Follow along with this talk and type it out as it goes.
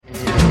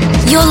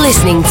You're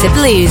listening to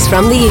Blues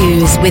from the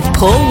Ooze with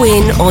Paul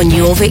Wynn on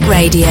Jorvik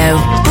Radio.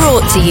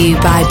 Brought to you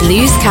by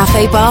Blues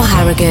Cafe Bar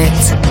Harrogate.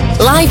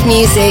 Live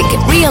music,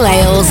 real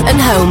ales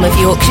and home of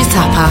Yorkshire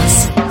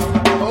tapas.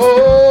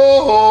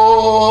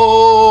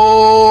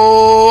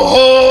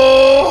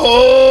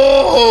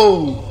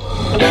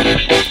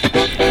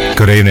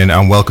 Good evening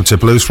and welcome to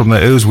Blues from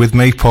the Ooze with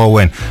me, Paul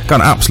Wynn.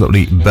 Got an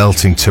absolutely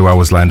belting 2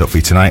 hours lined up for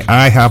you tonight.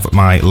 I have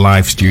my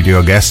live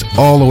studio guests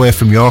all the way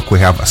from York. We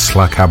have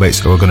Slack Habits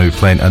who are going to be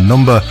playing a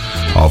number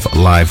of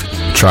live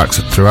tracks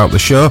throughout the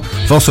show.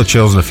 I've also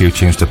chosen a few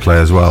tunes to play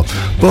as well.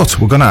 But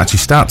we're going to actually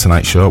start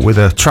tonight's show with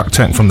a track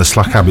taken from the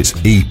Slack Habits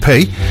EP.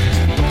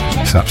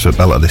 It's an absolute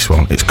belter, this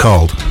one. It's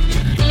called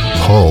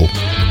Whole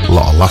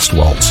Lot of Last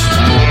Waltz.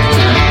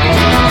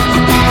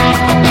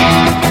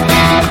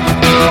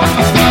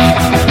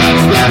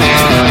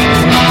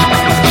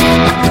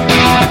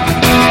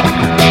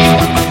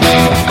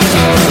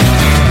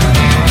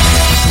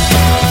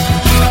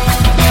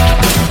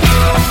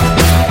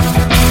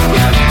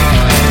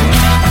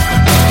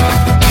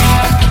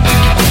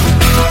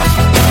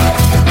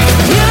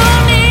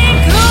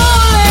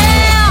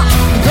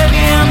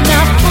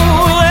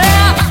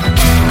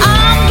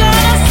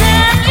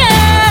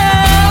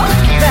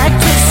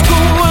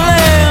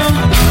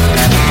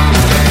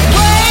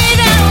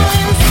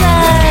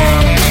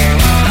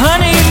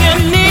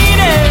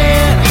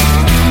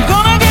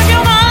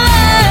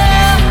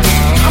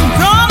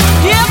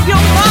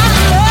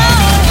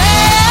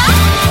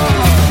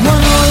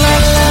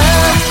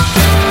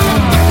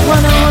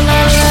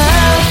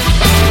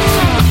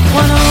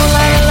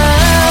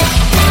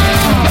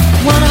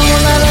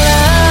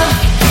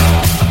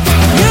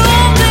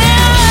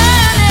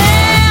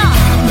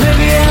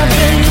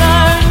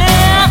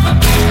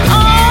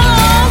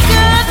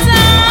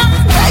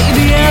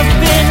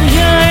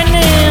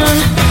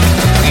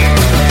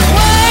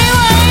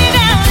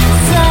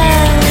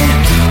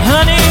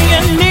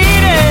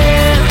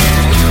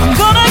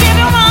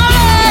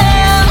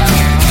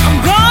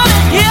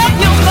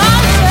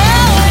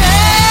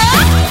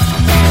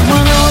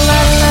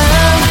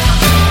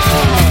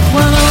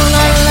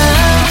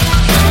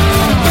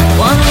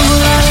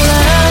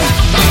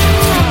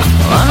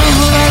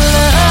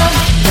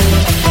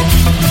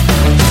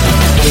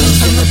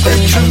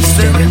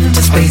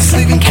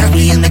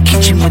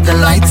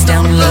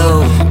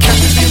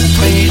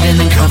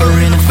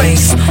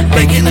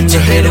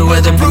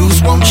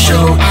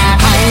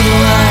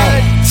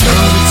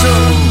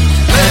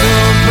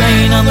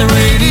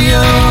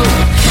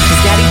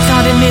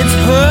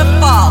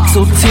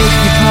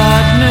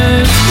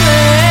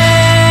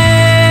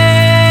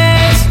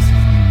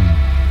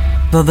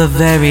 For the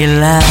very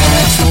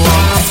last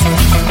waltz.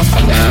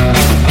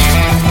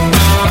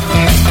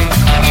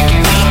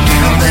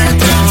 Now they're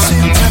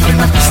dancing, tapping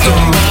at the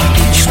store.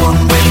 Each one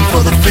waiting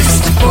for the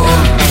fist to pour.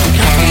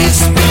 Coffee is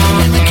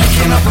spinning and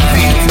kicking up a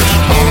beat,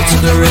 all to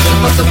the rhythm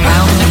of the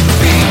pounding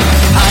beat.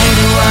 Eye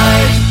to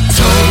eye,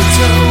 toe to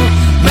toe,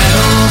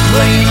 metal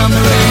playing on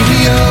the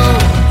radio.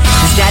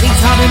 His daddy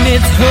taught him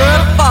it's her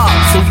fault,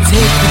 so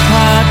take your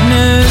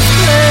partner's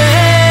place.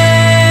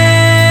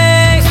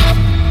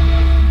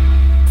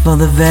 For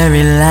the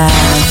very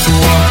last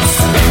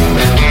waltz.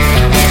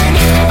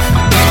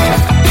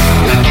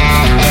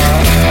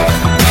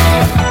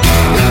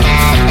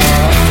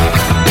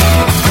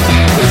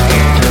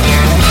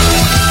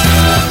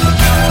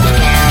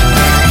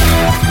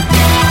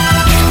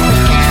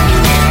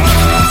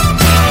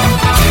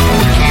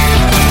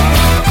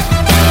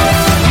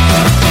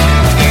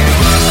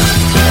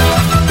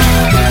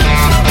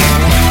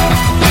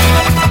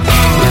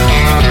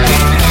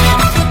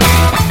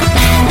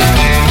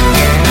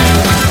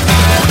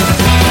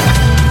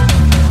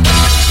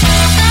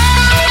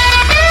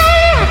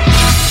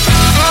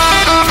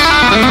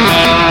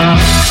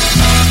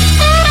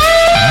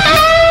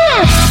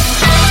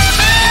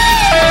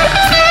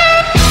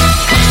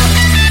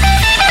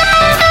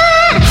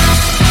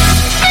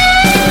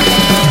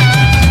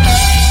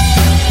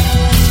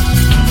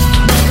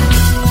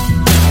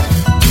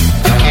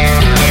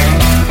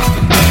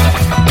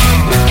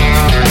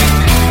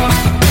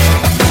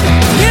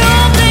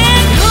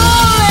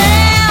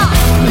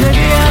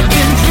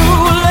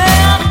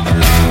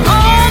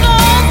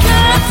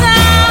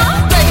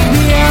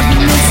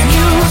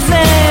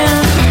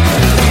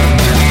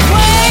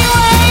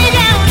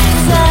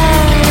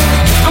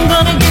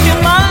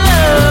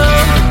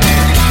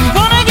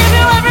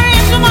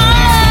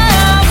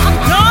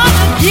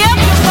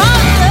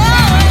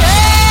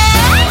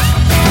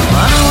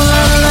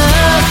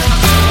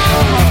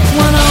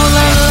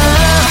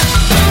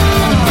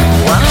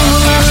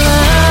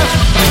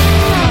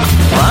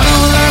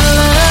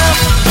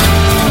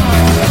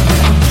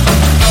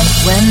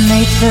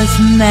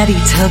 Met, he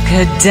took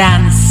her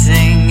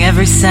dancing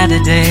every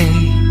Saturday,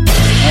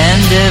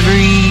 and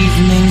every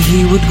evening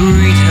he would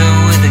greet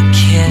her with a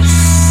kiss.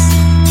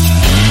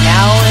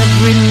 Now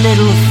every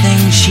little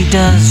thing she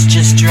does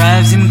just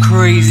drives him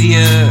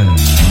crazier.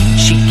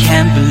 She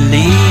can't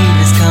believe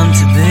it's come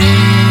to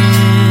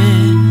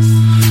this.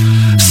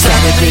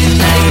 Saturday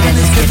night and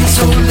it's getting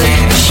so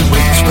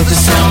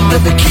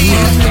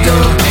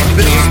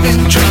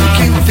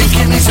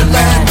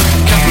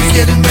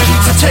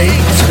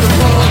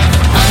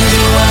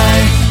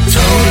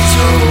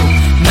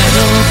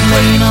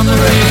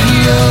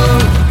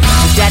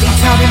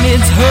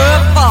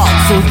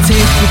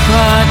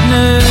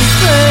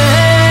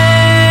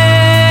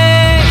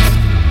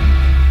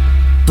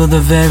for the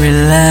very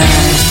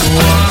last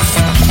waltz.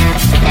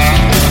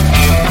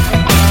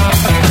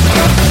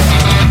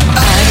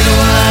 Eye to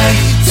eye,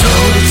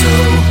 toe to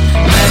toe,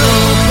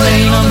 metal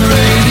playing on the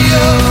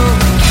radio.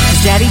 His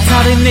daddy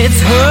taught him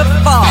it's her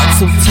fault,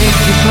 so take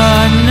your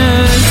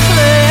partner's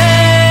place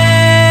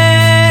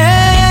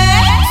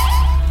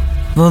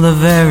for the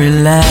very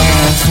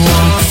last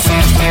waltz.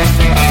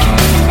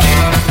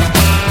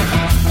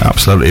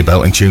 Absolutely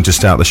belting tune to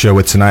start the show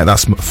with tonight.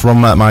 That's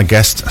from my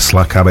guest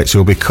Slack Habits, who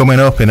will be coming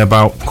up in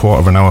about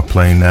quarter of an hour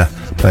playing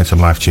some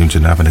live tunes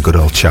and having a good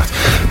old chat.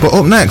 But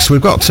up next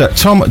we've got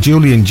Tom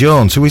Julian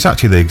Jones, who is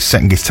actually the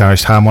second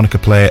guitarist, harmonica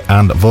player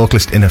and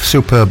vocalist in a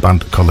superb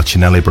band called the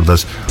Cinelli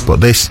Brothers. But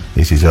this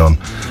is his own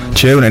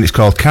tune and it's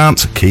called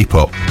Can't Keep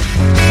Up.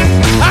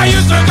 I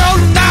used to go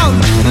down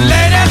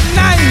late at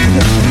night,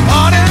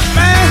 on and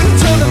man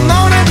till the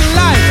morning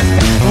light.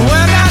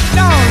 When I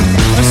don't,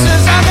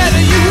 since I met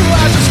you,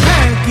 I just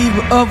can't keep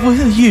up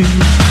with you.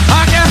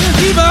 I can't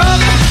keep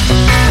up.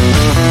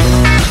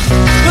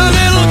 The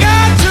little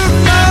got too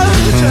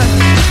much,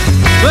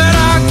 but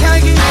I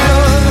can't keep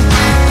up.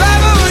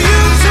 Baby, with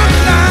you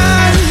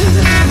tonight.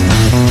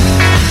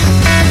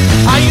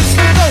 I used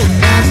to go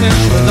dancing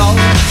with all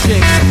the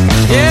chicks.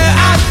 Yeah,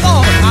 I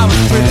thought I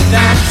was pretty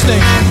damn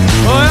slick.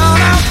 Well,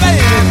 now,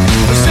 baby,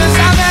 since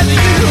I met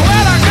you,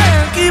 well, I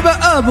can't keep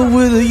up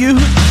with you.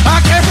 I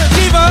can't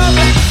keep up.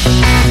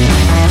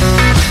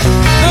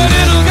 The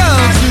little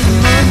girl too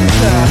much.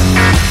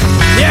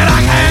 Yet I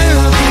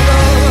can't keep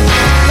up.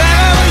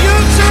 Baby, with you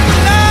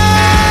tonight.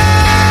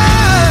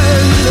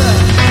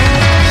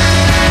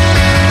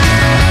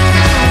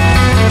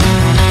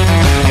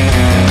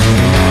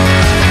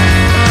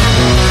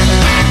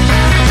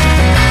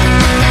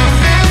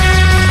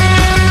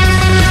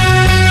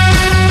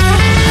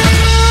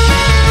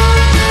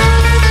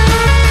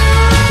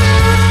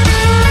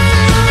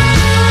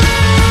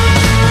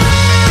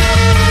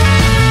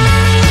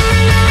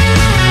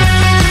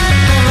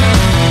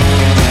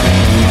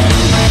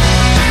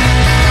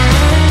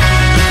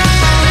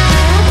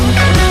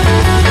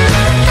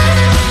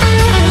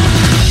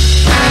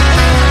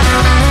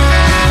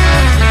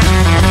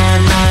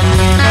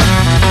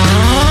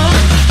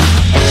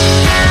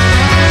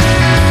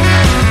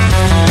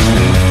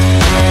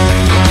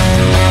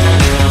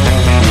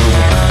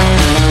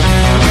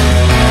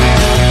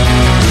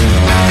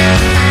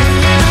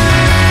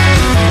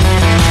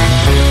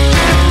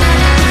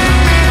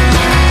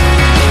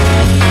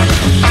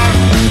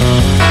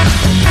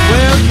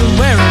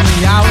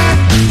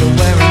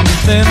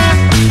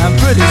 And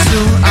pretty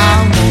soon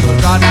I'm gonna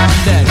go down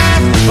dead.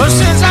 But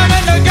since I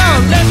met the girl,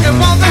 let me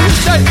one thing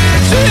straight.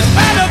 She's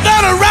better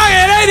than a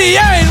rocket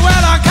 88.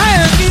 Well, I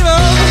can't keep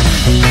up.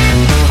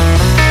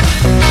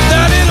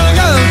 That little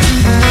girl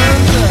too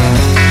much.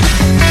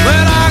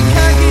 Well, I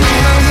can't keep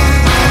up.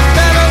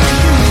 Better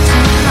with you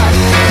tonight.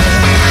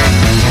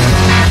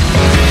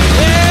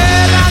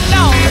 Yeah, I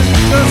know.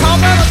 The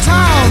top of the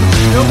town,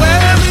 you're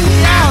wearing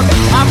me out.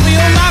 I feel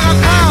like a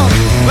clown.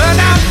 Well,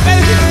 now,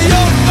 baby,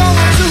 you're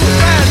going too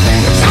fast.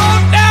 Slow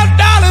down,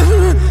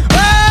 darling.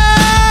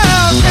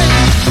 Well, can't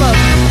keep up.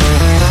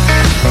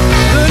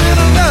 The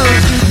little girl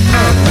too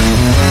much.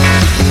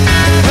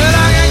 Well,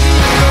 I can't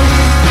keep up.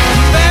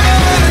 Baby,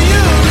 with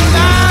you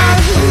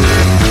tonight.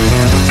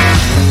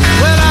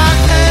 Well, I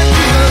can't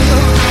keep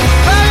up.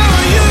 Baby,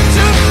 with you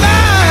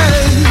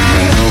tonight.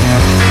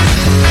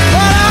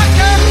 Well, I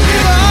can't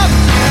keep up.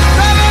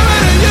 Baby,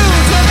 with you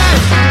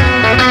tonight.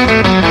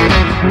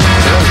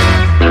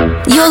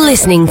 You're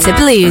listening to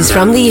Blues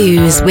from the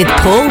Ooze with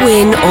Paul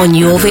Wynn on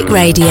Jorvik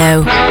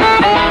Radio.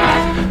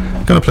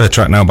 Going to play a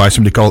track now by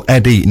somebody called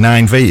Eddie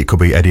 9V. It could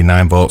be Eddie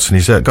 9 Volts, and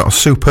he's got a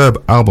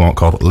superb album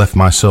called Left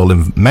My Soul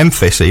in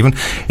Memphis even.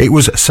 It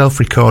was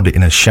self-recorded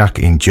in a shack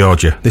in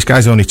Georgia. This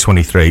guy's only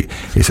 23.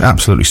 It's an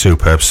absolutely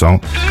superb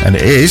song, and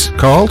it is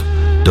called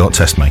Don't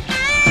Test Me.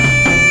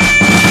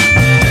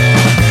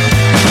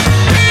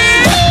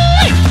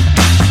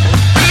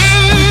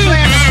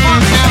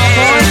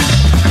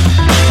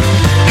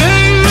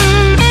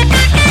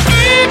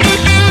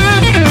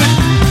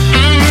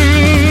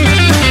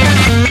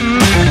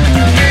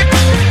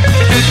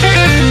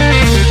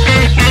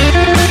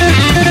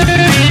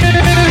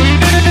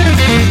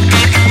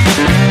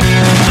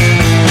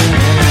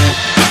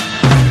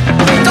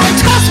 Don't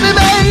test me,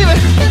 baby.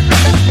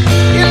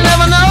 You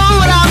never know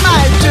what I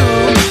might do.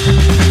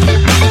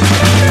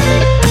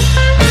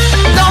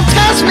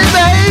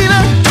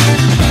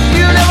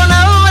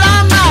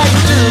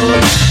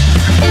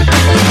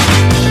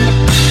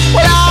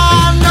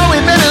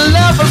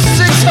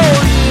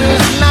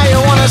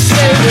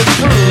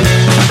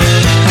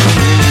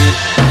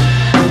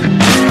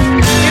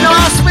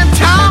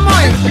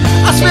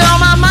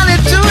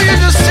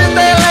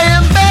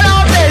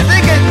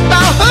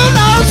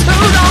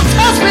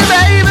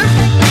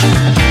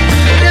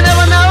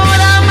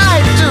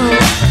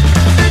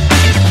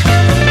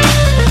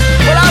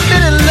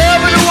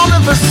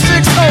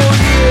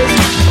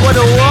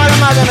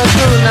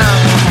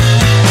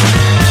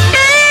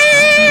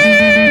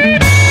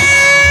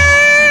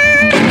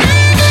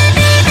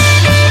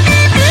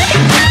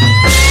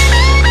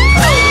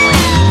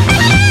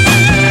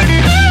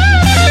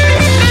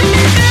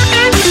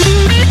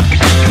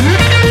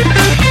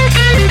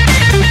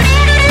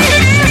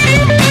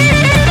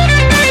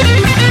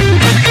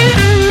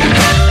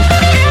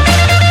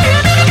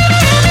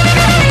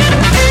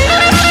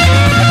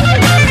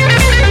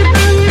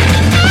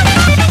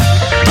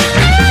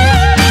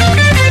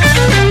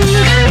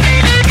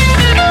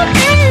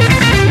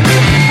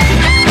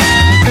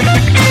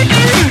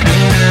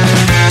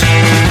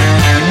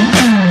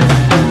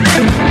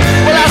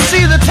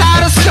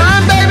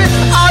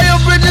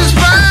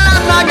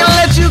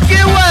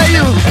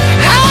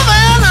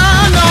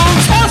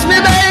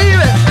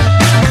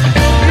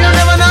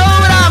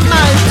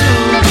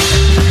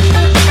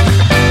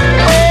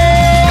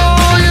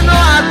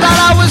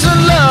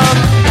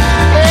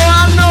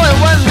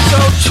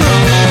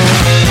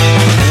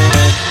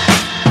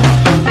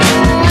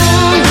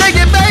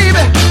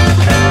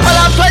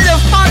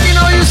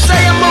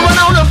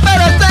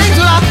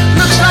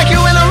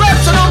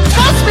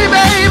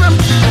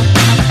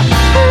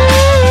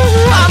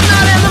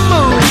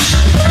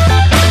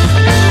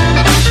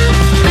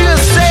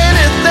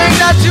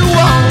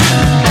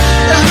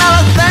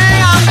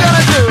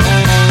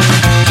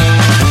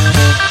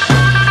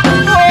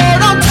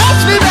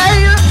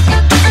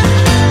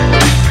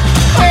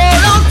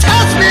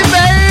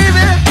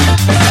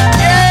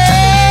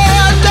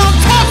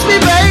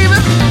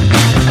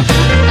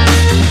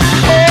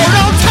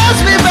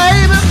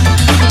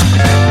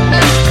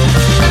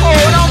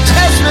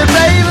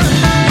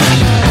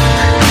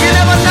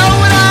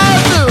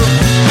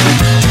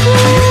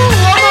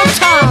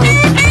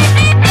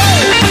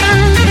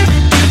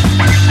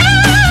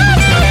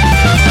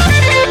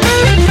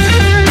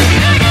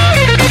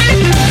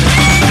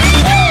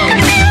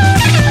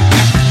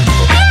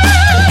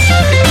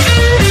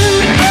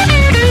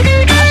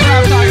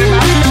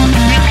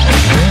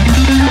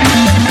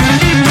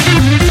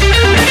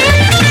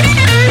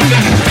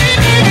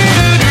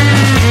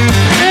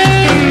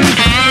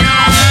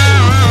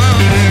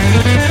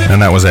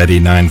 that was Eddie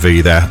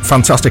 9V there.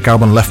 Fantastic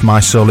album, Left My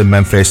Soul in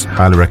Memphis.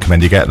 Highly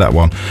recommend you get that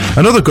one.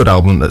 Another good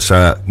album that's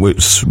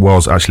which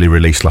was actually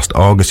released last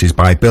August is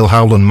by Bill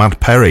Howell and Mad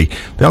Perry.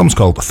 The album's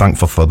called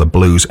Thankful for the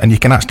Blues, and you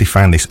can actually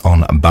find this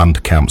on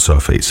Bandcamp. So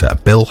if it's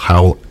Bill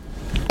Howell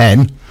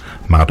N.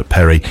 Mad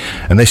Perry,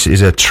 and this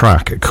is a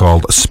track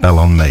called Spell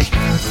on Me.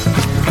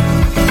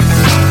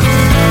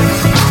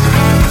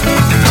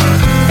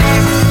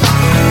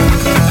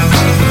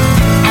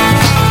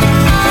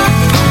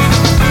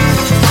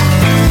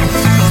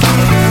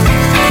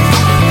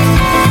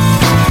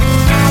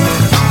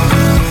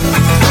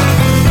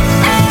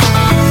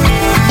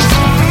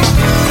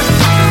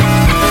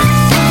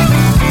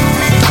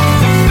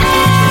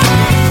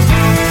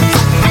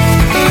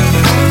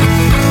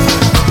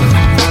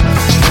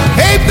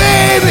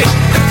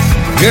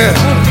 Girl,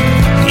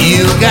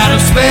 you got a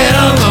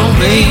spell on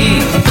me.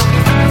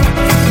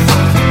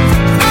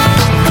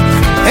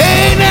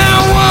 Hey now,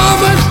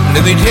 woman,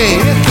 let me tell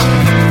you,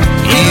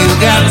 you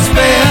got a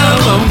spell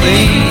on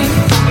me.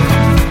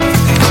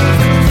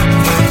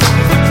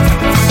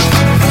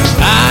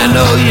 I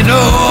know, you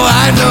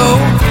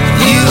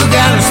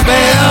got a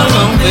spell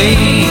on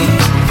me.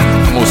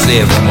 I'm gonna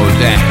say it one more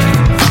time.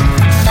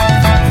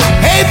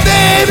 Hey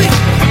baby,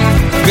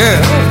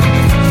 girl,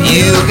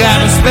 you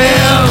got a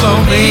spell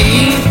on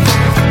me.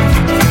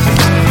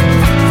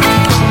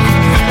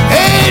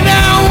 Hey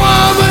now,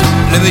 woman,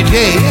 let me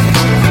tell you,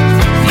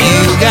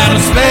 you got a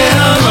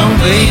spell on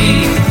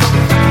me.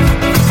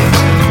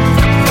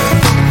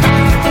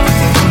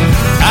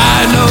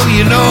 I know,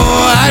 you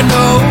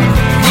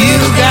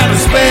got a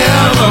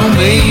spell on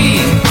me.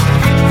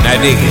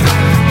 Now dig it.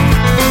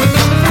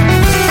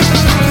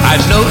 I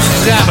know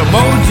she's got a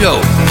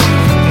mojo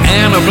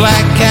and a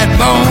black cat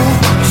bone.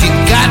 She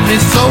got me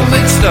so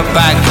mixed up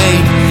I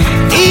can't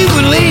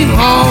even leave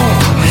home.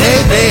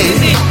 Hey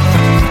baby,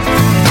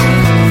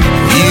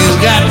 you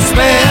got a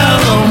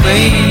spell on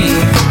me.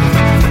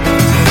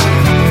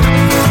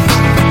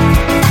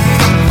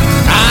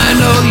 I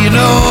know,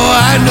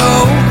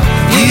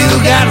 you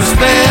got a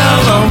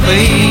spell on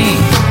me.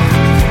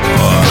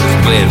 Oh,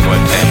 let's play it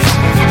one time.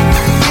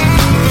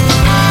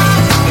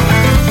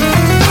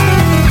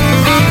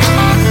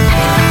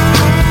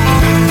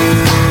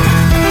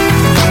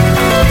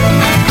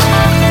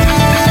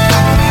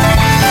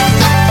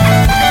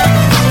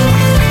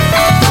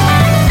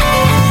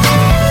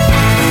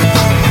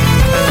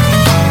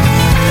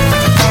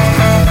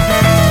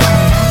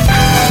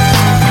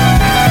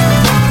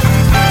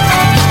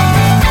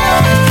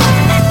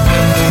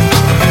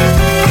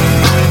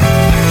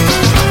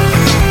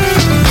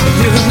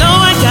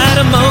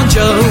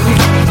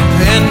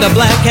 And a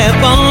black cat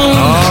bone,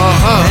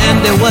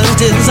 and it was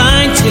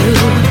designed to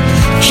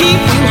keep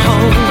you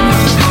home.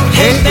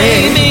 Hey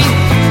baby,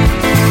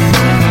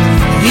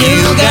 you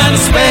got a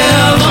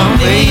spell on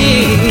me.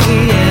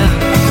 Yeah.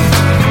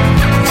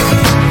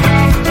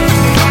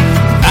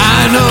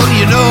 I know,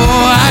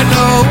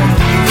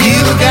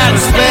 you got a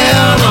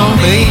spell on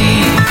me.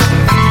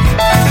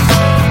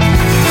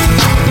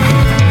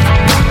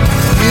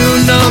 You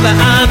know that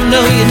I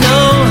know,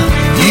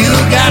 you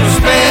got a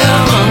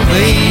spell on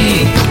me.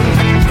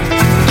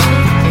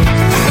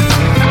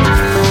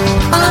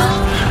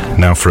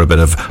 Now for a bit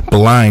of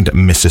Blind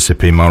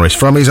Mississippi Morris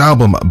from his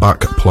album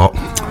Back Plot,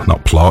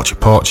 not Plotch,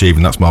 Porch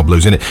even, that's more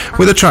blues in it,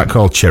 with a track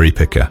called Cherry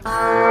Picker.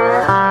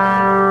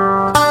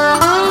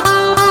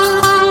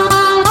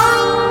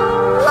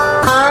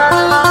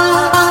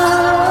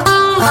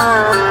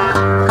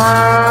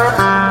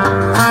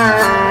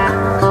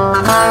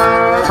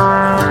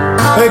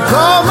 They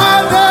call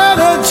my dad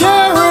a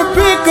cherry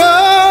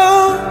picker,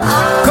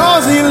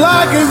 'cause he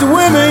like his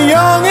women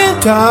young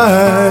and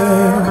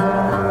tight.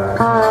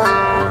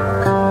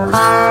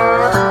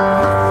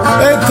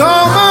 They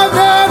call my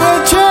dad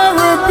a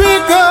cherry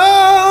picker,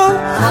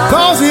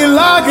 'cause he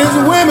like his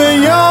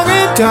women young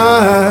and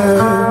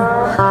tight.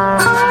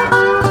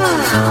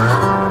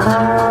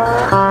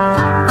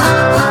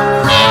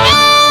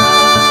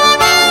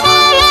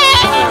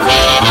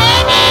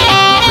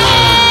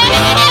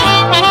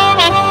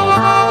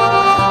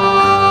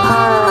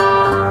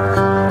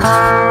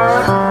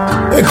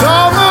 They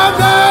call my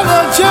dad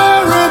a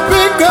cherry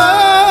picker,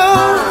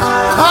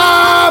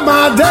 I'm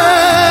my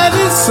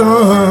daddy's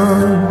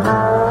son.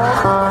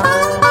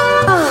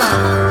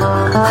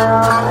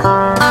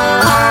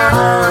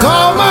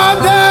 Call my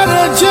dad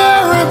a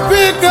cherry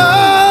picker,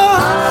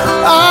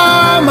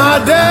 I'm my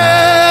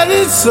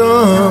daddy's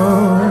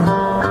son.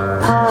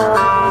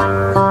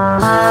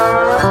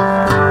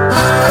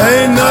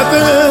 Ain't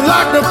nothing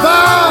like the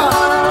fire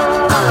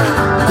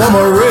from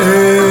a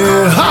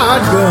red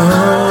hot gun.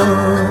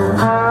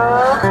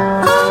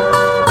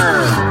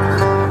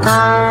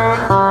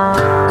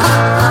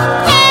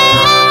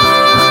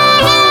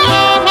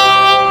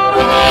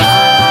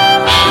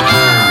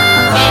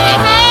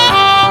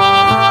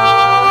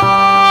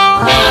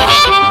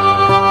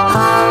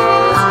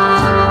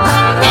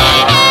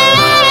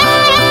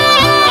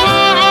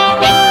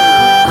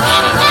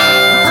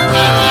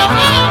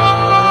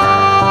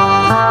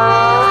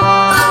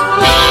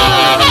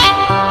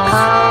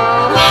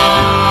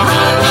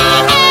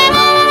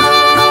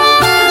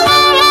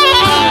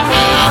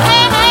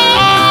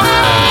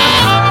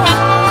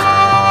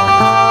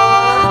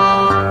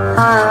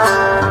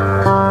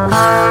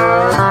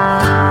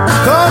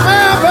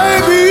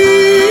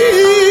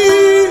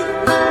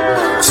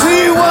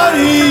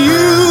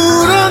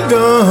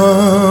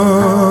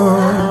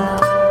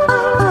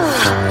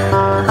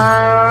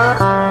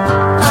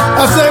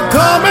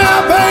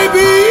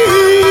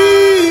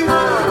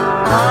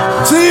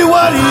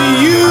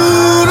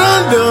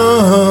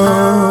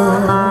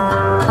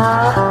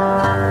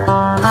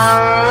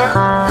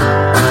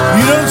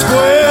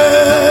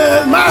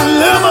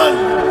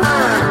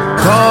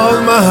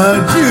 I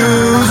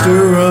choose to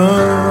run.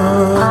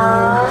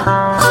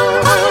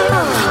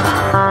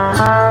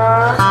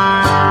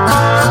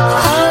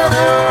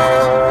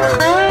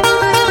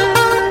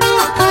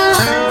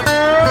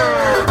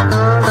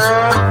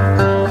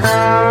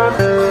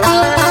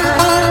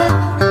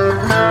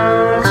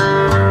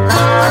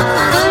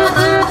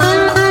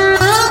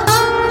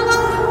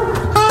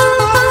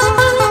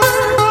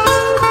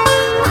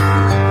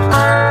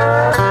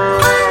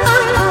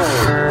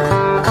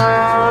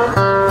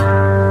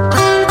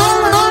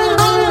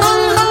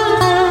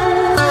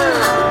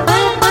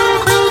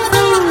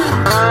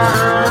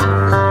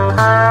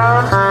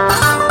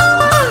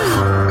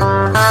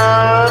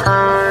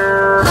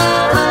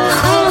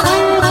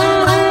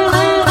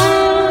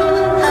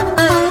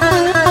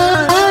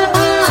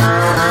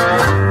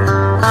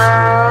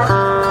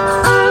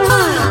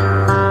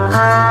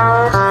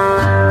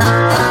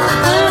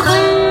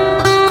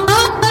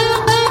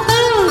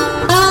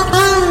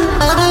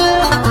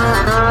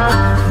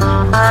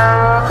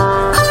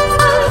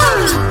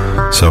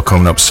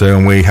 Coming up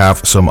soon, we have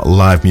some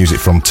live music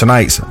from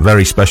tonight's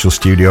very special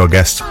studio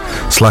guest,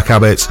 Slack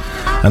Habits,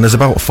 and there's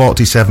about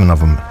 47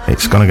 of them.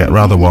 It's going to get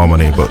rather warm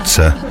on here, but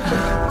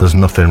there's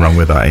nothing wrong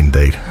with that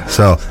indeed.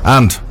 So,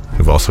 and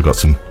we've also got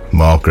some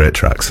more great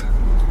tracks.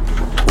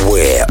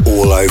 We're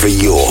all over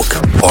York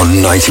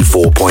on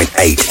 94.8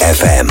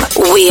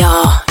 FM. We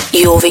are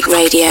Jorvik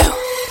Radio.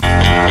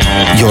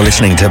 You're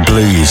listening to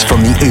Blues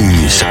from the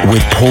Ooze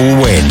with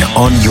Paul Wynn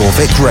on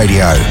Jorvik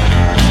Radio.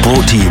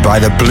 Brought to you by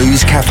the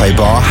Blues Cafe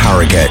Bar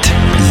Harrogate.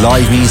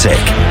 Live music,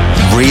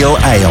 real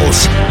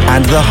ales,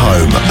 and the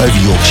home of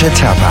Yorkshire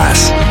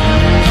Tapas.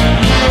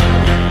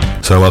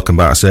 So welcome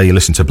back. I say you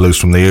listen to Blues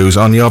from the Ooze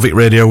on Jorvik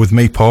Radio with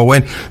me, Paul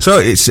Wynn. So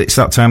it's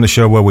that time of the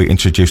show where we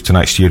introduce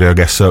tonight's studio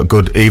guest. So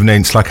good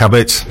evening, Slack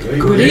Habits.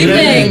 Good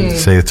evening.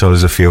 See, I told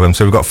us a few of them.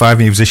 So we've got 5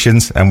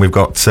 musicians and we've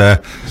got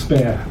a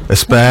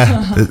spare.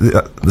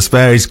 The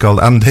spare is called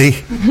Andy.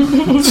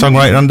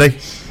 Songwriter Andy.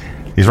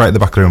 He's right at the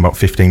back of the room, about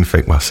 15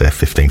 feet. Well, I say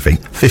 15 feet.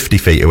 50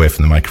 feet away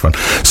from the microphone.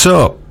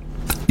 So,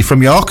 you're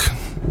from York?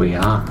 We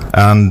are.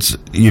 And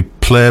you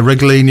play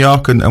regularly in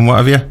York and what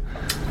have you?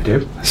 I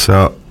do.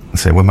 So,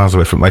 let's say we're miles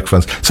away from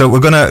microphones. So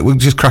we'll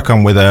just crack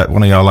on with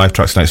one of your live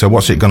tracks tonight. So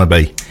what's it going to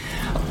be?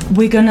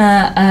 We're going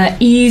to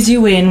ease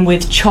you in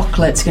with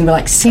chocolate. It's going to be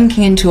like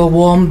sinking into a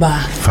warm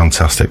bath.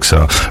 Fantastic.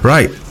 So,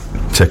 right,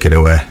 take it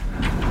away.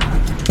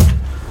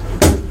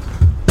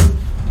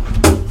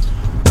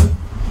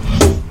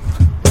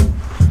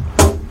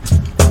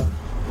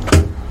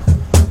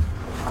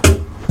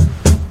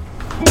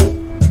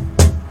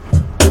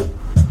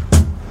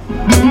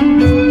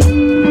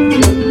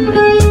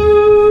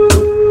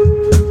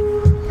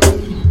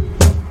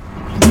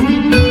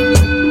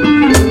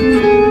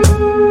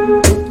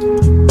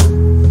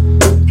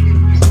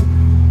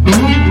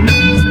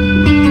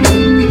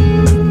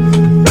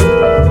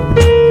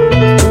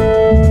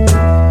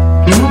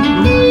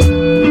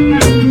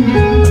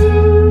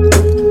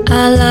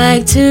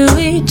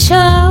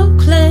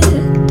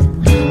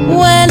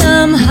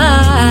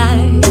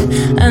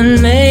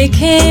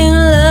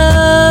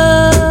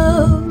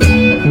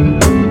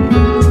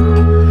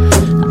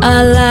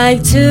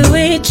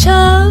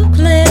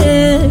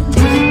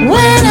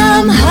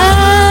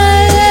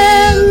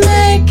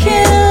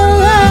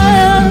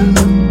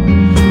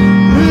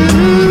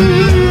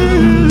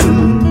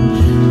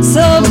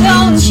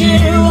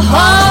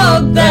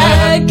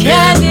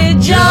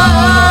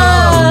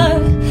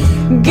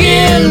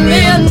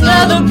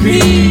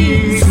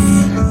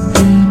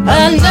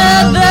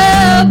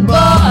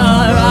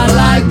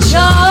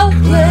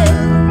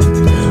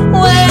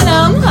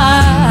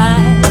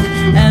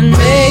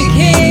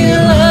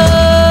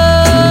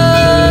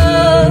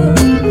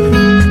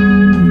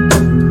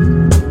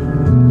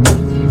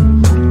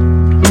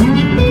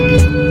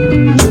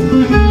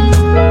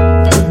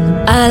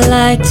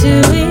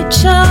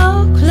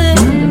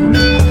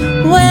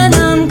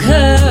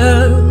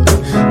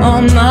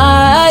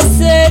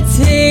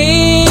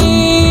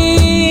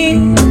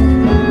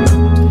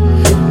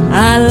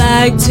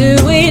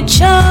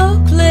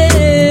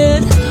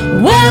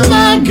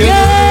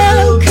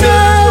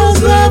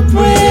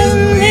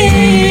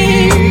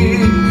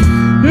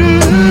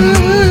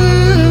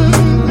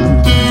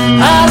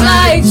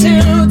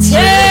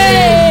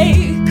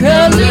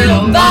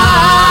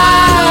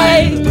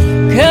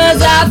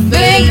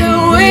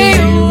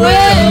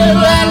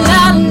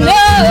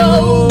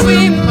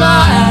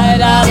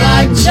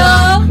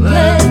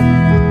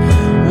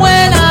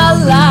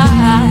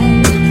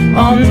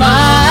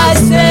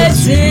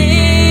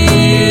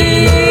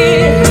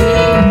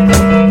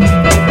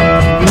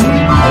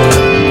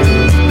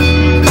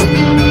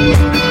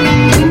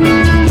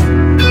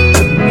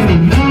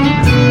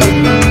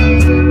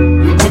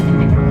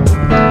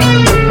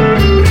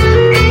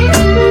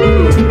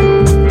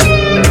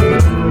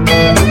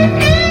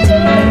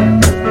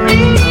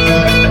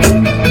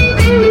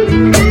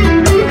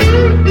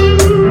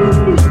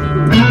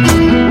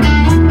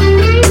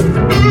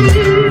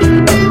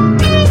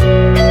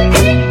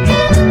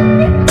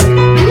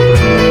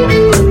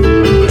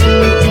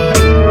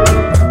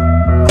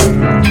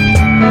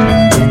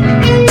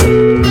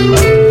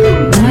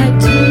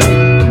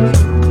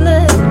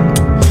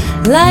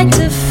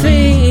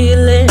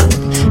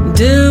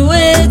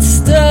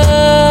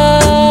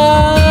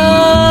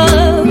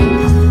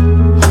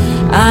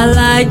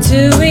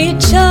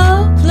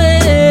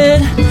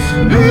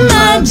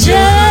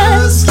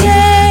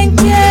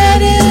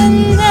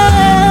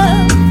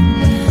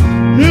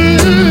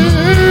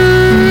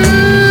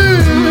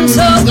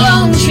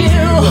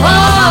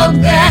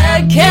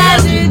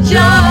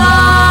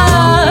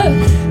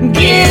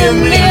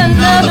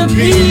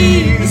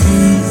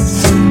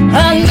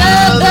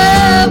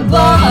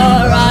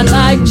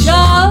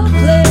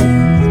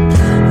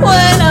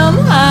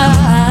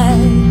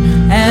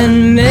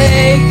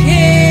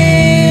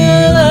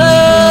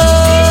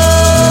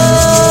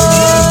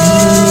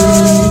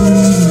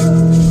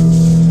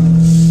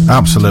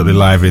 absolutely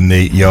live in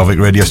the Jorvik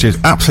Radio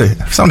Studios.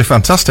 Absolutely, sounded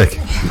fantastic,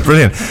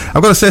 brilliant.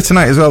 I've got to say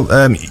tonight as well,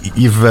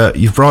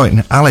 you've brought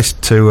in Alice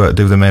to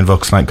do the main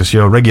vocal tonight because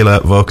your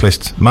regular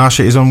vocalist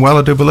Marsha is unwell,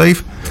 I do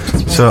believe.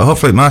 So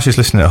hopefully Marsha's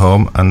listening at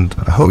home, and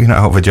I hope you're not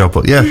out of a job.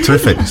 But yeah,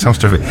 terrific, sounds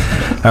terrific.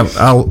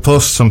 I'll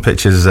post some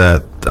pictures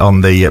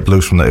on the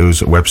Blues from the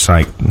Ooze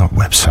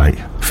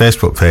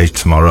Facebook page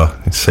tomorrow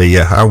and see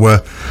how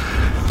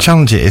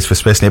challenge it is for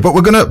Space Near. But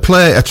we're going to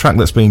play a track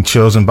that's been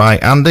chosen by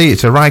Andy.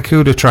 It's a Ry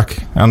Cooder track.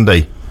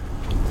 Andy,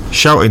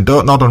 shouting,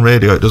 don't nod on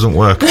radio, it doesn't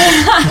work.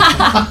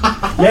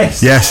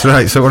 Yes,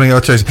 right, so one of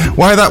your choices.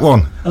 Why that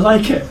one? I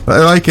like it.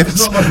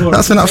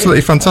 That's an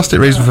absolutely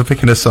fantastic reason for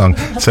picking a song.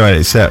 So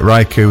it's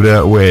Ry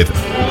Cooder with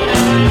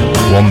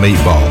One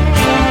Meatball.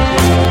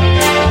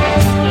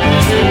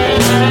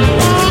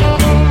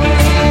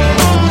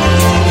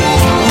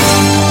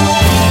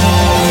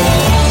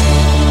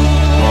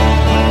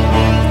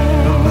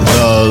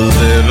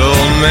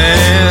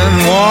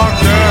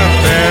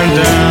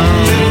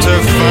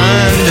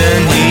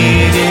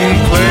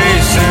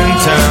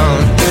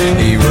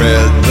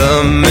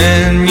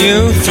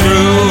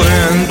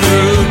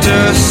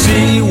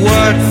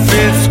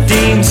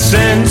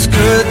 Cents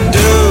could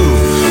do.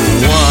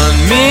 One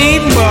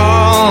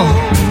meatball,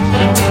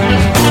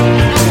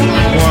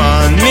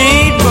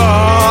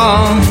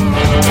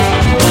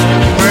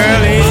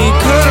 well, he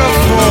could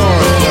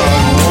afford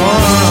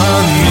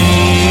one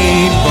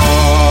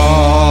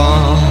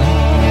meatball.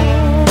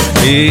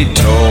 He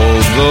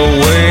told the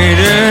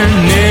waiter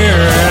near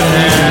at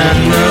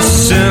hand a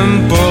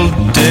simple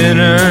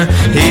dinner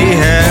he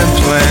had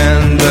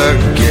planned. The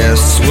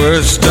guests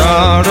were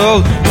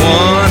startled,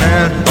 one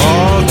and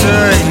all, to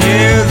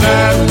hear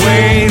that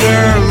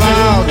waiter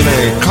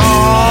loudly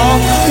call,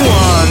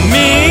 one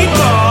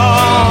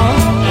meatball,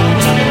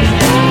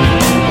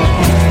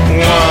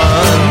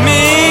 one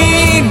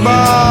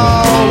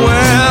meatball.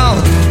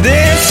 Well,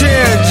 this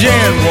here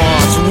gent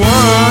wants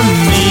one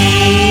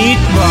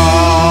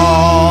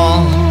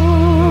meatball.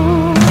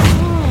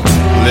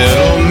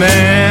 Little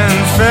man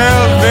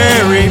felt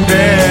very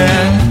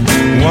bad.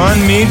 One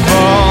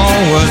meatball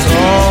was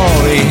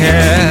all he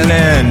had,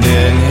 and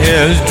in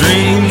his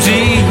dreams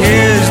he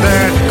hears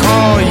that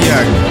call. You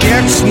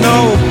gets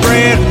no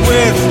bread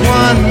with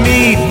one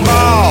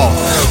meatball.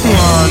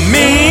 One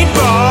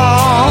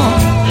meatball,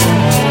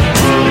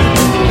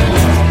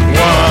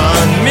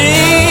 one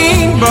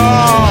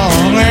meatball.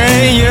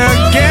 Hey, you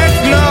get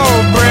no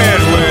bread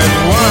with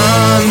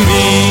one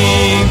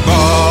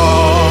meatball.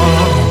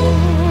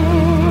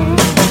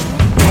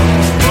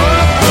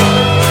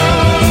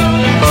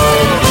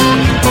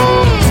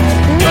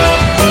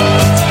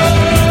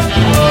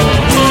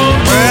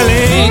 Well,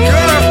 he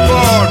could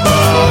afford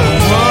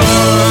but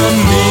one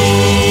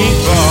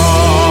meatball.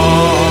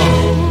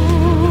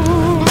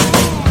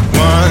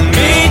 One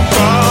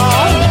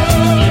meatball.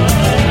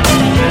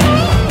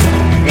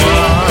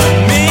 One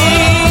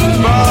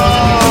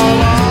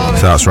meatball.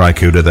 So that's Ry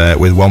Cooder there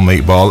with One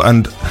Meatball.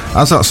 And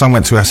as that song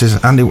went to us,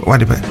 says, Andy, why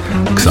did it?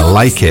 Because I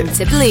like it.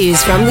 To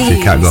Blues from the So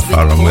you can't go Ooze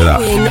far with wrong with Paul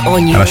that. Wynn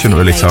on And I shouldn't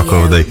really Jorvik talk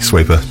over Radio. the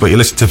sweeper. But you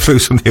listen to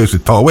Blues from the Ooze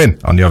with Paul Wynn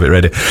on Jorvik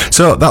Radio.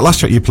 So that last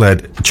track you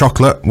played,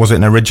 Chocolate, was it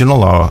an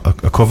original or a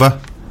cover?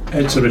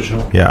 It's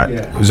original.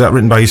 Yeah. Was that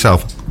written by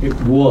yourself? It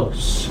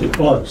was.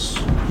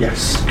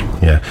 Yes.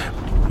 Yeah.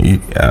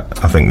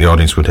 I think the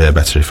audience would hear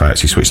better if I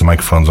actually switched the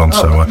microphones on.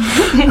 So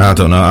I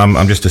don't know.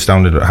 I'm just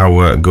astounded at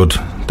how good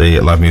the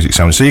live music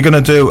sounds. So you're going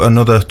to do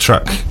another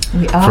track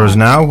We for are. us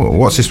now.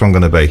 What's this one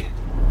going to be?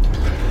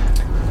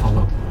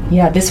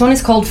 Yeah, this one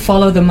is called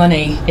Follow the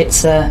Money.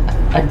 It's a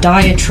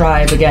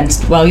diatribe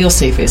against, well, you'll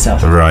see for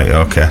yourself. Right,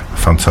 okay,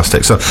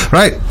 fantastic. So,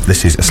 right,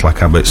 this is Slack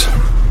Habits,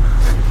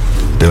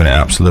 doing it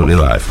absolutely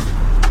live.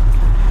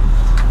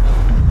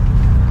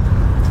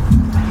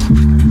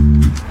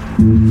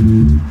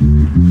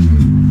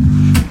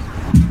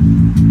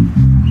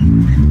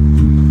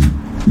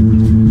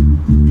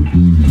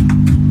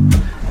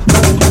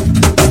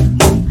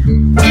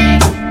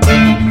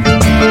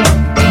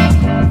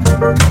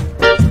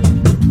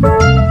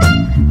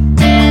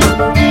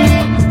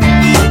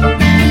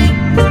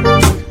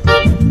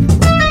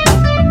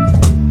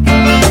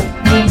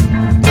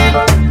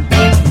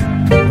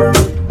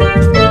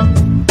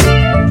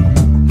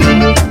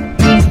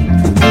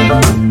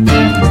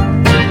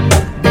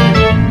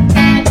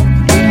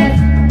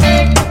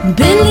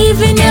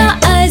 Believe in your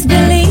eyes,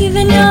 believe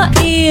in your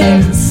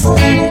ears.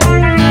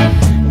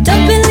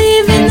 Don't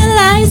believe in the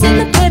lies in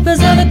the papers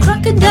or the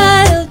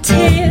crocodile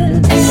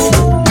tears.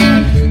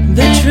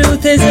 The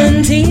truth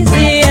isn't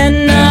easy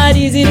and not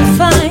easy to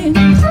find,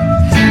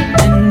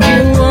 and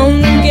you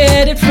won't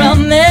get it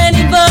from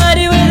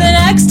anybody with an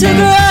axe to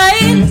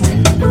grind.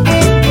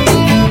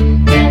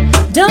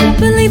 Don't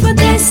believe what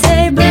they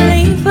say,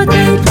 believe what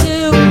they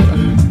do.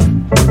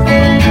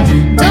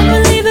 Don't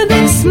believe a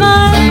big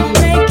smile,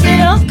 make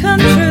it all come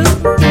true.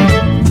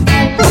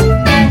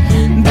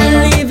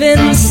 Believe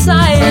in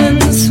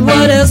science,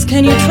 what else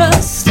can you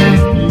trust?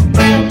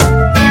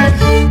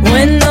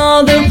 When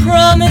all the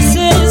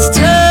promises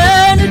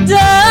turn to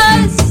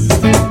dust.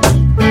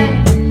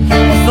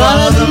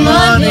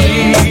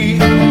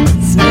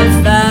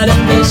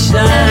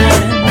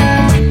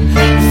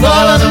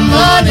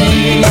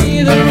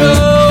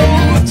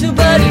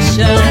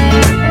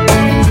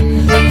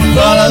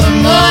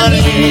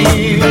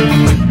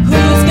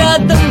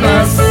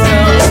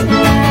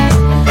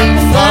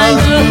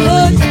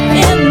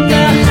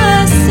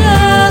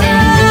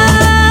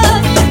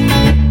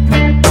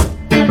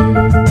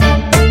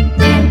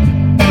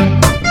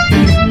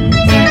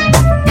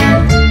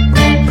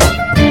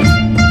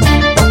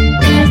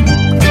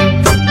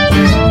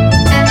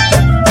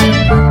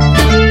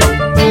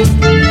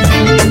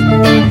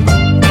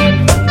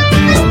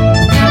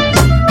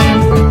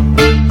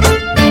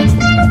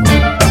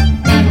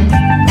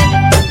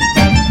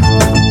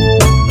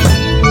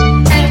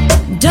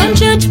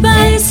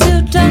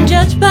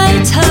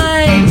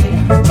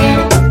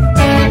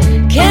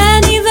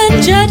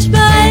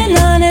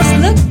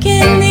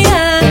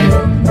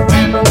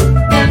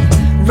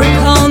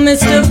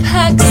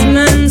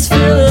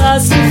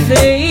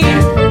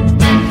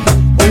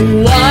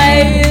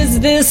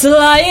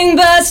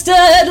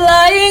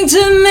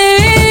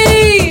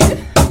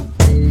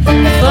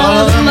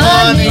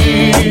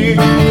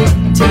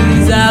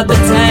 got the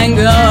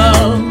tango?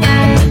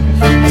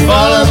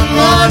 Follow the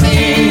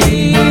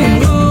money.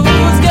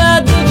 Who's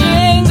got the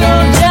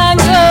jingle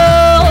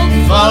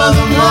jangle? Follow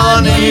the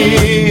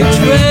money.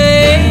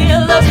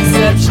 Trail of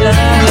deception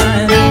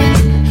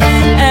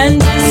and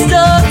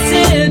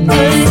distorted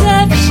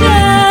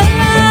perception.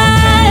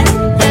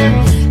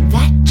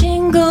 That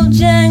jingle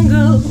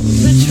jangle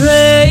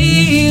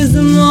betrays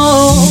them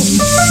all.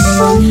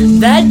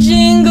 That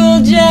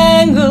jingle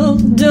jangle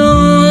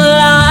don't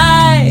lie.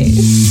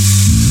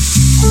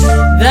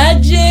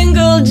 That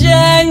jingle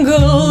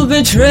jangle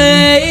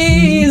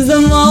betrays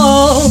them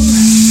all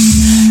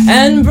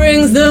and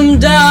brings them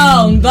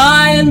down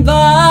by and by.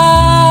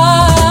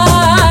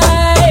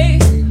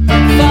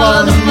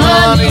 Follow the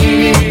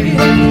money,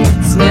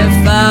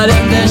 sniff out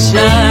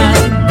ambition.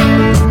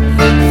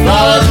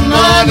 Follow the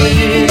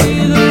money,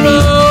 the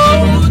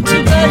road to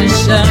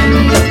perdition.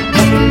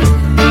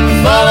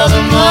 Follow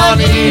the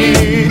money,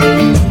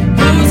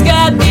 who's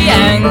got the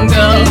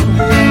angle?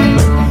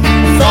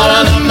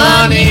 Follow the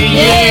money,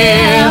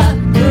 yeah.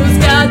 Who's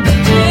got the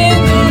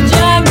jingle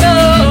jangle?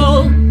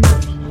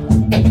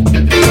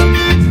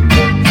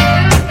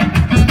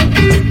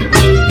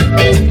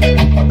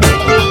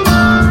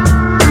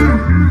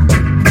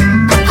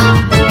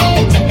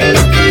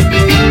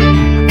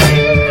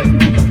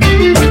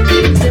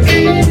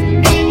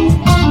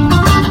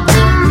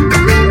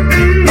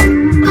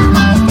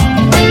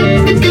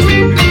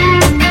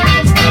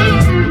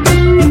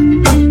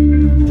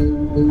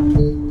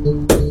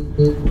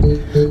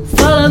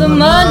 Follow the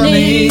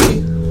money,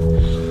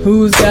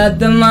 who's got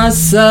the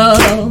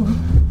muscle?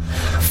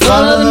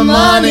 Follow the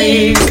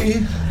money,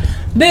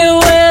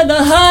 beware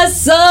the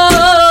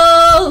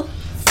hustle.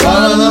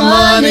 Follow the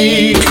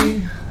money,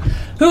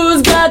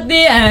 who's got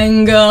the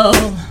angle?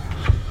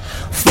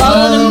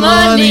 Follow the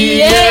money,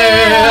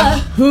 yeah.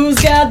 Who's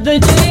got the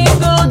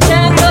jingle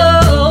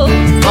jangle?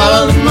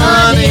 Follow the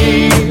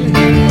money,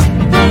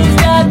 who's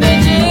got the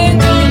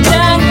jingle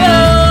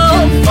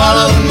jangle?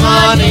 Follow the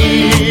money,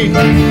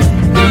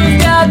 who's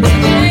got the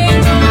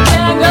jingle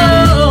jangle?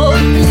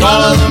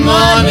 Follow the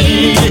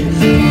money,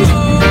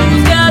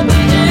 who's got the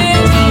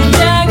jingle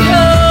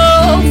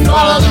jangle?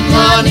 Follow the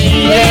money,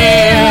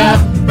 yeah.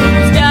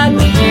 Who's got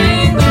the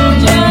jingle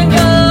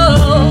jangle?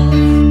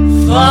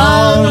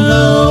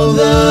 Follow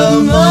the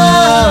money.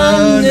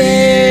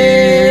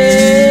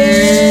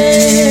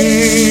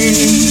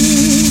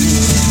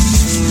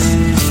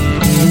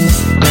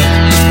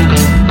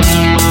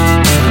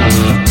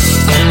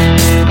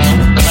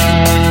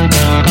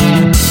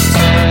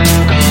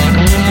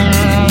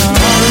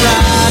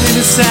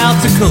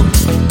 South Dakota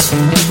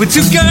with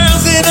two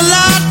girls in a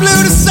light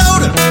blue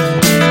DeSoto.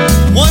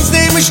 One's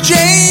name was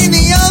Jane,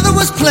 the other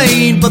was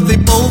Plain, but they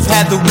both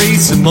had the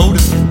racing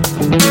motive.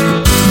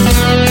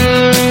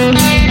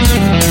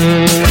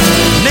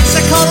 Next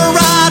I caught a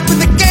ride with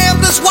the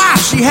gambler's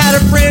wife. She had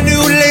a brand new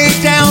laid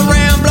down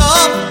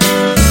Rambler.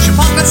 She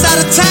parked outside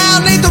of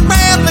town, laid the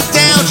Rambler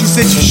down. She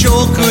said she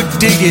sure could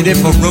dig it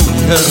if I rode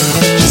her.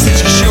 She said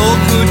she sure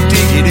could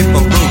dig it if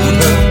I rode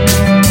her.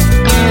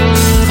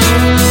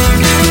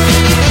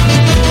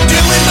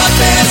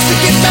 To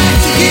get back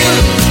to you,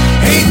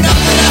 ain't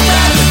nothing I'd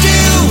rather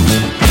do.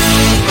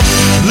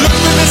 Look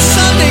for this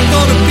Sunday,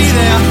 gonna be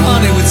there,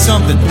 honey, with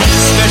something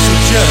special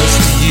just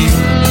for you.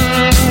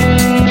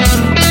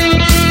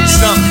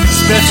 Something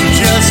special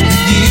just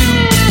for you.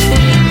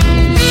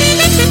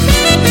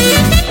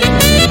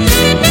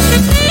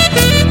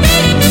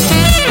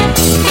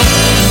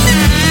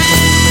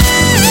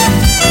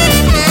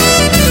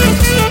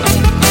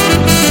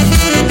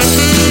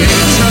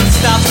 Truck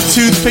stopped for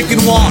toothpick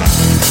and water.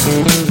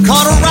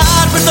 Caught a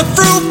ride with the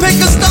fruit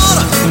picker's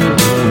daughter.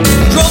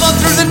 Drove up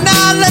through the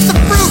night, let the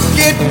fruit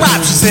get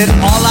ripe. She said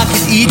all I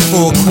could eat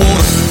for a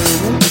quarter.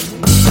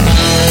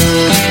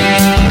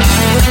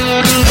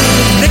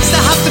 Next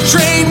I hopped the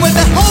train with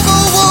the hobo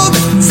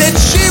woman. Said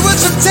she was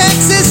from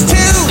Texas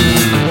too.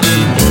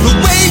 The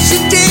way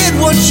she did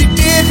what she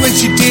did when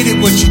she did it,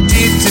 what she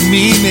did to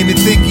me made me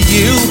think of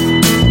you.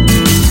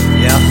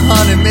 Yeah,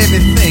 honey, made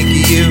me think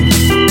of you.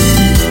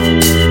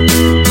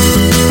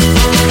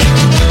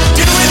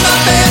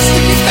 Best to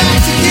get back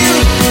to you,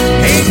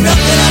 ain't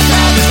nothing I'd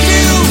rather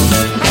do.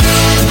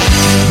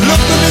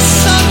 Look for this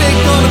Sunday,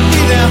 gonna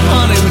be there,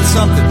 honey, with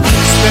something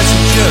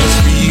special just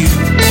for you.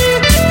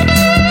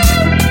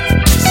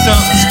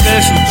 Something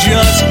special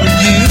just for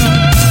you.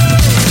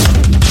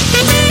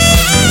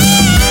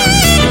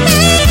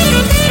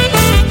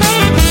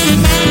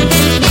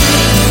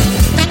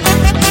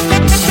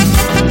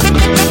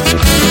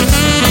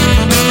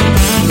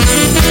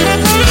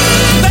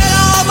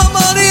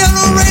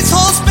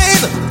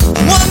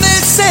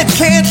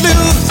 Can't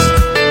lose.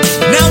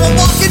 Now I'm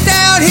walking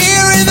down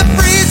here in the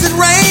freezing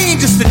rain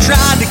just to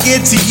try to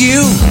get to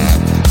you.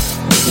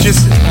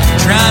 Just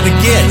trying to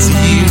get to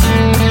you.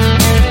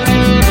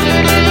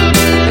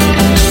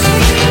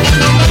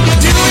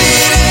 Doing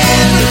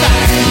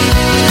everything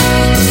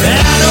that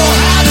I know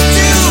how to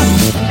do.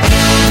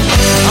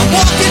 I'm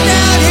walking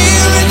down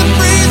here in the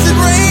freezing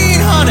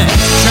rain, honey,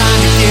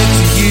 trying to get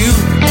to you.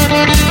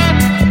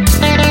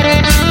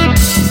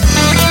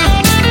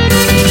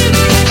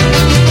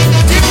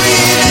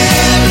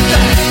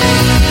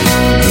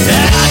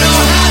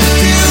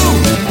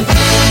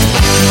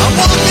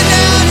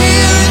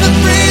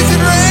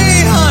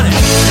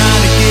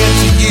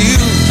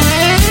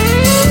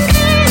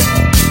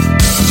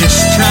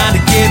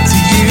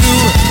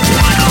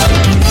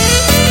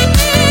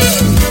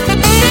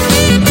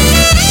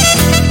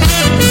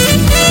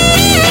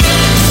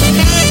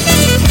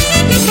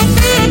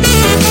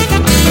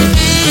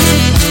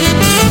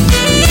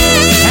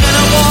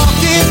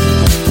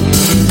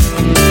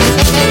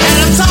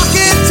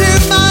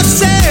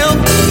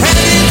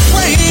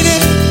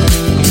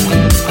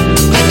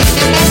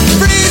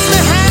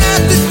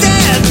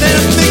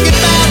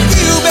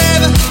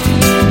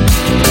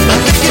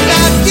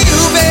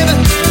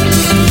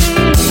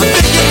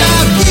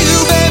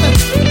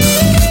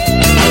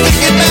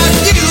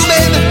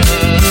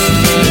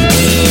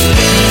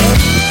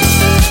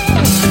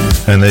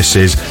 And this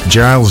is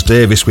Giles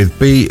Davis with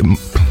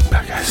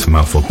it's a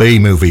mouthful, B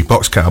Movie,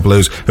 Boxcar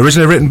Blues,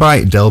 originally written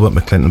by Delbert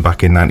McClinton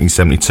back in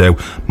 1972.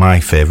 My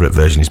favourite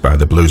version is by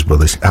the Blues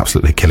Brothers,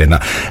 absolutely killing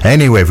that.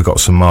 Anyway, we've got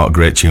some more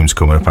great tunes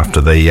coming up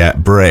after the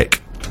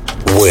break.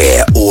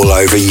 We're all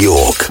over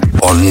York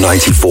on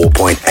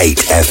 94.8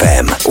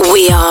 FM.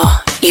 We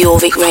are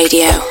Jorvik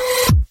Radio.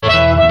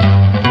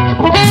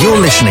 You're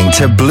listening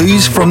to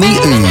Blues from the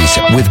Ooze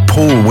with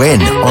Paul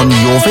Wynn on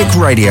Jorvik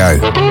Radio.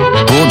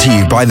 Brought to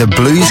you by the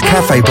Blues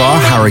Cafe Bar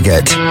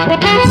Harrogate.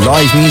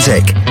 Live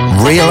music,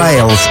 real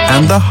ales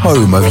and the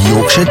home of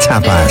Yorkshire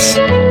tapas.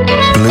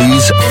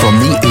 Blues from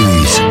the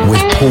Ooze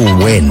with Paul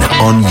Wynn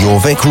on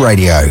Jorvik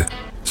Radio.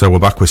 So we're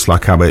back with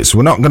Slack Habits.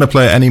 We're not going to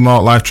play any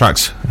more live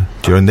tracks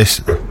during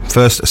this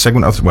first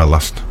segment of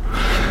last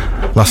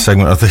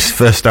segment of this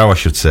first hour, I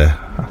should say.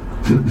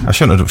 I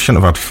shouldn't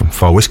have had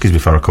 4 whiskies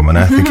before I come in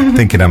here,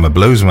 thinking I'm a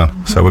bluesman.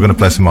 So we're going to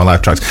play some more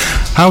live tracks.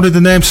 How did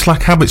the name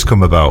Slack Habits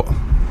come about?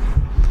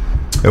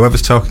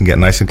 Whoever's talking, get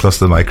nice and close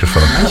to the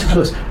microphone. Nice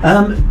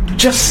and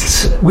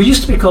close. We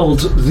used to be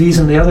called These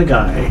and the Other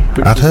Guy.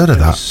 I'd heard of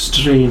that.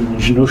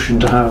 Strange notion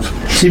to have.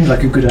 Seemed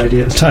like a good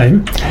idea at the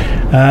time.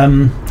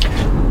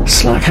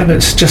 Slack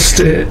Habits,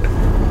 just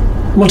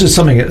wanted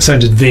something that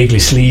sounded vaguely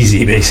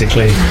sleazy,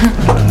 basically.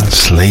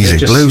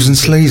 Sleazy, blues and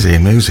sleazy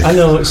music. I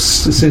know,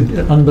 it's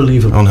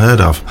unbelievable. Unheard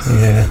of.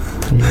 Yeah.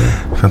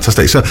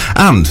 Fantastic. So,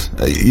 and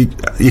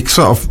you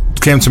sort of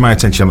came to my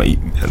attention.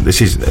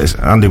 This is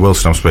Andy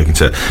Wilson I'm speaking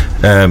to.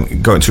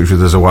 Got in touch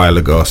with us a while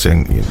ago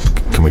saying,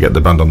 can we get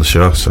the band on the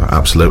show? So,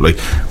 absolutely.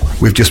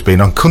 We've just been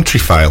on Country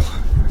File.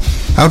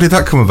 How did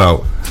that come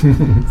about?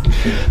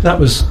 That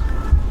was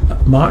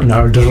Martin,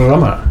 our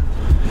drummer.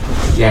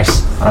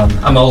 Yes,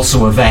 I'm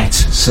also a vet,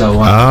 so...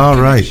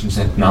 right.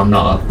 No, I'm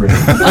not.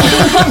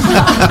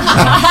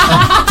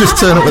 Just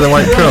turn up with a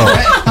white coat.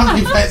 How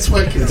many vets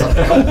working on?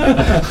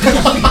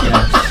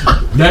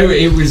 No,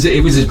 it was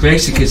as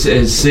basic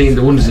as seeing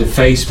the wonders of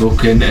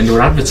Facebook, and they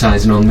were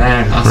advertising on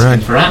there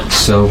asking for acts.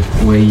 So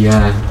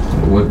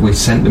we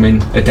sent them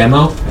in a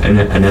demo and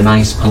a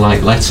nice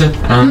polite letter,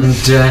 and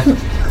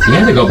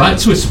they got back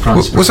to us.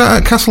 Surprise! Was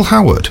that at Castle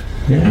Howard?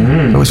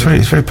 Yeah. It's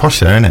very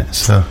posh there, isn't it?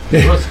 So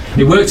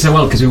it worked so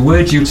well because we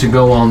were due to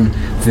go on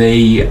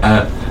the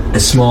a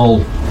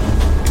small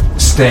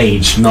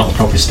stage, not a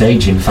proper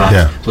stage in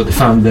fact, but they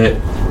found that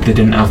they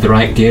didn't have the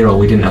right gear, or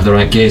we didn't have the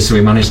right gear, so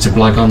we managed to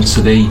blag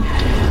onto the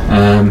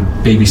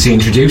BBC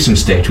introducing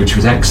stage, which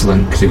was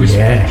excellent because it was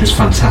just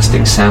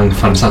fantastic sound,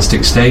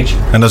 fantastic stage.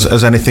 And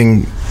has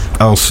anything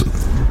else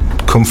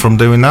come from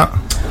doing that?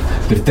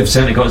 They've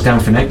certainly got us down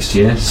for next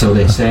year, so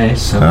they say.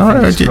 So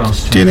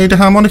do you need a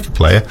harmonica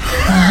player?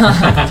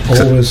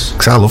 Always.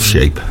 Because I love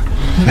sheep.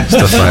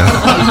 Stuff like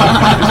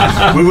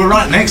that. We were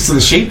right next to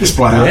the sheep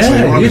display,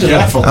 actually. You want to be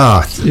careful.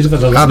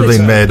 I'd have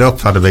been made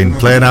up. I'd have been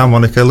playing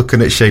harmonica, looking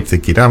at sheep,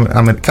 thinking,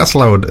 I'm in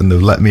Castle Howard and they've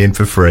let me in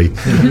for free.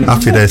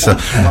 Happy days. So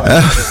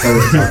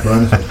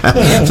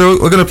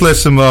we're going to play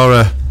some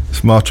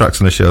more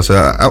tracks on the show. So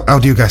how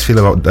do you guys feel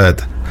about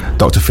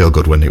Dr.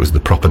 Feelgood when it was the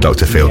proper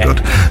Dr.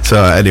 Feelgood?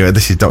 So anyway,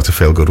 this is Dr.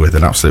 Feelgood with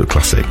an absolute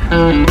classic.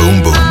 Boom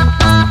boom.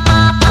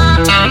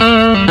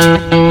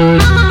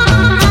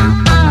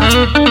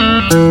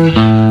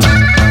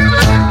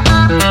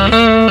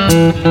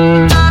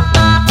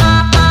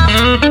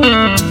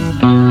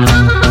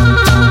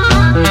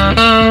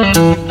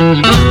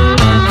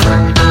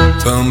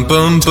 Boom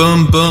boom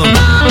boom boom.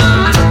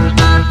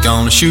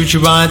 Gonna shoot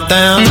you right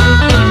down,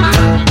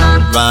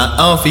 right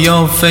off of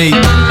your feet.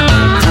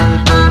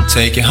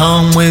 Take you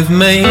home with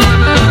me,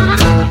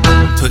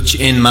 put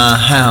you in my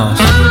house.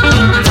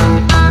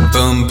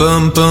 Boom,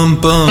 boom, boom,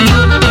 boom.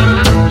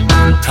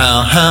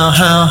 How,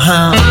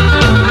 how.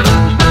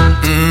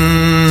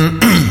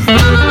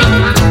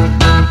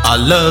 I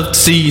love to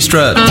see you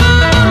strut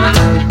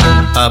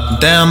up and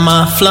down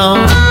my floor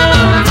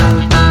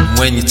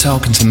when you're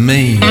talking to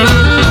me.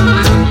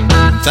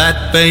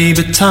 That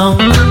baby tone,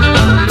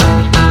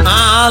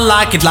 I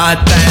like it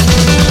like that.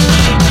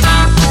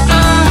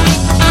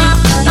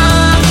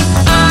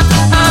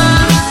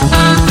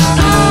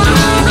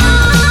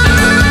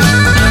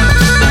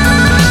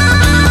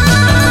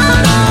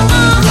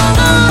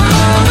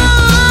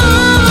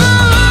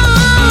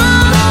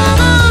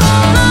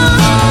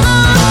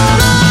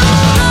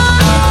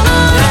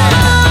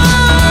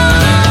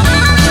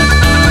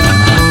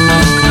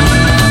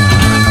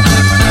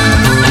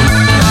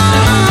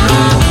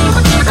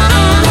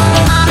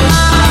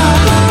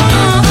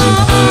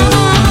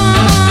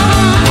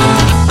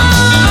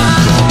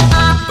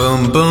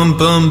 Boom,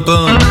 boom,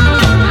 boom.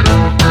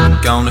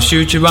 Gonna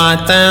shoot you right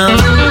down,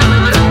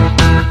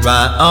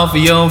 right off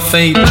of your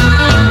feet.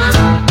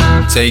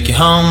 Take you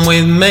home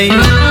with me,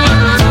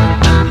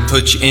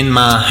 put you in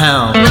my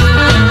house.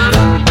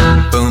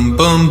 Boom,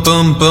 boom,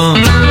 boom,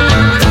 boom.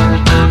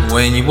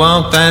 When you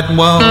walk that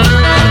walk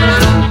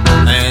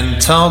and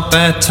talk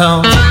that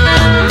talk,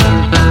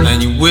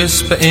 and you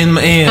whisper in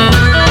my ear,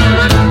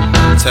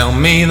 tell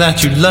me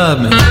that you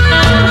love me.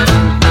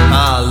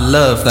 I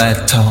love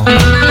that talk.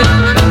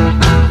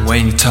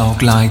 when you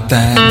talk like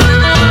that.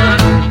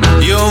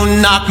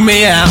 You knock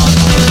me out.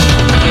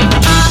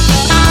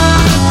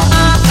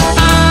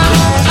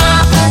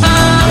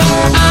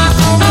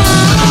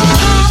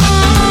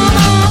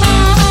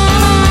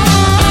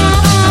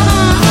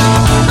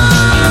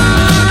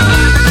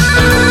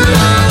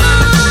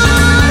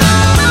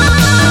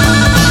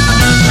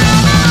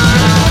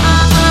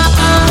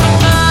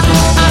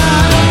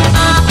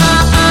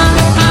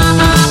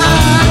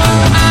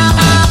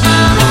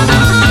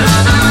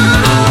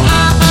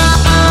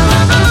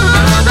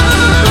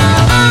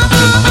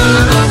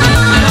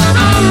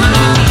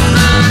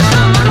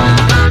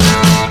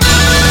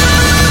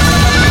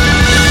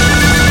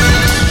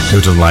 Who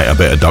doesn't like a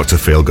bit of Dr.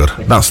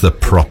 Feelgood? That's the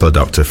proper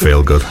Dr.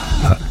 Feelgood,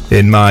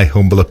 in my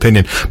humble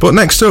opinion. But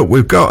next up,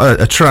 we've got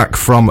a track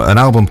from an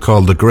album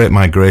called The Great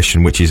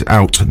Migration, which is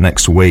out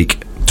next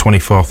week,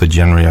 24th of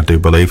January, I do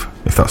believe,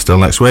 if that's still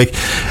next week.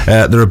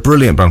 They're a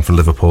brilliant band from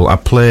Liverpool. I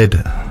played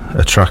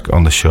a track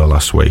on the show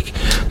last week.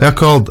 They're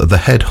called the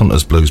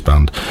Headhunters Blues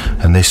Band,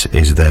 and this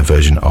is their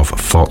version of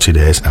 40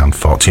 Days and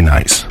 40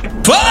 Nights.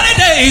 40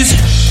 days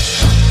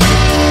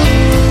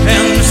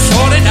and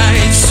 40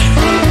 nights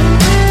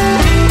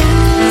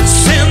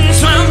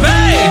since my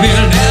baby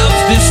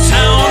left this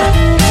town.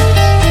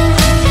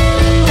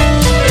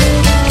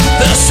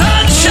 The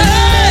sun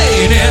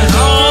shining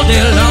all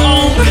day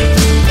long,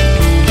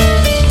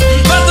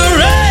 but the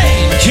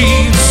rain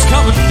keeps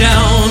coming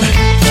down.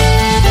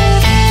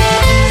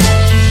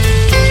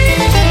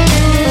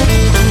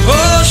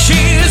 Oh,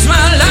 she's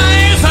my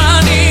life,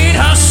 I need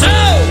her so.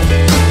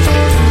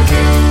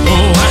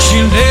 Oh, why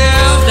she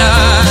lived,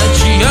 I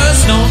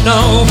just don't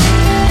know.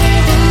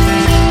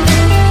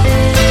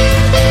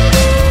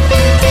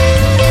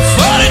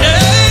 40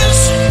 days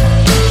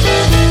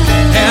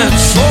and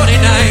 40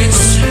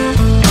 nights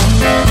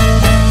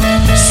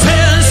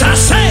since I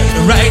sat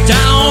right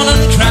down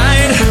and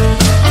cried.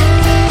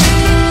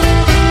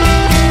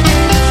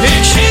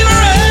 It keep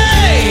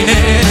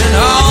raining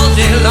all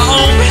day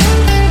long,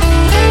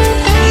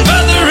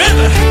 but the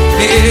river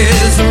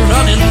is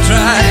running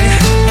dry.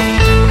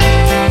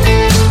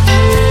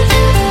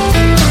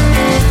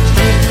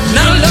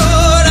 Now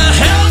Lord,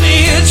 help me,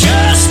 it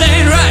just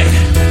ain't right.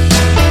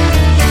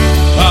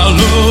 I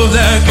love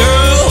that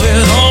girl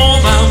with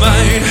all my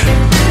might.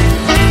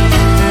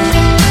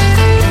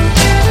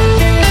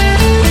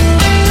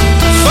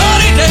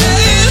 40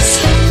 days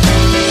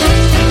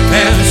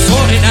and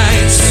 40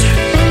 nights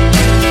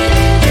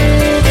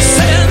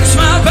since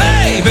my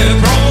baby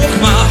broke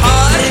my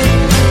heart.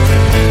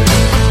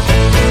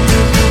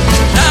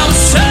 I'm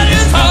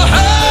searching for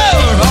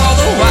her all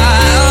the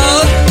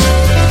while,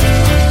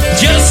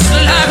 just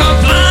like a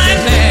blind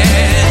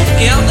man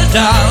in the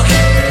dark.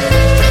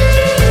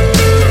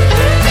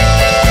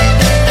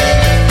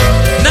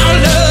 Now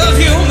love,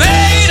 you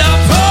made a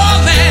poor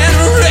man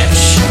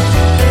rich,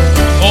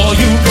 or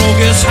you broke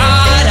his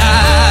heart,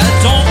 I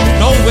don't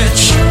know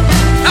which.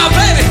 Now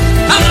baby,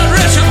 I'm not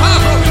rich, I'm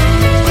heartbroken.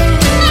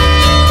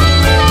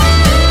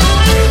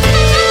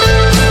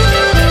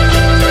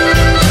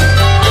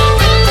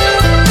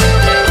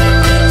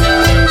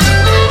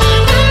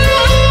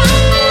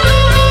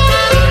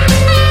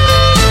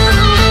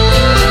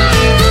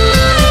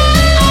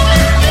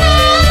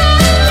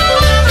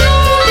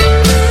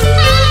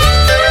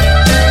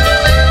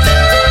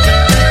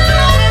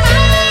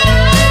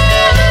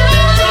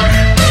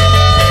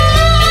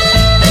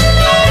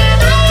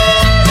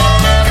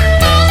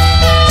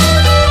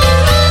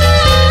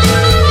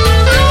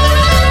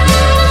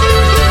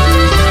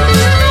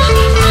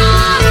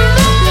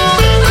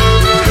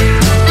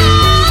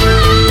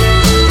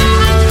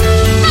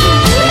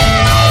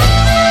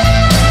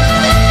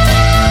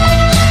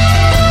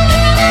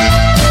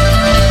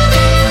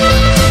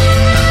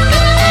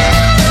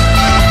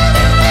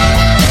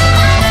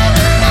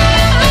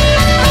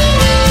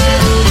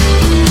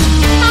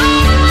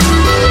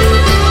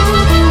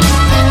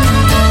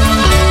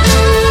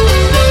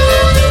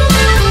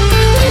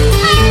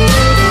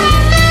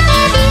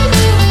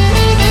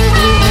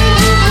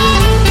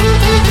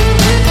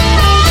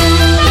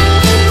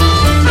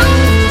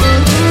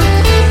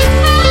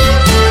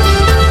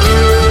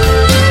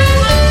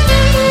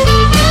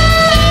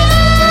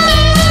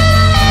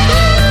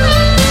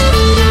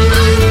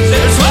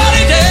 There's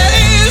 40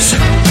 days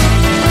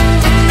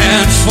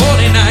and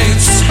 40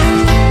 nights,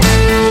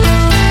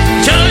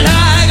 just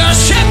like a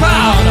ship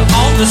out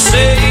on the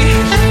sea.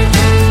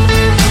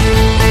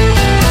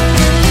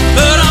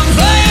 But I'm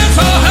playing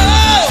for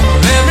her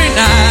every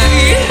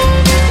night,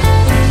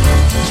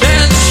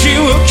 then she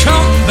will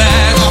come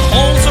back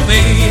home to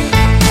me.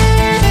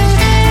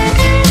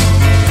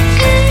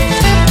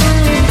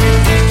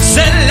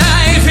 Said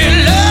life is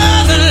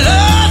love and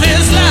love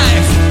is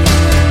life.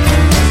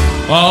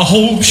 I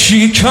hope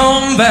she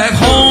come back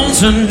home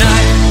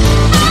tonight.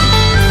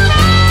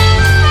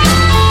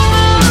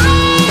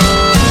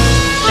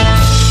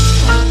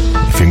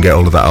 If you can get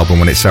hold of that album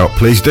when it's out,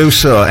 please do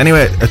so.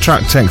 Anyway, a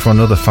track taken from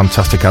another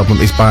fantastic album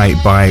is by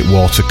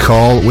Water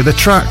Call, with a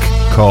track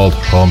called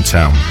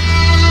Hometown.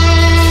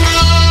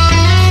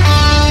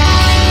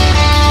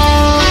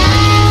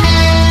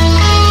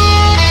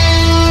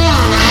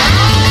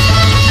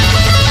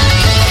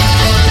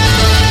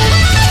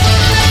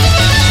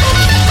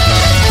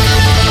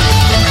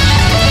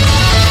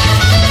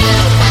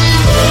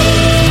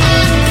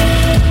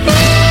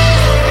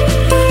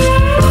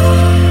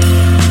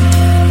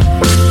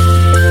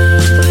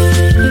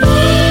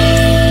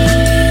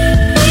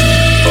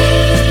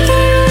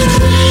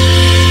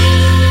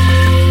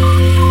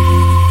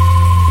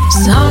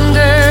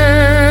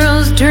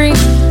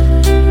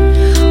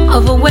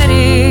 of a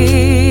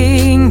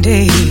wedding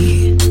day.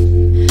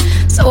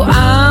 So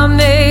I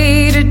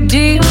made a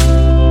deal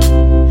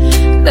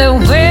that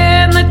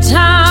when the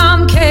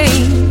time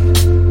came,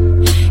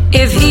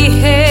 if he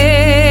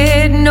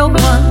had no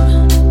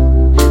one,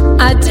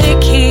 I'd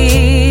take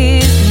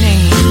his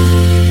name.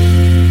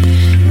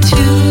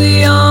 Too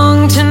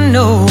young to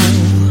know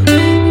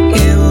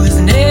it was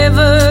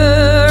never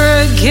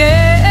a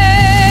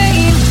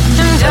game,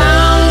 and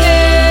I'm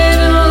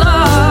getting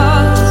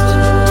lost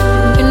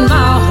in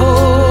my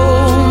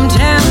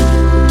hometown.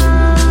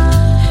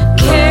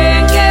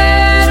 Can't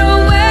get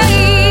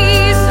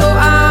away, so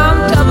I'm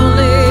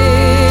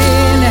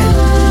doubling down.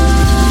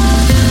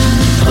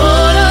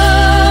 Put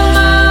all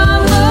my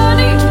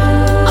money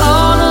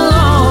on a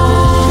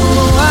long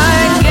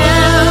white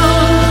gown,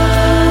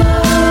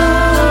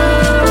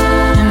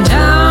 and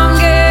I'm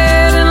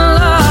getting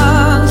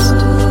lost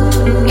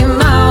in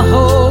my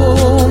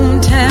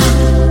hometown.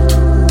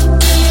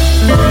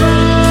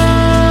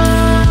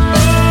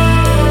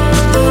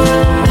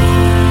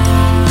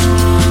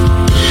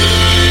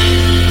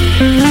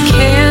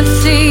 Can't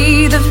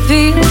see the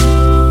view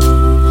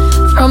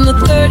from the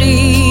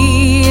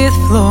 30th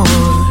floor.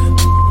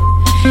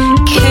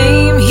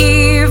 Came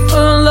here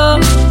for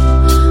love,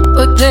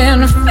 but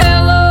then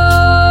fell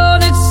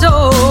on its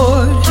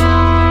sword.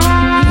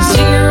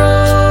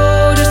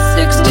 0 to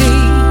 60,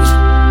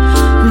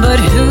 but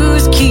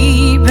who's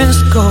keeping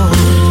score?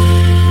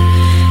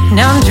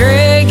 Now I'm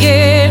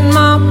dragging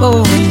my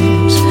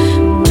bones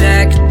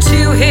back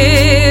to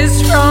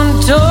his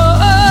front door,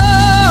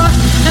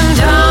 and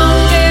I'm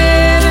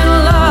getting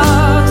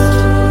lost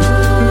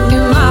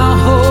in my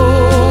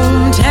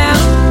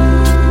hometown.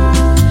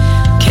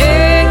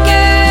 Can't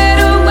get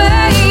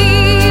away,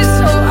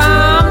 so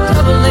I'm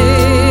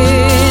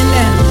doubling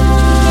down.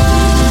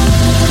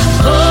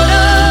 Put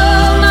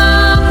all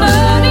my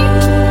money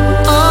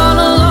on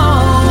a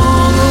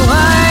long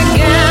white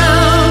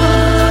gown,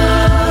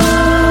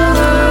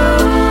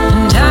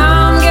 and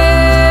I'm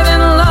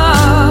getting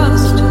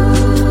lost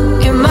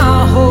in my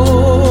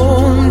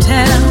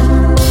hometown.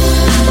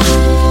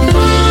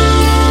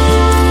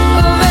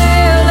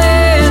 Vale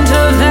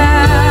into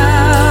town.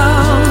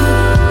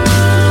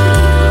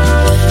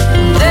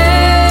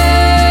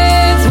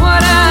 That's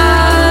what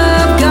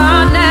I've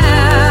got now.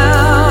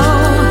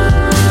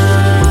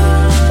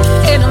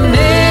 And a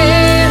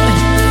man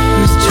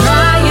who's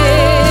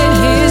trying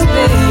his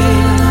best.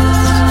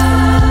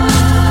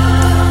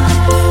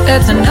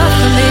 That's enough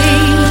for me,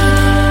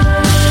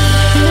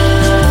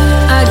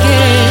 I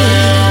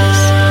guess.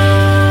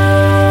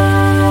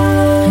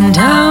 And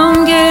I'm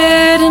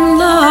getting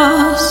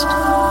lost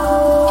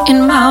in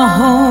my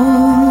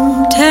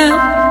hometown.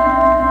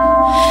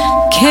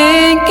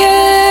 Can't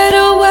get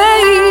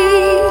away,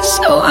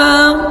 so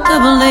I'm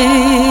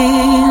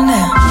doubling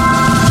down.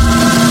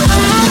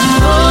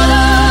 Put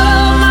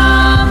all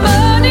my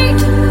money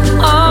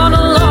on a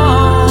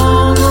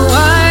long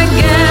white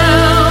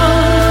gown,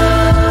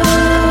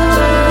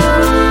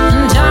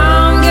 and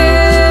I'm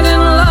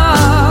getting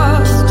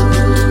lost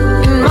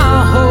in my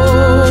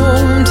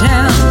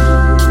hometown.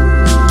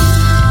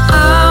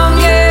 I'm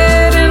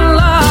getting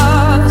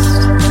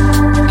lost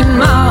in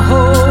my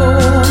hometown.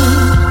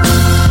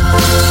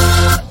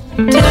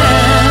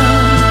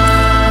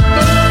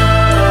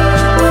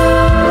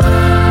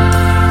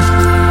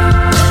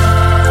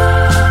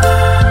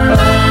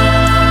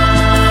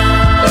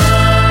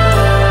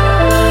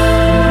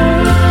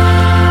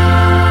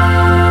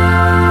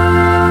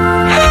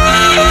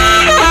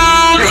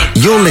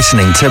 You're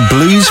listening to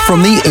Blues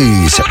from the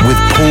Ooze with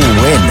Paul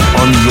Wynn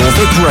on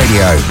Jorvik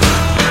Radio.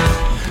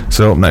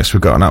 So up next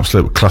we've got an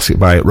absolute classic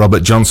by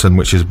Robert Johnson,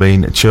 which has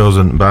been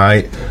chosen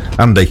by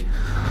Andy.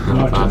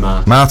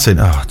 Martin.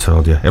 Oh, I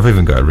told you. I've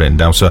even got it written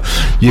down. So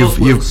you've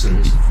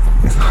Wilsons.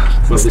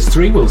 Well, there's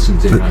 3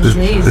 Wilsons in there.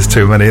 there's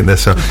too many in there.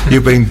 So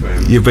you've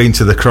been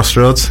to the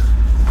Crossroads.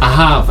 I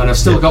have, and I've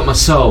still got my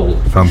soul.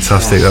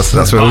 Fantastic. That's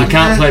But what I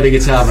can't play the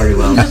guitar very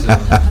well.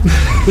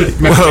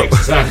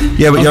 So.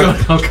 Yeah, but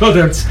I'll go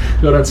down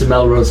to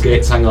Melrose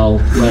Gate, Tanghall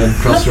Lane,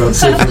 Crossroads,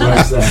 see if it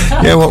works there.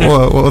 Yeah, what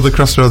other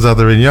crossroads are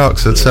there in York?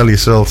 So sell your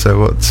soul to.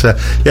 But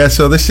yeah,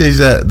 so this is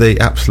the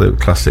absolute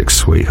classic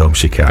 "Sweet Home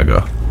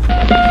Chicago."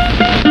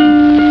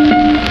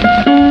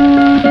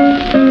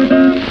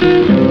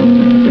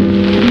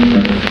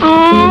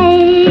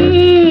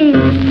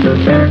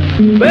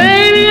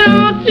 Baby,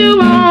 don't you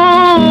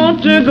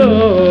want to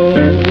go?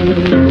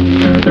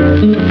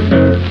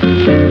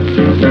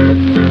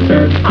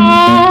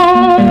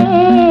 Oh,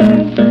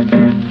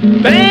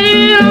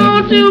 baby,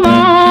 don't you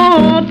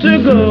want to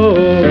go?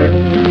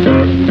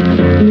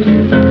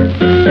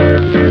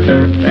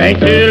 Back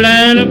to the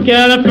land of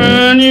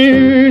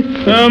California,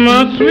 to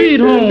my sweet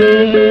home,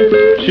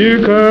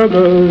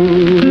 Chicago.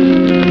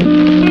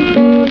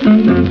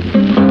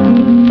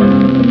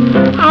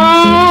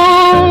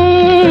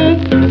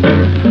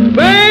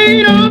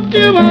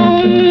 You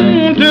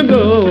want to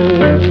go?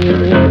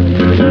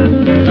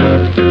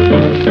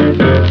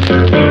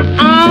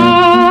 Oh,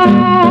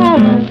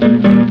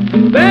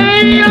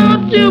 baby,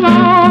 don't you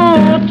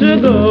want to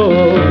go?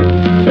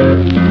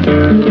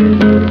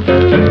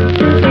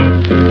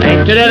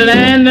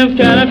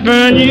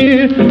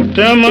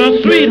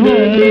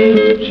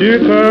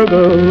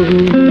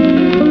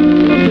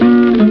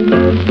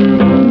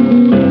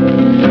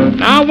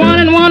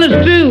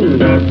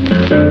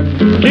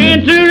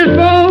 10 to the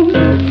 4.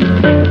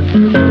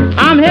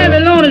 I'm heavy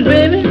loaded,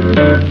 baby.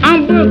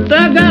 I'm booked,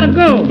 I gotta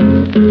go.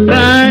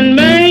 Blind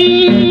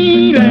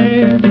baby,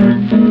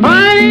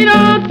 why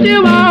don't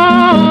you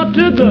want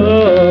to go?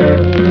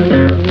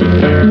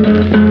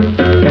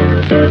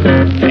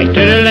 Back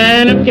to the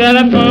land of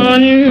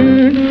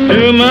California,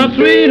 to my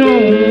sweet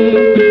home,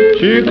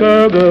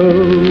 Chicago.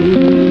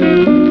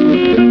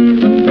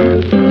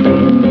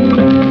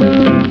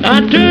 I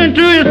turn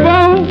to his 4,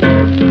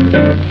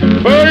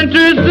 4 into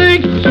his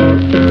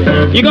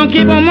 6. You gonna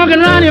keep on mucking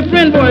around your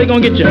friend, boy, you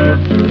gonna get you.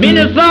 Being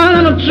a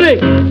son of a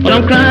trick, but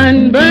I'm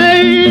crying,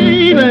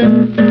 baby.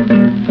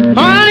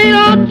 Honey,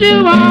 don't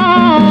you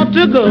want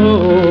to go?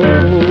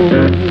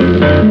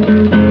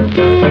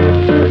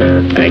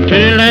 Back to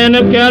the land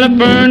of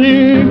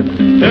California,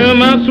 to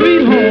my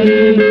sweet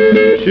home,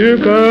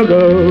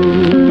 Chicago.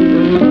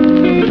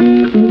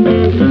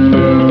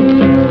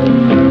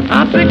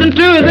 I'm 6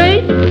 into his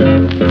 8,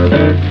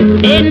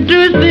 8 into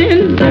his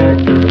 10.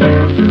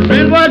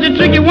 Friend, boy, she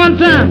trick you one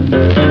time,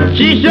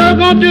 she sure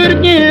gonna do it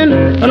again.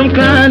 But I'm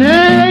crying,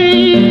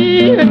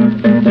 hey,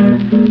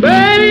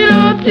 baby,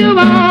 don't you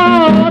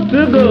want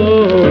to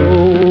go?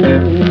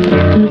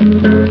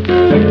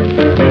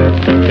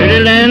 To the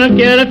land of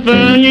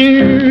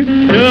California,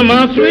 to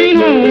my sweet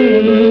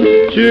home,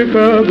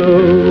 Chicago.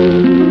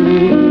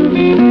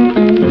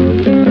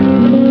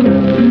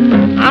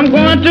 I'm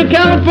going to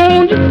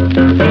California,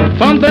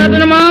 from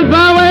 30 miles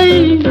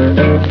away.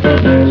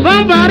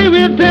 Somebody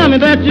will tell me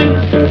that you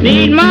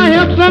need my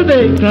help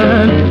someday.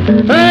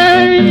 Crying,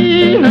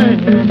 hey, hey,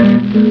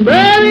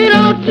 baby,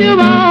 don't you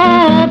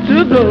want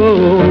to go?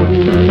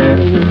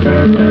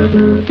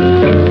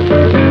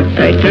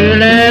 Hey, to the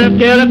land of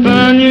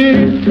California,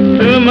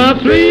 to my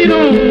sweet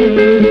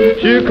home,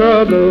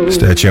 Chicago.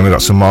 Stay tuned, we've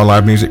got some more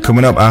live music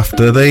coming up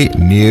after the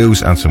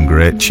news and some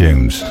great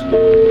tunes.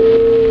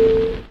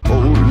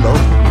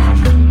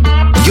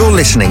 You're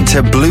listening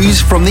to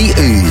Blues from the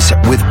Ooze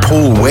with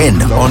Paul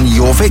Wynn on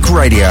Jorvik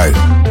Radio.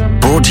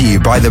 Brought to you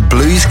by the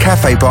Blues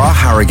Cafe Bar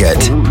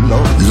Harrogate.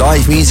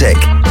 Live music,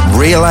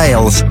 real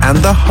ales and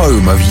the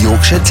home of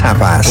Yorkshire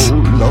tapas.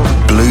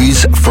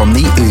 Blues from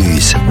the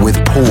Ooze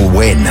with Paul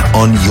Wynn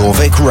on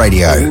Jorvik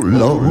Radio.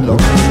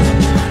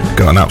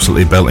 Got an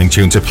absolutely belting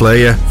tune to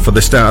play you for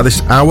the start of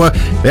this hour.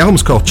 The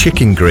album's called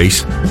Chicken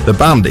Grease. The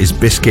band is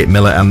Biscuit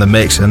Miller and the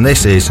Mix, and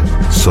this is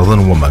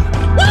Southern Woman.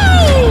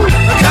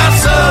 I got a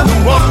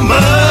Southern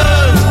woman,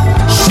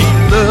 she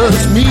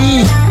loves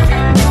me.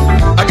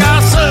 I got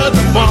a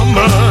Southern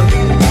woman,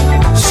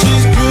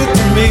 she's good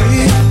to me.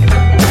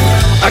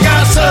 I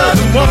got a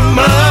Southern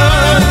woman,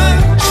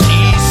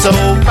 she's so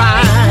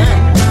fine.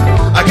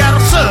 I got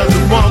a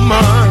Southern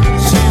woman,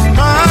 she's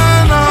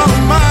mine, all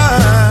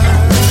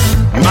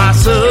mine. My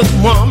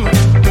Southern woman,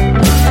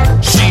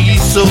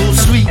 she's so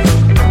sweet.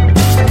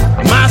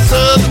 My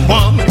Southern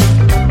woman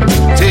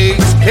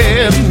takes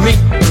care of me.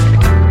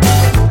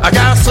 I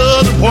got a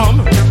Southern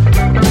woman,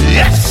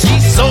 yes,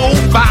 she's so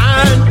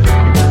fine.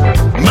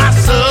 My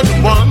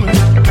Southern woman,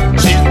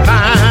 she's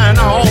mine,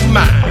 all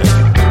mine.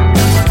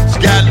 She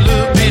got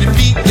little bitty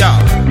feet,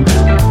 y'all,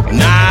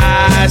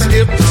 nice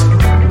hips.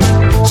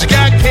 She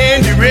got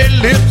candy red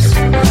lips,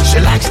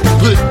 she likes to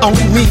put on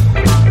me.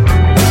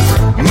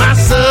 My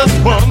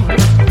Southern woman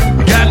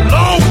got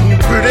long,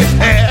 pretty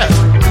hair.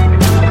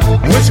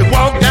 When she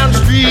walk down the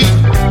street,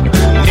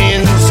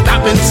 then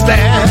stop and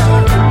stare.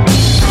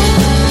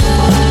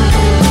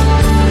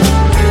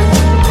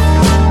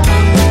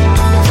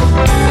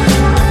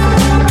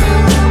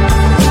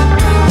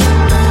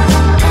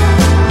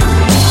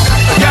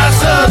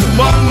 Southern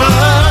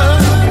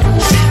woman,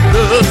 she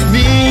loves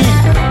me.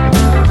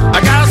 I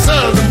got a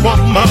Southern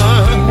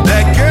woman,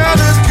 that girl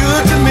is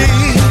good to me.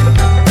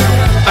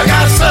 I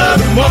got a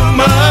Southern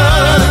woman,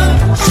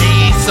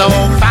 she's so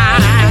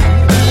fine.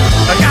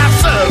 I got a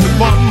Southern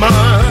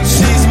woman,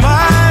 she's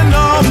mine,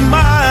 all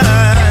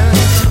mine.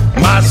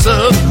 My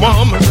Southern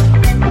woman,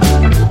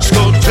 she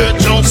goes to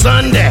church on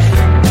Sunday.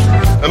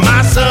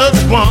 My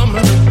Southern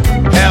woman,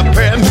 have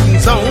prayer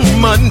meetings on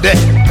Monday.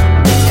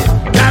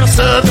 Got a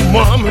Southern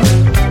woman,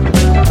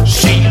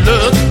 she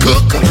loves to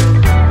cook.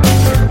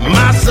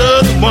 My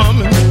Southern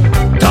woman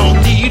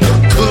don't need a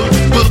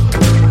cookbook.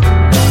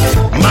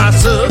 My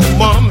Southern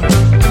woman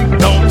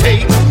don't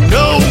take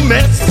no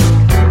mess.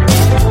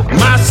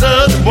 My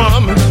Southern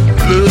woman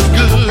looks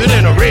good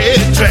in a red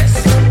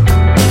dress.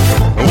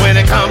 When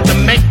it comes to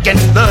making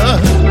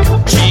love,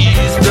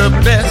 she's the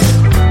best.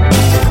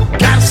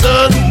 Got a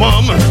Southern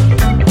woman,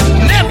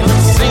 never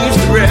seems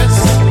to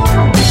rest.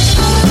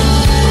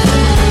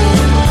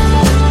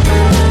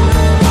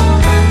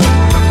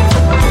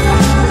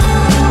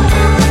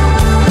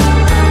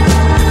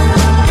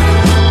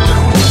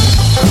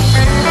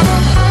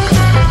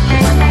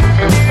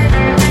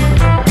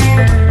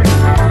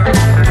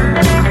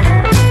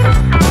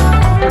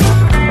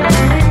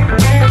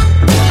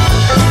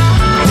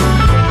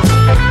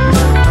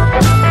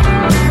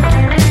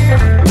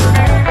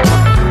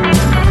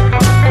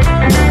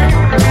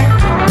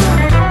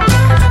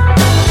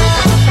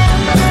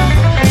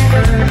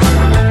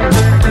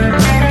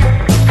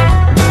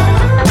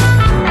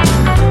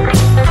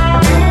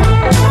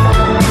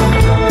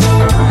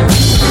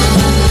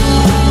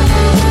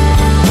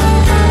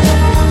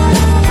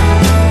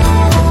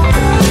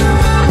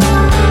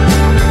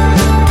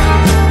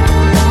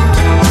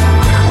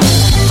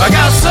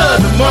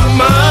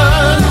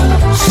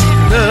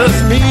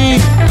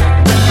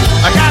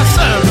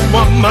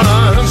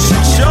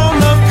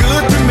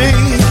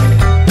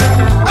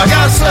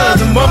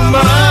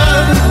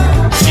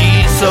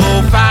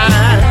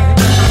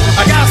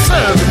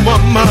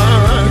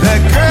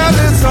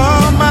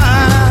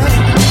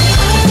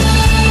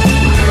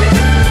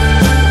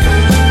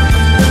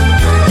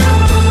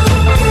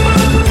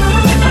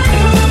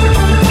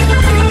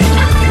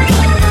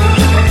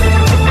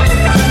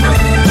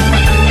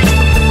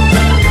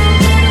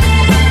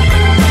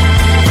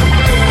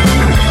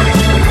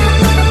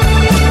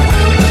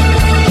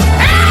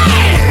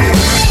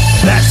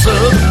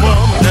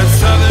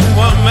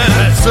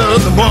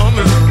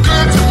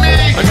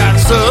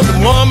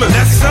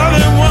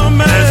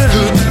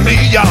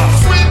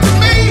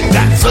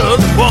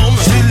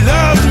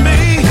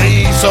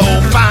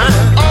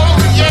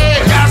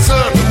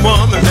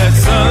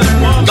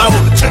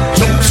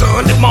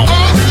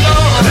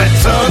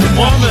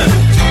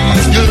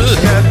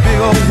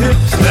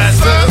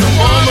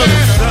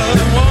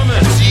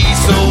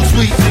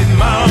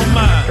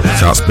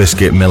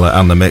 Biscuit, Miller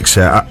and the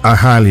Mixer. I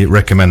highly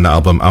recommend that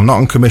album. I'm not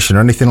on commission or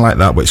anything like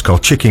that, but it's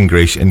called Chicken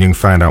Grease, and you can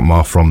find out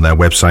more from their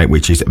website,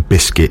 which is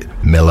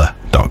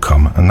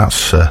biscuitmiller.com, and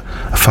that's a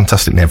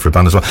fantastic name for a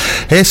band as well.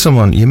 Here's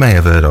someone you may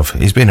have heard of.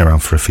 He's been around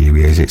for a few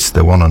years. It's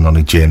the one and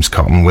only James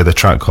Cotton with a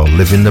track called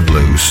Living the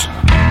Blues.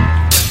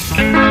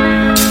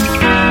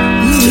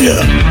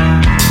 Yeah.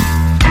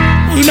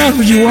 What's wrong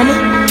with you, woman?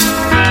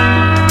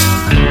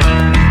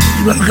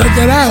 You better cut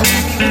that out.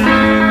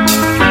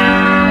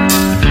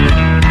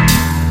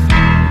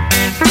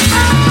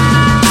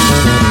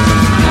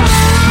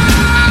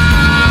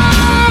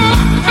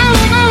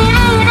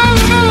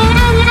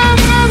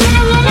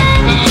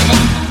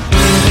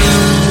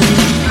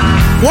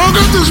 Woke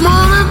up this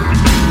morning,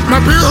 my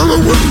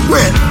pillow was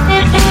wet.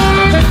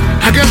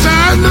 I guess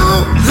I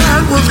know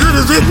that was good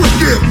as it would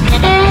get.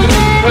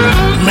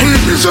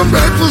 Made me some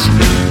breakfast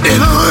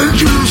and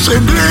orange juice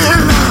and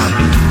then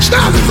I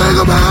started to think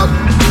about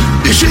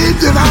the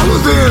shape that I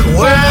was in.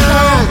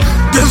 Well,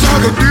 guess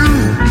I could do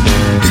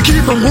to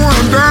keep from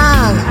going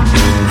down.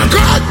 I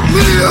got me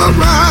a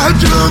ride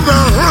to the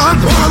front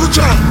part of the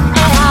town.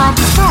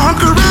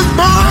 Funkerous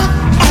bar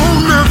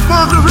on that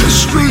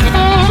funkerous street.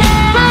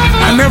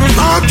 I never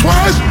thought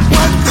twice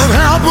what could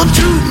happen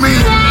to me.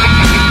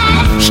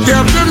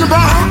 Stepped in the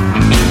bar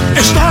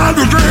and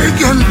started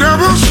drinking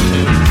devils,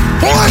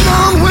 pouring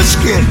on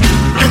whiskey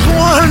and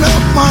pouring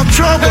up my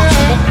troubles.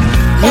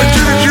 Went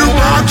to the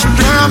jukebox and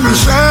jammed the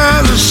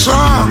saddest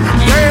song.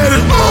 Played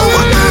it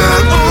over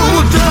and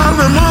over till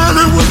the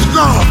money was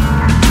gone.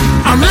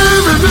 I'm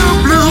living the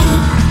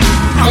blues,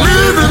 I'm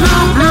living the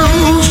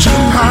blues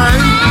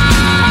tonight.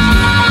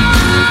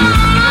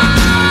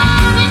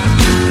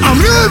 I'm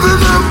living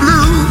the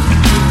blues,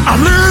 I'm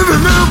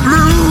living the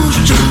blues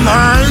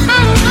tonight.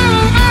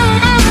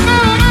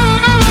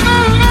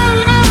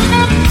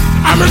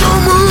 I'm in no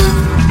mood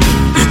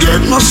to get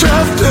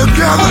myself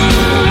together.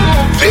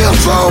 Feel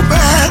so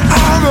bad,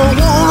 I don't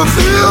wanna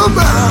feel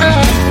better.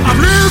 I'm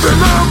living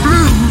the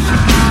blues,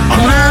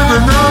 I'm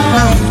living the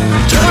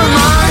blues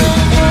tonight.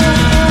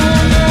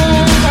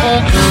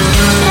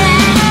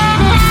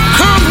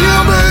 Come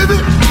here, baby,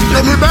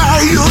 let me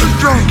buy you a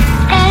drink.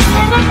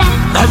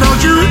 Now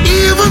don't you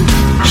even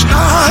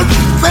start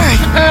to think.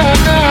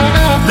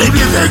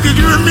 Maybe you think that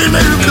you and me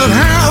maybe could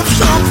have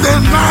something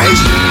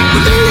nice.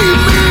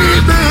 Believe me,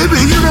 baby,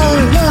 you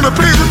don't want to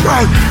pay the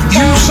price.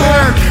 You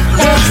said,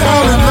 let's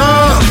fall in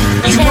love.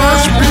 You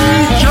must be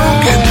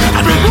joking.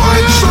 I've been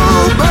going so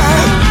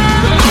bad,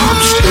 I'm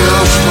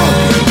still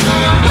smoking.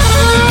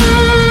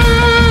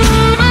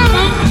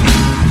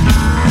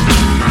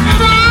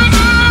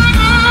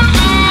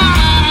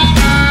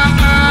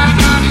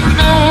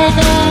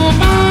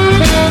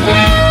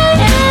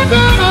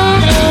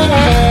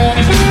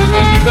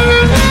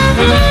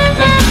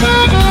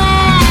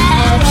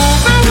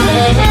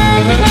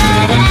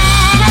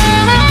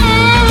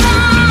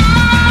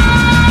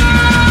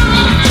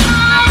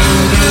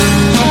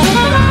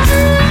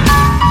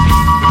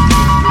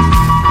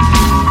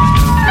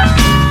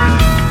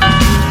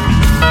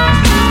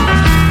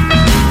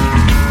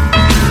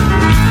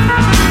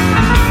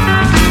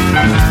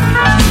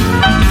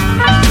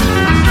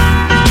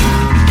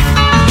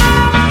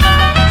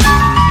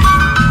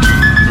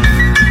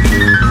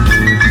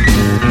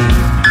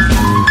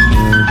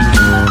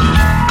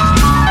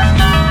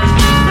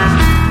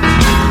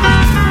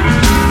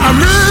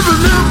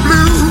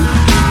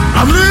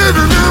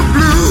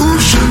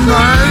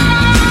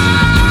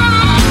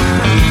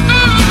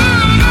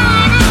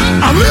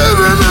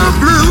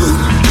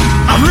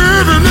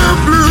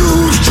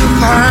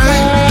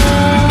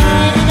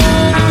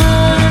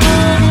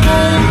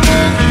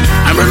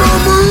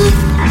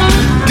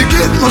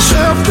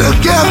 Myself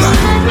together.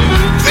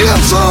 Feel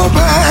so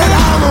bad,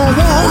 I don't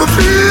wanna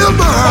feel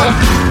bad.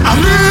 I'm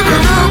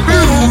living the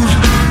blues,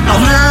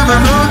 I'm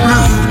living the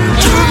blues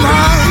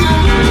tonight.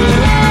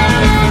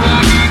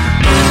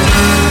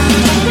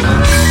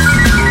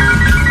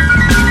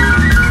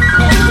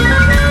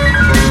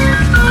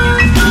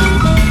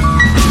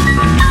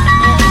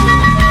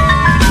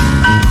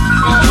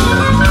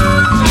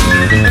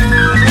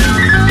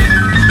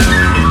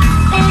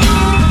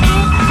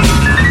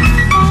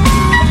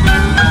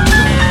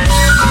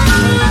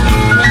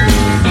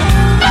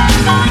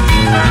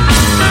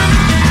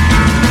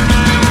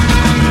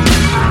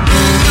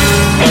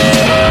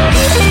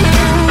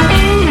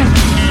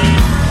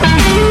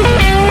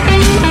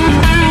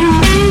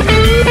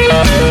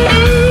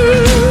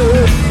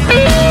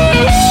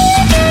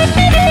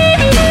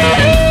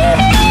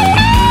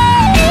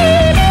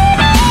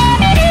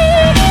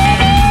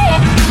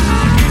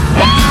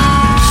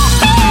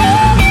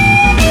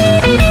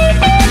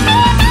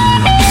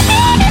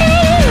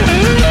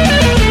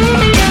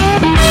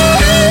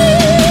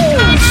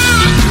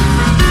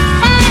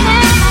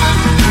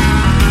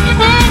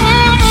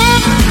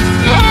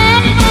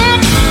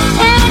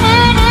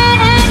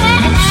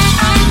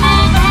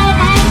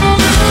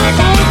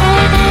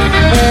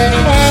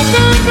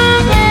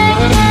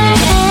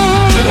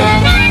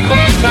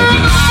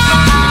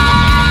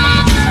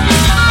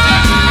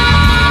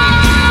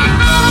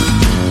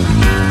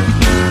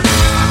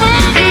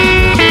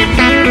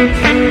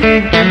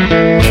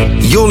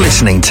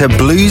 listening to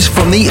Blues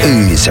from the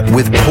Ooze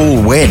with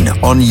Paul Wynn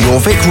on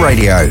Jorvik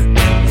Radio.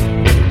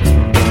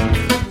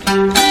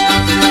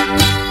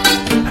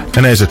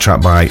 And here's a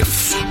track by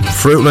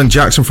Fruitland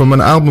Jackson from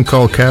an album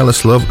called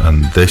Careless Love,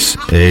 and this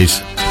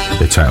is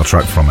the title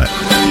track from it.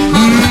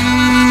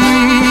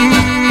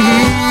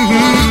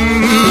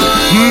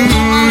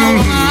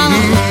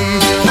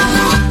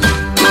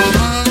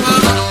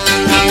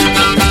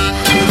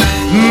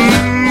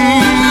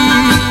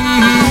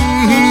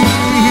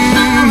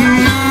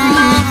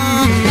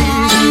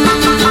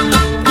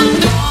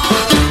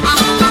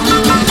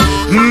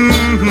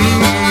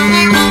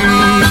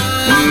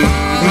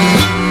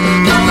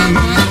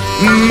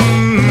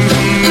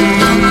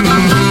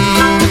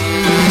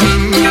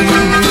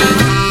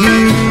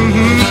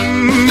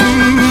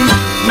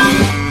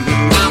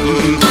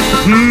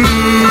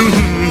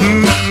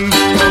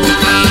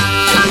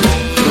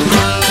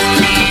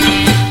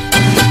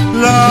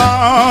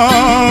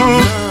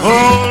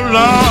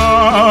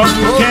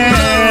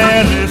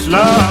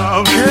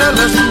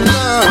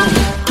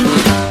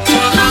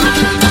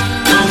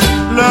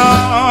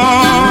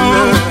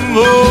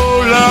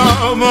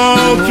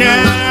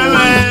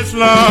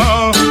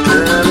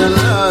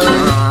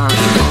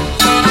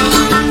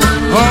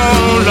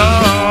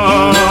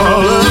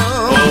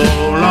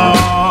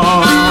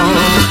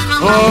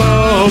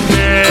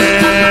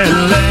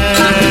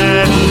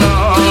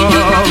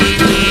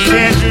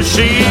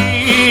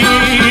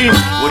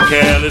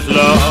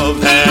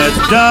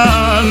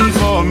 Done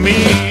for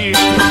me.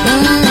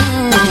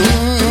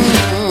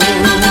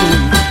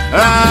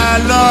 I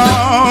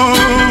love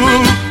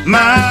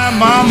my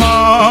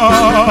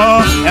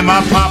mama and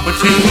my papa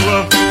too.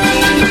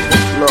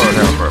 Lord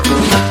help her.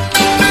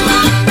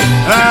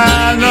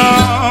 I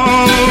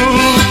love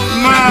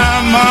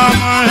my mama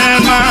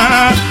and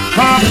my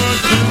papa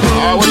too.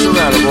 Oh, what's the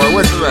matter, boy?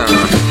 What's the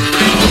matter?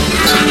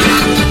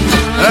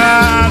 I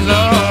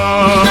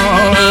love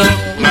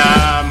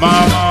my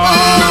mama.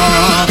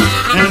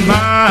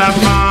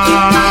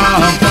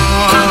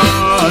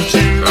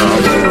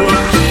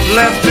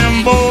 Left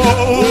them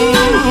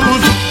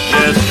both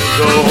just to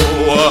go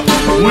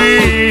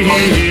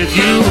with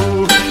you.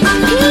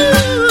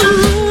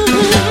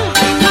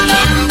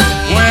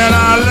 When I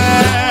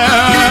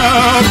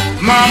left,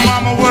 my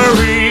mama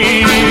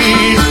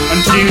worried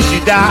until she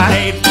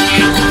died.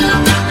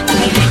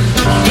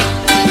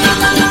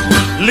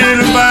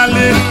 Little by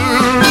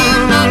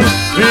little,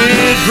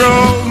 it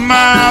drove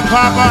my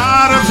papa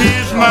out of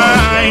his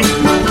mind.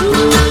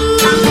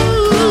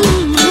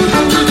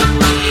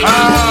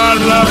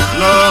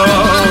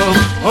 Love,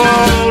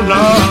 oh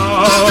love,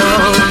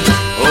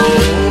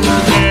 oh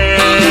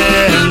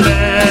careless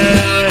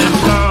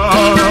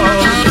love.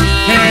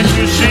 Can't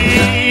you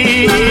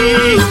see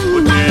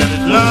what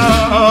careless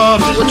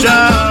love has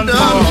done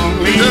for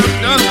me?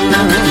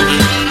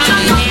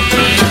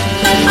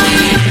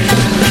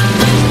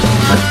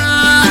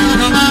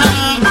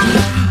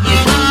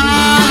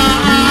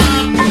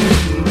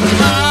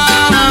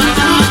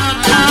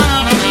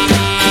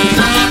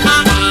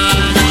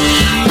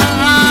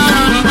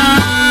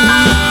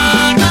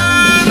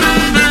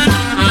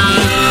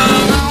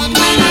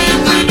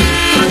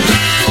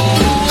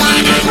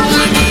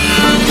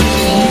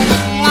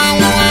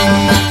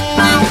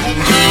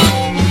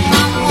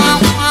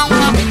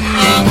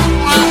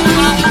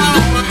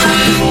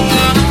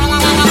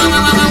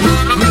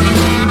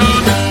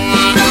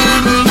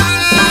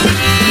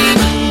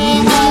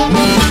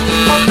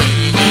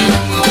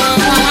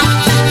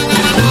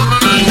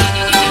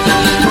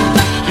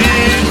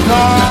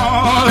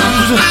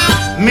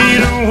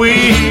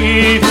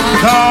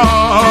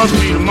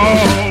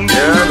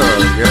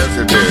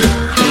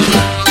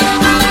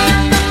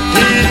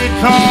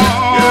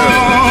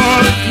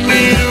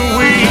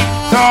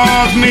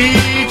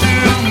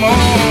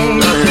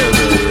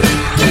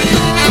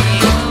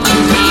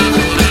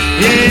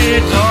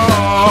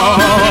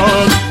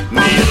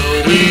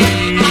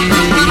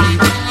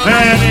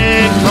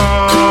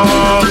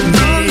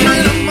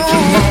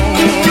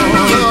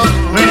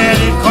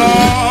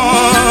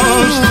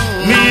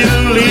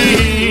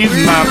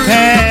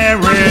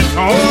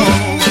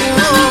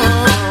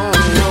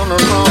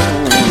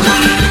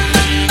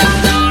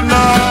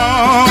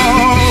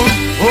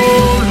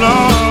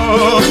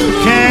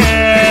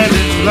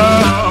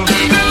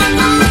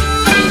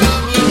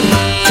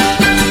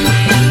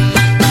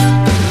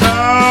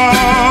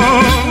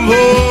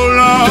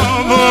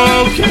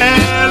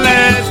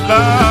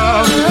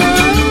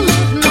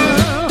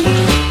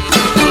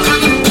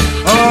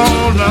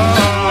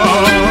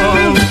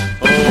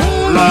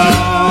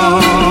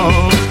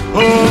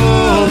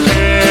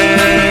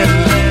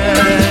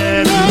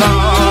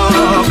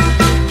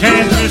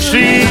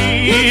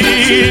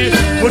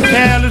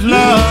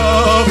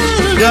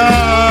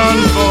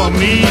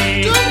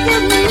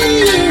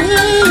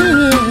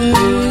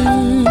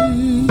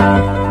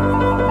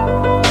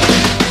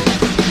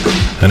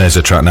 And here's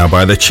a track now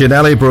by the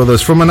Chinelli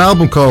Brothers from an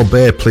album called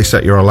Babe, Please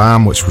Set Your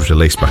Alarm, which was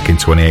released back in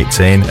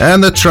 2018.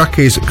 And the track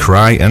is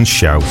Cry and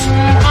Shout.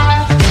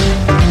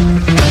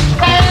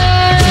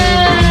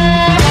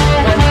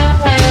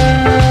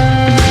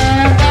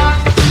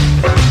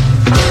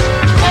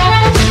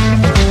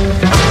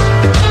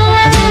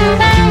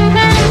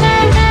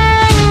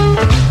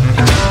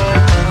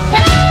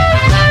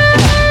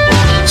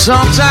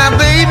 Sometime,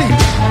 baby,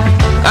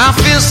 I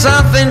feel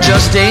something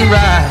just ain't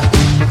right.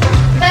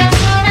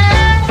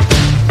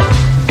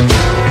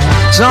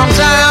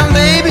 Sometime,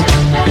 baby,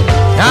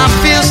 I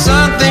feel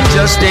something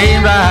just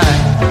ain't right.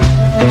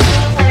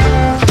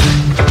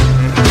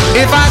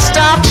 If I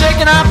stop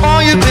checking up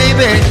on you,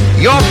 baby,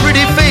 your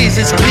pretty face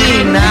is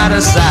clean out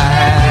of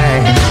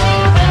sight.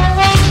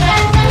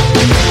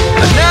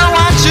 And now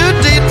what you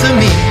did to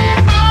me,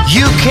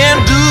 you can't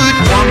do it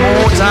one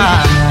more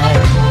time.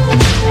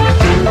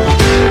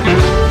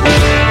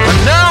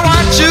 And now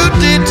what you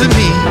did to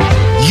me,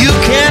 you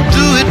can't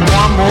do it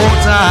one more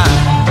time.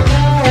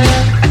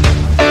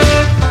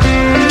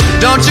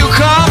 Don't you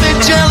call me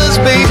jealous,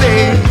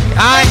 baby,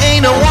 I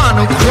ain't the one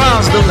who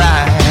crossed the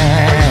line.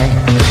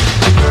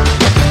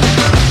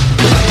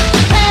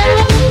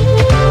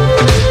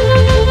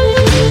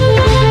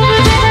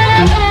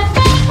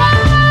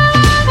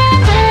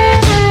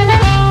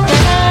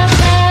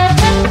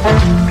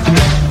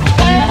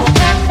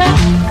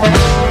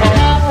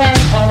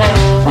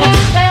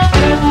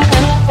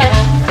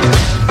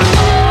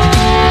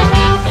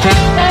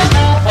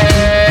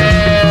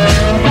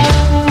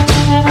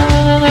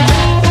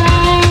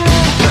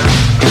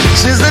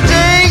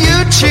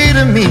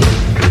 Me,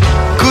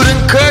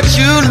 couldn't cut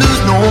you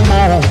loose no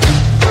more.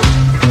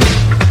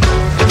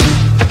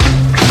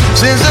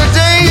 Since the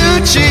day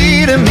you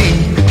cheated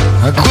me,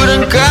 I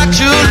couldn't cut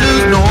you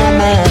loose no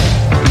more.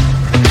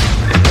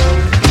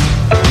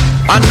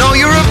 I know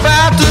you're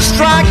about to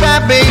strike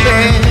back,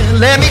 baby.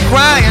 Let me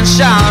cry and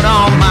shout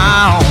on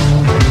my own.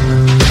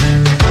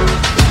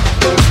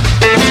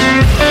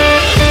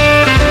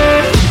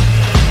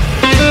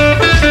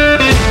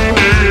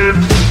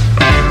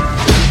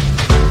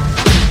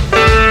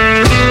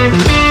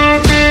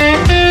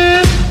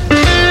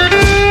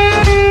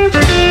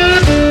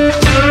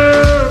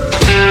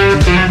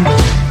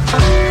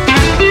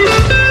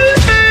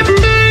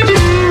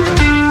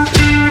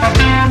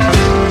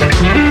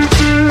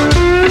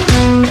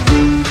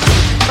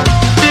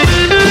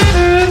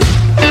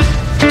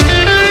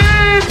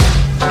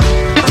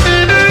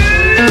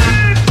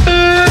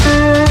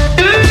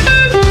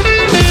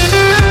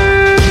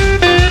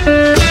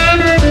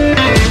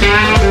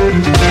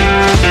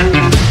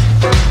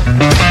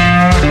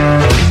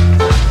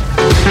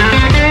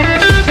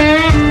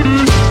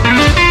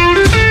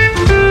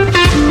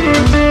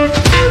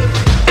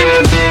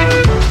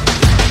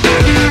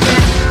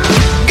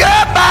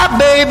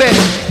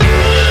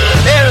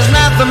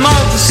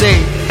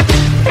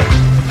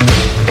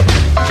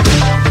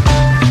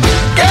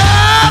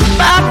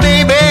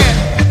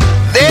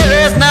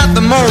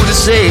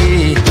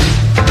 Say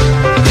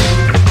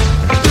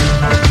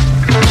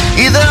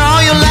either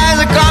all your lies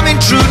are coming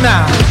true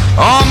now,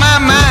 or my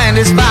mind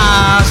is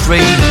far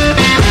straight.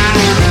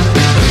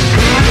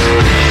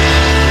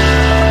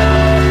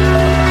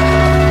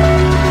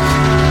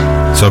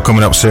 So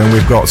coming up soon,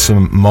 we've got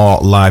some more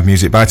live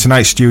music by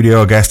tonight's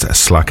studio guest,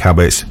 Slack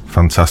Habits.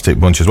 Fantastic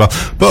bunch as well.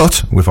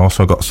 But we've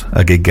also got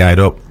a gig guide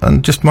up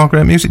and just more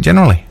great music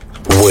generally.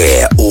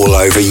 We're all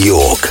over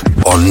York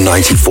on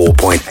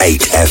 94.8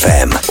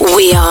 FM.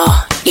 We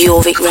are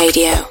Jorvik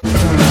Radio.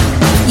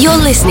 You're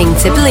listening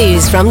to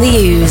Blues from the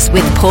Ooze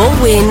with Paul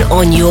Wynn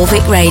on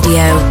Jorvik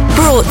Radio.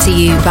 Brought to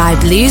you by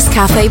Blues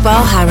Cafe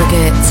Bar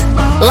Harrogate.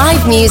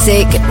 Live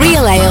music,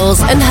 real ales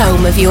and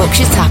home of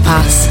Yorkshire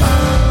tapas.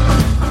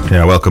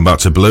 Yeah, welcome back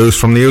to Blues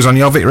from the Ooze on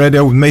Jorvik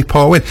Radio with me,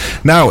 Paul Wynn.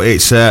 Now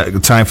it's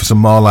time for some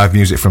more live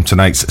music from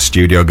tonight's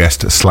studio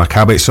guest, Slack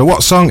Habits. So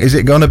what song is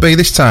it going to be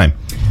this time?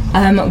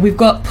 We've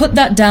got Put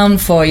That Down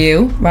For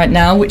You right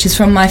now, which is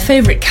from my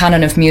favourite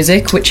canon of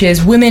music, which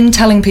is women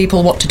telling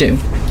people what to do.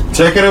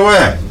 Take it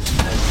away.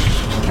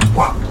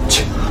 1,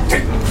 2, 3,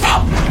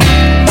 4.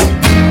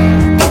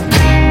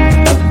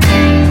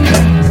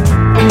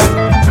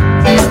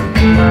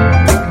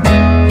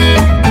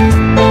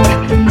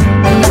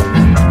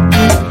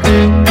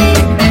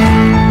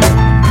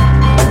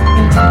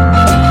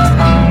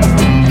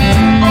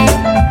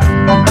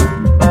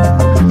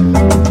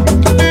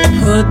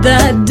 Put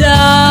that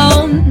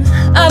down,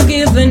 I've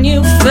given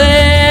you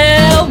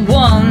fair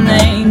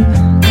warning.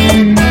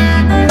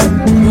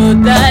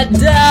 Put that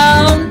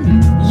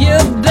down, you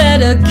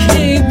better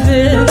keep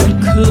it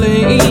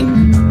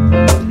clean.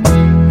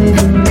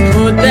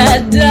 Put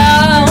that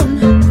down,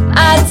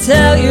 I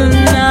tell you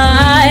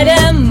night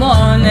and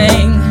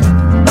morning.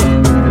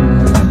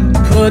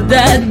 Put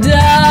that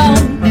down,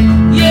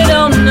 you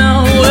don't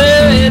know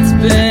where it's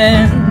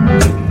been.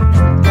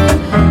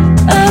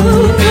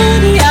 Oh,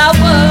 honey, I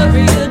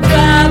worry you're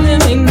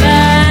driving me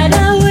mad. I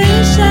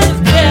wish I'd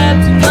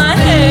kept my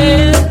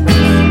head.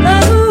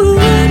 Oh,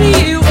 honey,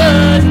 you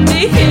wouldn't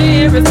be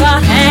here if I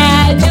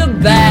had you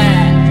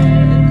back.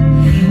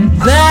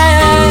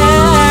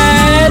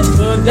 Bad,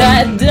 put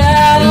that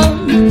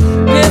down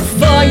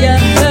before you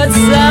hurt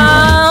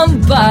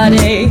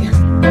somebody.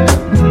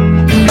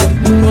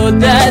 Put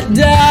that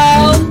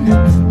down.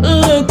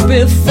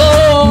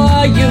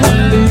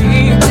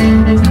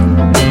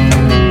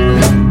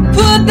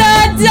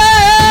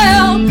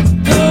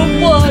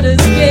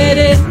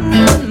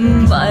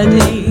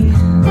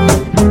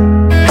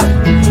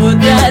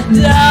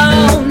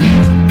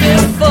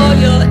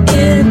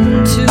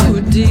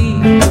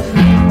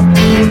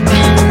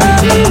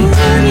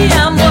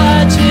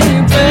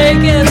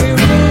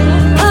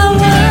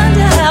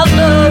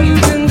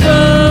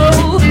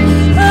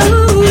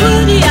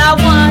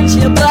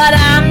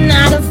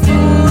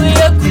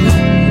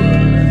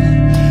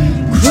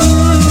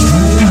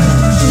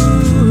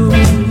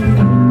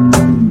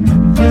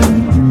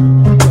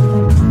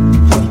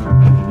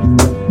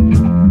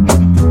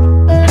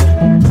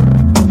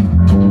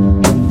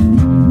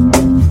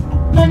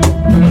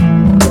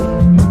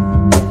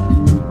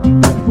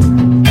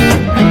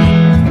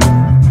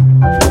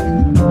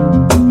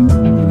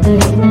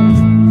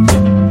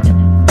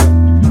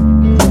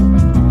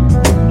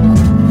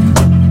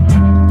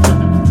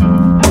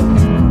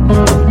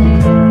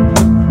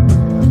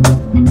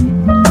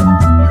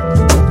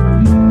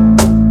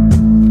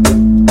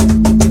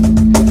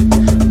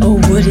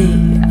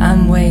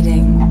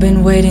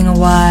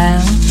 while,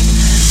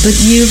 but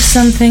you've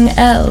something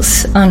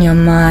else on your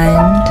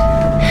mind.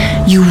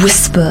 You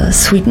whisper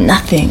sweet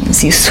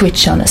nothings, you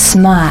switch on a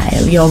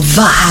smile, you're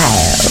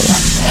vile.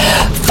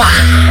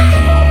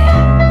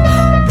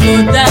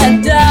 Put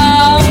that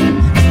down,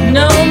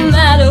 no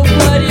matter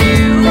what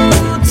you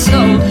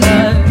told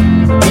her.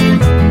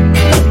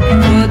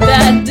 Put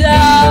that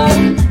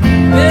down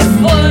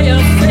before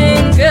your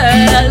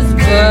fingers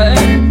burn.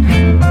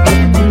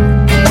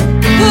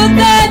 Put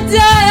that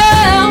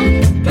down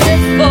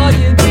before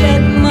you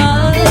get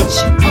much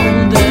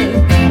older.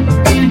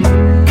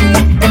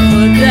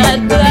 Put that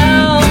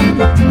down,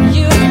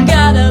 you've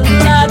got a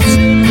lot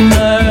to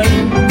learn.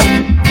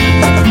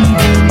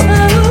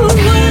 Oh,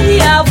 worry,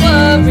 I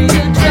worry,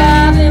 you're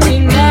driving me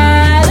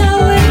mad. I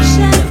wish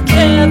I'd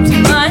kept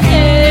my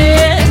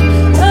head.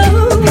 Oh,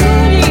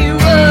 would you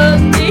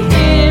be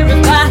here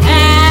if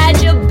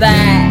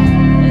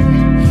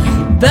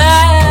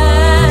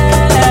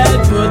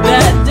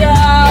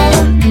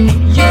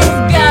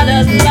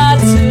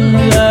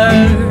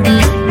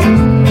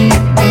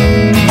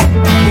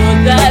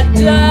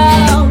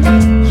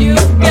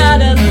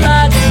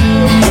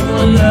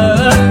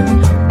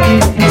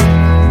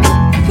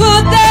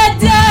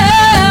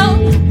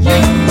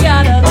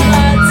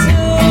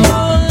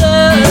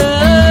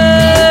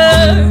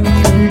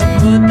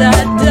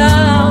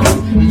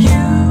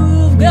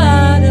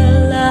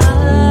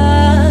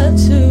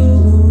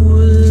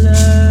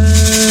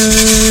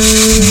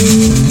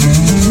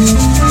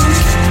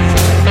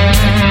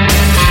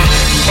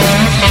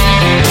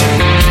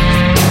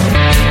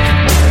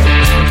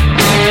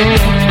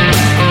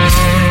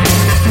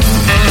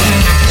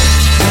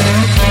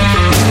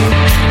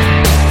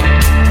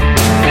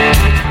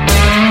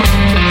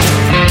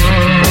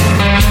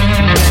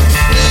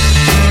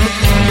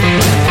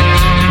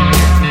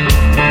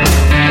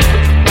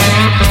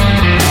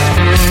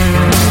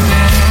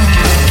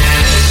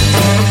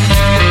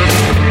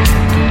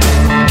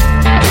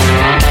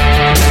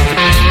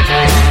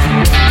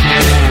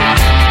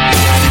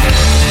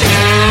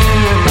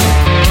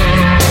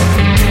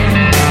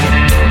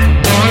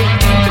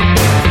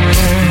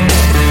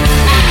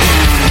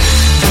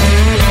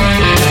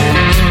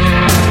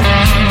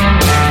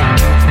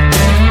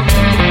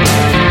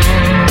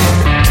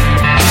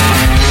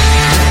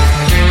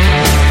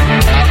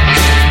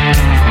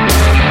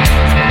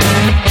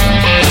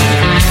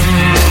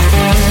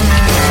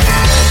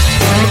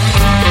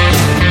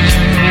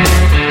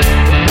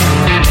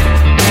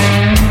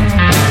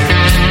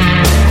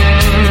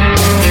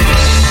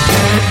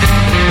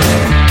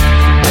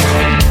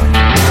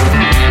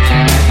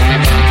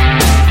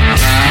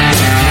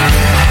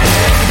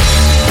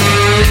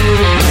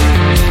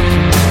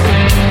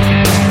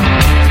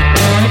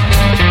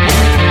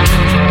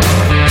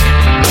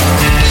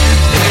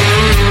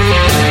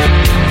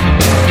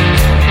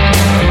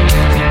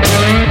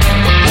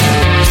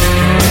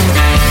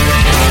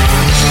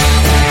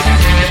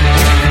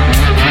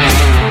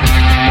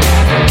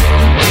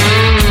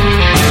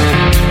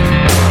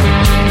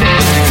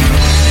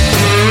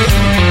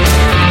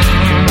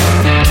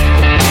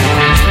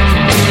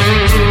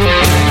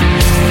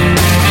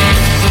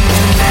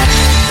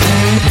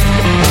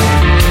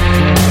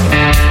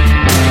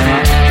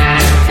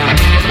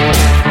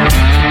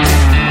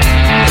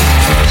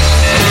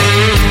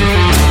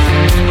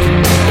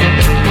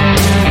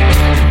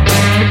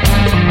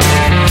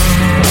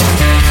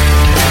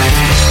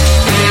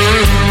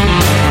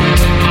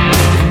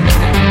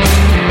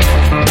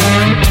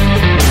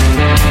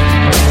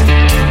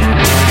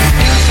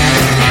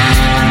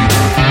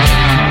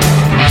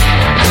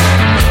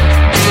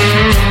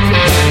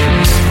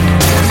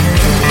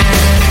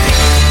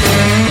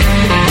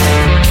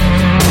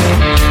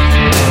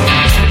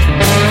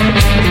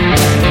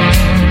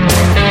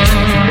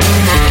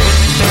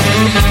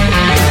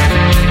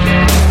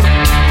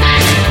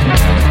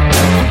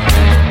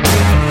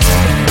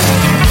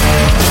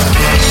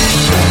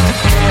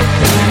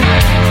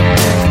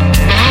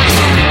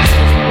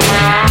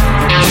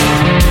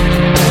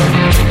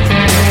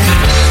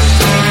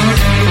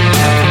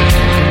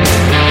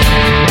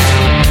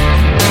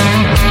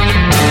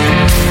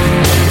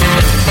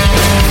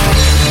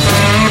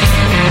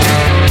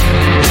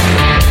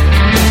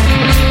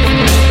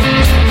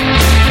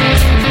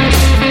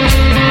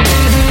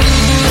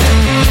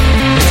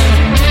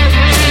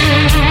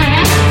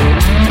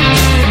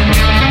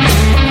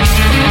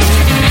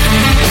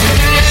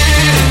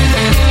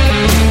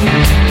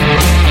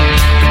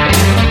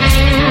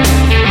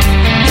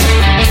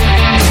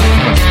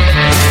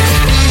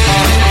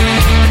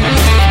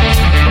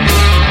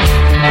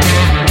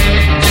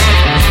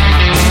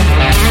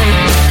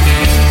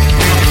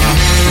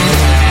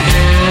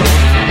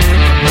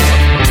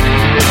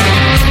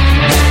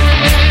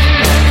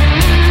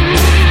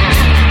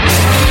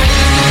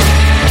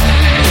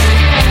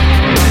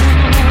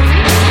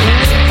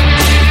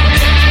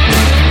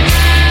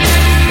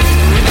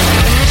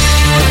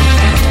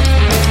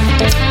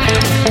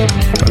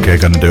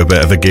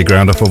bit of a gig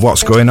roundup of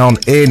what's going on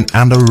in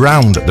and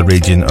around the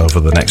region over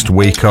the next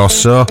week or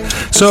so.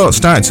 So,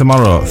 starting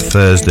tomorrow,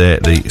 Thursday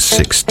the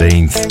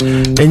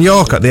 16th. In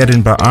York at the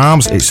Edinburgh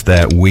Arms, it's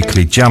their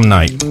weekly jam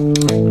night.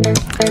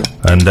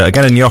 And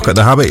again in York at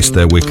the Habit, it's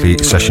their weekly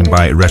session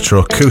by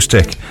Retro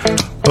Acoustic.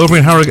 Over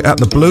in Harrogate at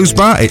the Blues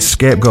Bar, it's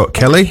Scapegoat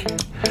Kelly.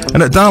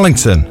 And at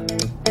Darlington,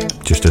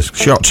 just a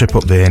short trip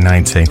up the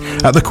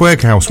A19, at the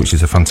Quake House, which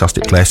is a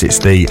fantastic place, it's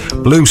the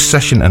Blues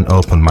Session and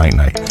Open Mic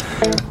Night.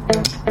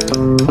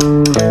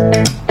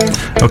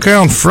 Okay,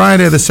 on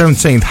Friday the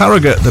 17th,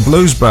 Harrogate, the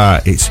Blues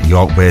Bar, it's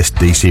York-based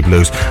DC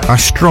Blues. I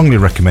strongly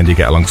recommend you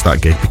get along to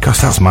that gig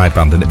because that's my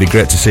band and it'd be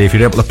great to see if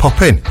you're able to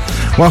pop in.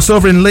 Whilst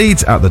over in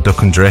Leeds at the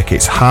Duck and Drake,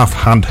 it's Half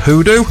Hand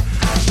Hoodoo.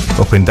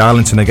 Up in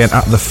Darlington again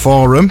at the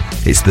Forum,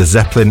 it's the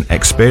Zeppelin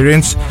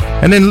Experience.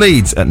 And in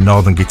Leeds at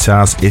Northern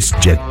Guitars, it's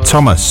Jed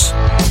Thomas.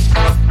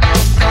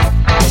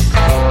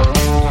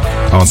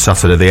 On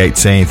Saturday the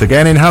 18th,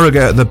 again in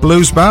Harrogate at the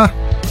Blues Bar,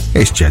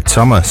 it's Jed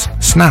Thomas,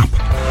 Snap.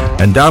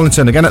 And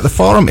Darlington again at the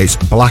Forum, it's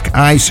Black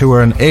Ice, who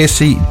are an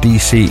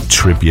AC/DC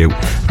tribute.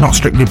 Not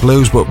strictly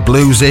blues, but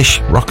blues-ish,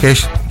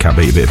 rockish. Can't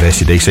beat a bit of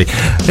AC/DC.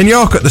 In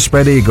York at the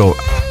Spread Eagle,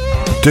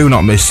 do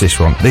not miss this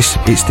one.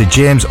 It's the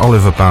James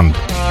Oliver Band.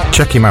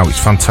 Check him out, it's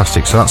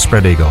fantastic. So that's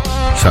Spread Eagle,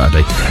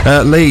 Saturday.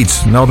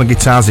 Leeds, Northern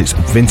Guitars, it's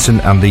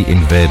Vincent and the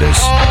Invaders.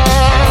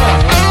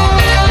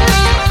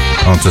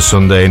 On to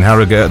Sunday in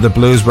Harrogate at the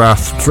Blues Bar,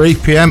 3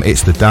 p.m,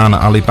 it's the Dana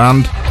Alley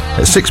Band.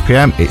 At 6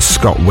 p.m, it's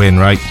Scott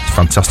Wainwright,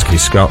 fantastic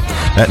he's Scott.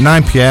 At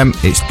 9 p.m,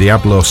 it's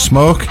Diablo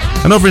Smoke.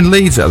 And over in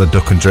Leeds at the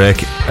Duck and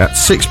Drake, at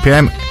 6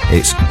 p.m,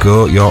 it's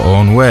Go Your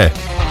Own Way.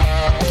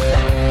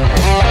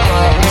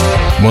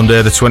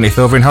 Monday the 20th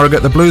over in Harrogate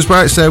at the Blues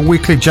Bar, it's their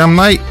weekly jam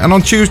night. And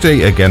on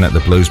Tuesday again at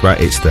the Blues Bar,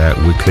 it's their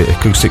weekly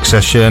acoustic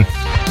session.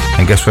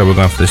 And guess where we're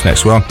going for this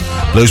next one?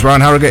 Blues Bar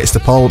in Harrogate, it's the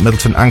Paul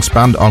Middleton Angst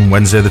Band on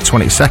Wednesday the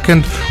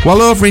 22nd.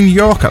 While over in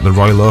York at the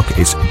Royal Oak,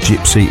 it's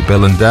Gypsy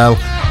Bill and Dell.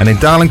 And in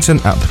Darlington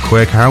at the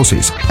Quake House,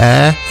 it's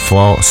Air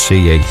for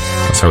CE.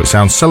 That's how it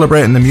sounds,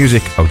 celebrating the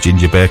music of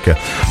Ginger Baker.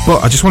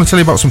 But I just want to tell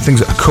you about some things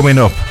that are coming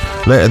up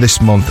later this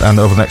month and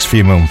over the next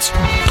few months.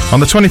 On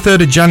the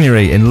 23rd of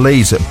January in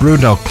Leeds at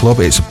Brunel Club,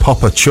 it's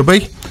Popper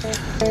Chubby.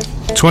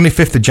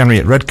 25th of January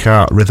at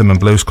Redcar Rhythm and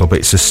Blues Club,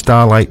 it's a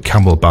Starlight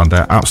Campbell Band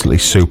there, absolutely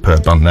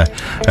superb band there.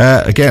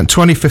 Again,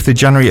 25th of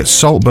January at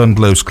Saltburn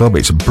Blues Club,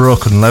 it's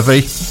Broken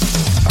Levy.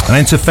 And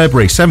into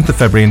February, 7th of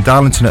February in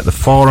Darlington at the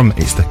Forum,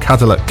 it's the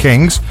Cadillac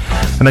Kings.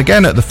 And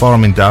again at the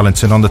Forum in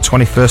Darlington on the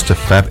 21st of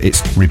Feb,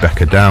 it's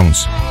Rebecca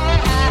Downs.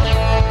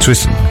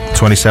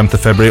 27th of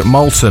February at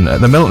Malton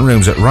at the Milton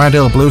Rooms at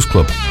Rydale Blues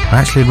Club. I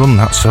actually run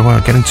that, so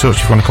get in touch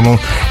if you want to come on.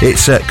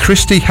 It's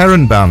Christy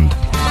Heron Band.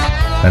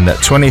 And at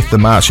 20th of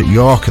March at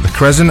York at the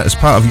Crescent as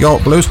part of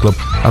York Blues Club.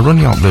 I run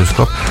York Blues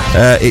Club.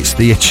 It's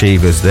the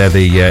Achievers. They're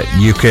the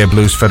UK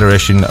Blues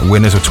Federation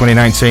winners of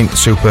 2019.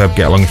 Superb.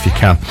 Get along if you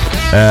can.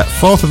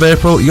 4th of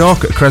April,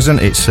 York at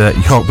Crescent. It's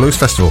York Blues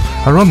Festival.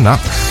 I run that.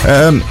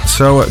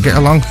 So get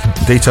along.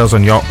 Details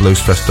on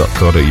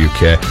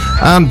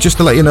yorkbluesfest.co.uk. And just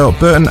to let you know,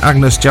 Burton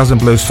Agnes Jazz and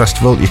Blues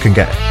Festival, you can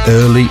get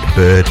early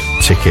bird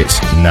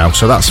tickets now.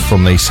 So that's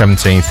from the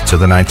 17th to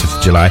the 9th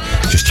of July.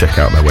 Just check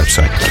out their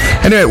website.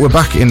 Anyway, we're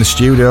back in the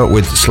studio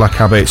with Slack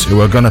Habits,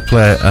 who are going to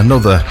play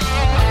another,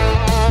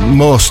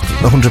 most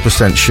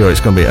 100% sure it's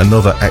going to be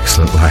another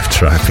excellent live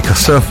track, because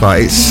so far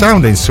it's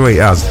sounding sweet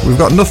as. We've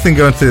got nothing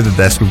going through the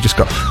desk, we've just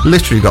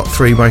literally got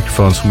 3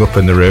 microphones from up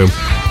in the room.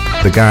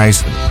 The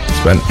guys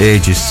spent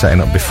ages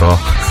setting up before.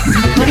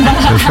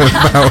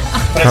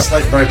 That's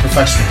like very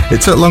professional.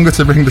 It took longer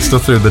to bring the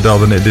stuff through the door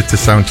than it did to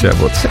sound check,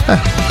 but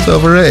it's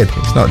overrated.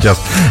 It's not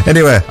just.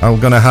 Anyway, I'm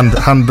going to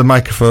hand the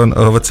microphone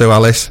over to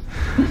Alice,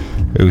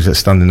 who's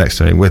standing next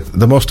to me with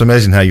the most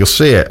amazing hair. You'll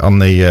see it on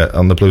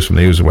the Blues from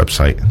the User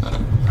website.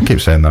 I keep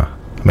saying that.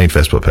 Main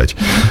Facebook page.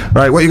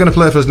 Right, what are you going to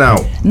play for us now?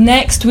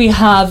 Next we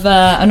have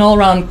an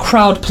all-round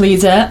crowd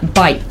pleaser,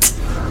 Bite.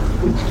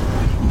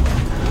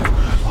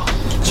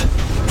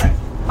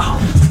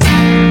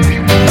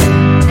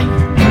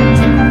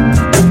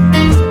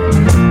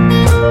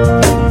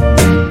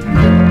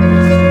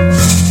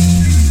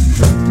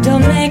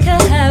 Don't make a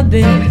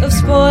habit of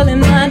spoiling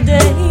my day.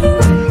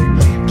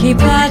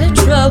 Keep out of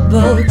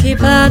trouble,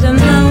 keep out of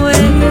my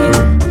way.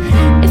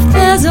 If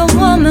there's a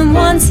woman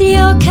wants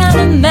your kind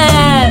of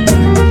man,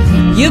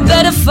 you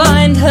better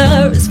find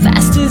her as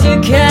fast as you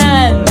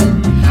can.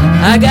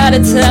 I gotta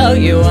tell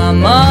you,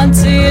 I'm on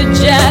to you,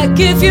 Jack.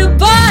 If you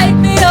bite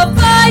me, I'll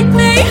bite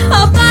me,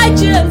 I'll bite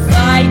you and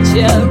fight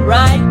you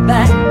right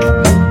back.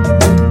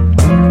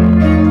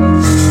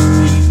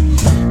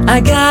 I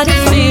got a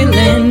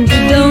feeling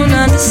you don't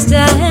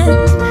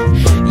understand.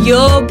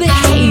 Your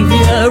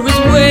behavior is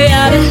way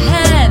out of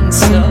hand,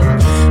 so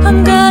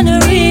I'm gonna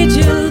read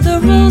you the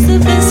rules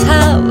of this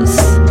house.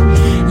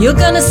 You're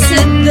gonna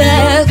sit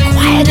there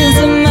quiet as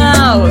a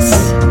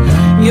mouse.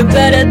 You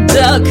better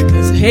duck,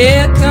 cause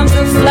here comes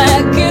the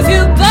flak. If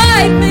you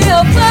bite me,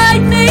 I'll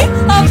bite me,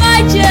 I'll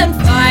bite you and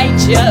fight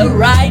you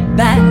right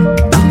back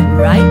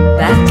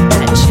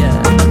at you.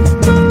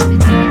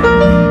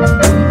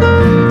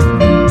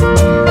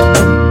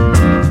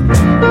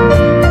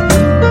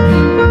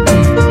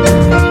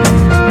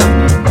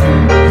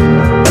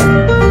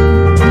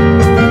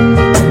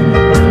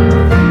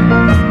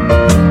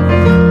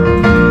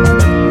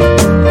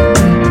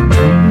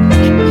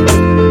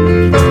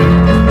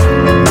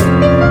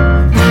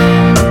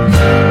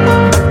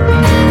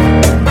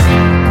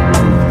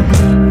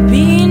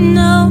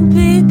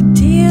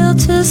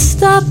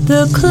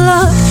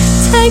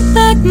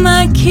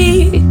 my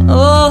key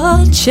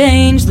or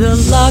change the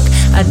lock.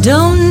 I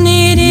don't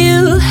need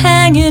you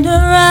hanging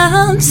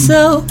around,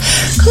 so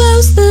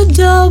close the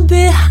door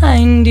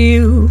behind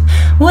you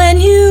when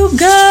you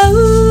go.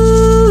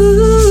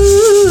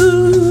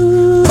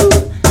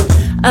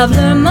 I've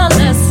learned my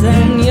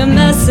lesson, you're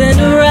messing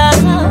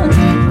around.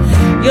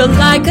 You're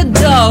like a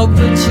dog,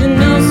 but your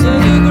nose to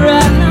the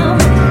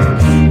ground.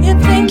 You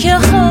think you're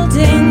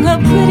holding a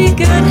pretty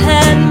good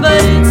hand,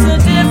 but it's a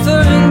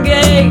different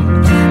game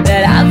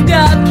that I've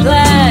got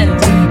planned.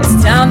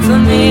 It's time for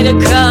me to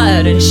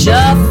cut and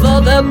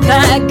shuffle the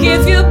pack.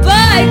 If you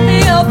bite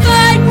me, I'll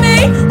bite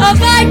me, I'll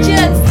bite you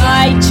and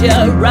fight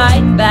you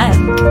right back.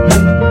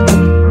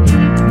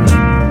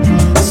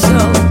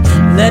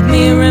 Let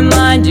me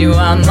remind you,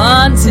 I'm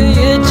on to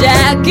you,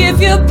 Jack. If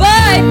you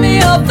bite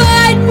me, I'll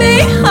bite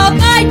me, I'll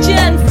bite you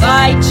and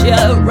fight you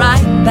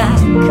right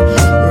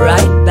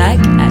back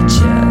at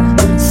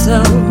you.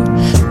 So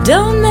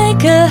don't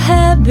make a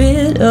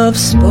habit of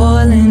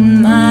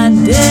spoiling my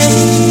day.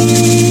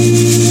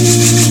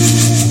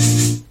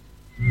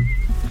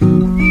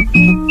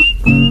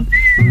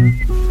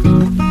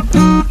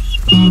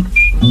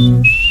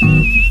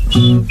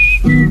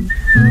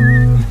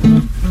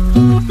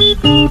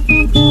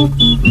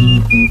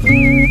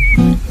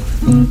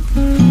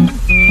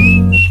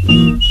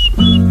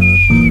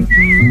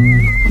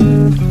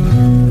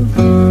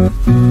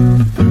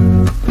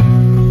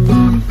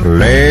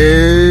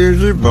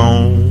 Lazy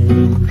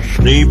bones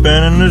sleeping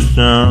in the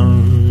sun.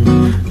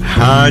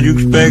 How'd you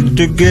expect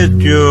to get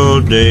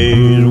your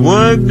day's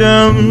work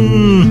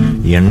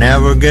done? You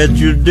never get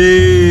your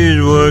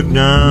day's work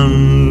done.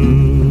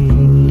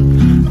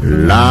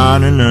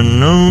 Lying in the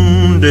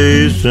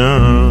noonday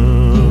sun.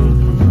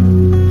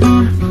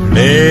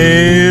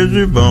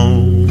 Lazy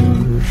bones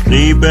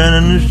sleeping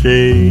in the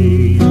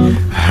shade.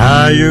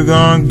 How you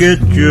gonna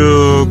get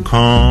your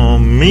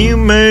calm you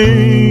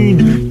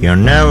made? You'll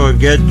never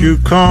get your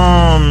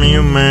calm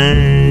you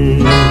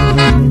made.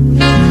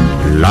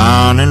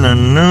 Lying in the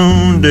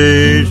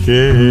noonday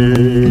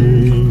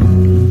shade.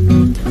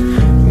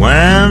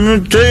 When the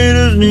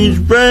taters need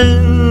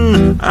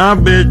spreading, I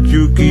bet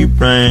you keep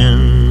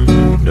praying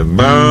the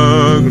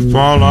bugs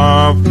fall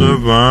off the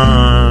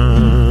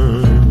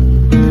vine.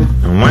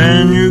 And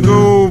when you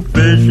go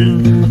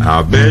fishing,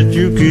 I bet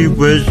you keep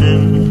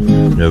wishing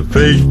the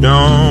fish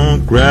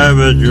don't grab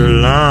at your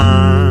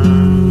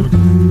line.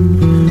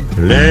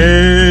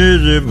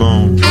 Lazy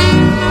bone,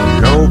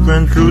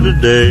 loafing through the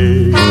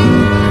day.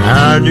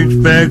 How'd you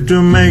expect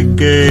to make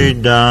a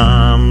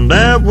dime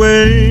that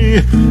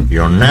way?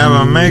 You'll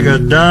never make a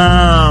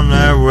dime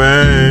that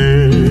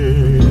way.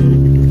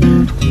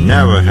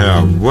 Never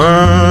have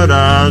what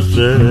I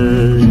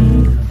say.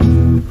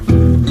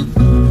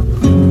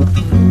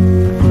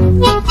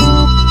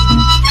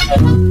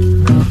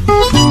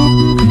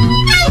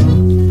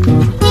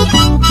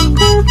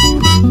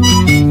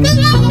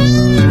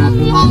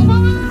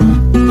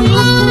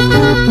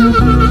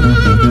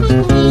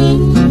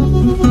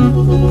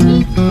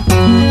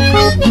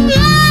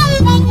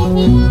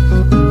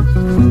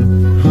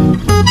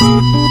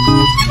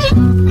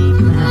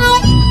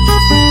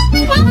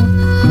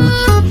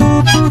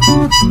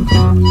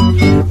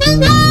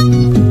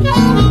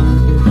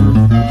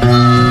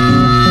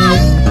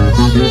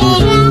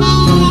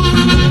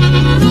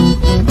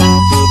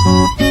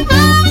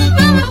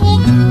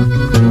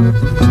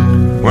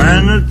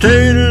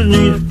 Taters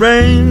need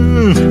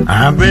spraying,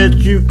 I bet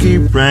you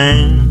keep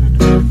praying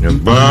the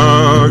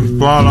bugs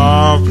fall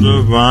off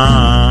the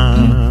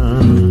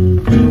vine.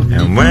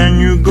 And when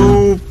you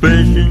go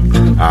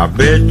fishing, I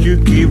bet you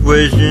keep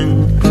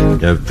wishing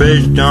the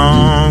fish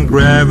don't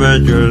grab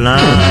at your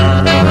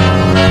line.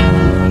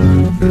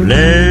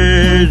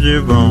 Lazy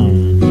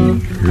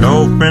bone,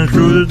 loafing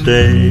through the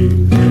day.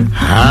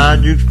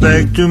 How'd you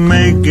expect to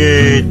make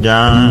a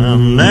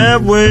dime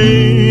that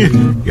way?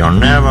 You'll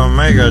never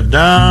make a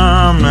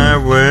dime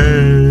that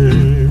way.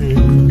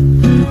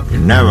 You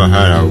never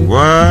heard a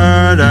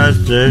word I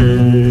said.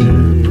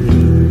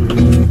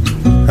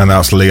 And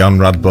that's Leon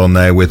Radbone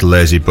there with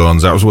Lazy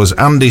Bones. That was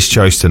Andy's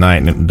choice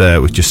tonight, and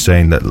was just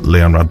saying that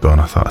Leon Radbone,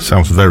 I thought,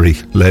 sounds very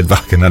laid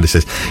back, and Andy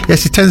says,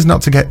 yes, he tends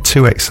not to get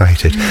too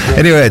excited.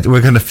 Anyway,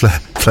 we're going to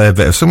play a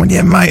bit of someone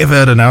you might have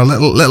heard of now,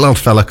 little old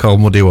fella called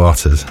Muddy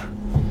Waters.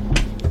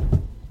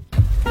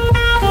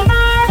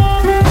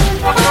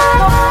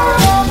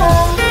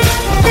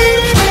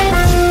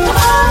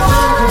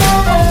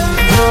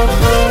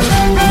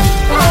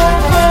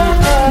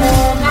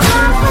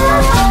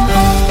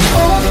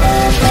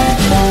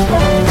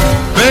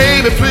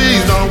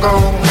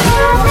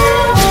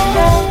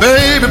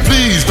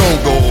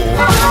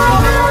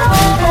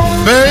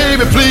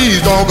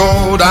 Please don't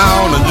go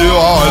down in New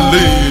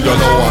Orleans, you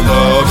know I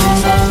love you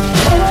so.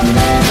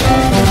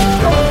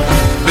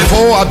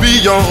 Before I be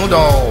your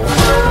dog,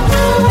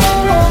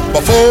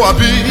 before I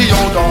be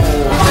your dog,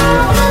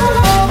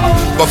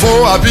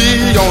 before I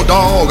be your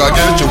dog, I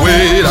get you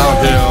way down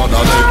here,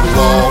 now let you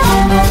walk.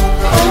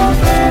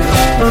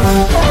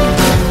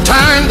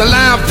 Turn the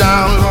lamp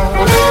down low,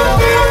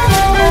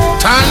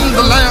 turn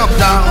the lamp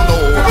down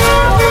low.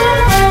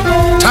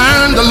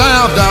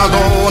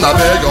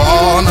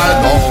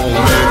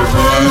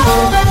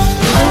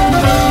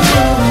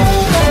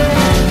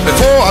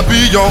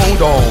 your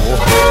dog.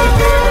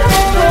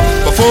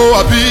 Before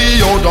I be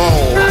your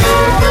dog.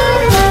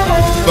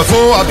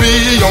 Before I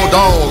be your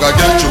dog, I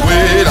get you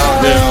way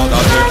down here and I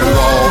take you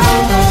wrong.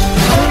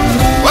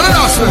 What did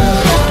I say?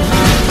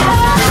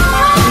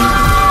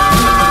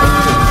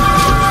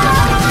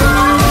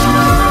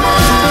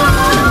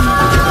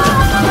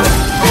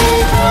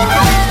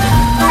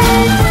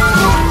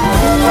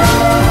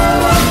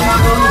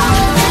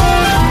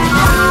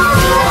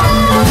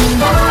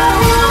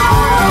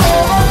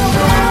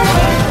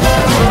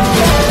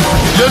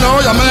 You know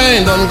your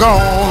man done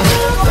gone.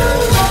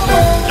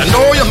 You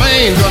know your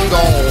man done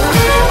gone.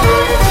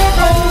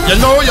 You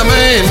know your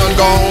man done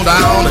gone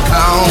down the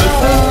county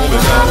for me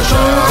down the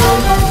shadow.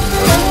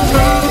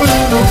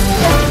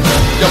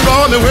 You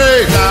brought me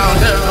way down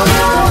here.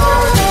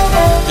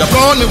 You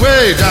brought me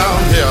way down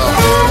here.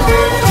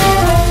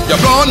 You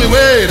brought me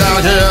way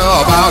down here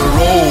about a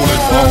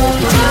rolling for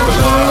me to the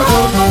light.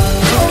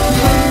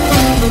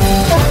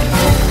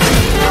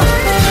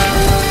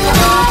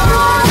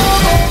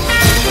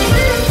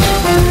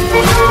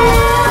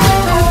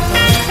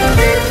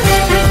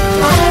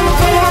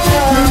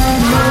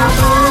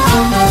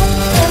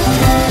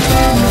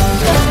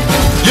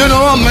 You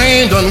know a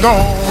man done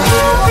gone.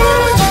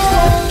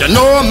 You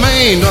know a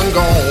man done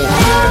gone.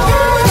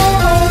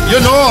 You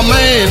know a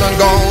man done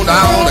gone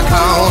down the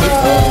county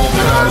for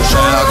me down the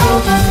shadow.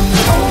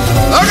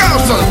 Look out,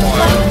 son boy.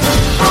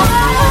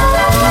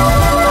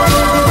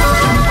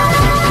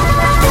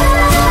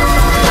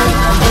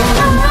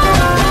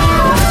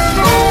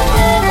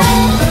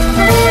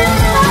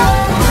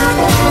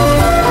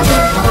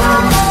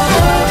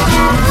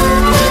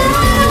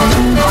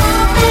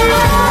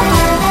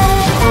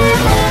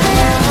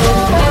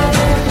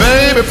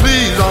 Baby,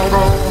 please don't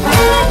go.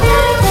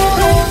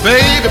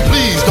 Baby,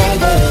 please don't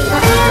go.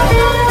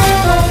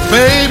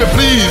 Baby,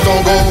 please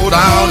don't go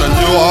down to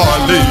New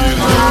Orleans.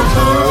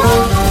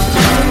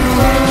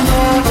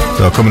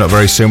 So coming up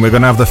very soon, we're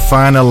going to have the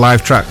final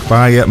live track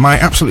by my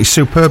absolutely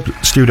superb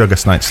studio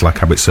guest tonight, Slack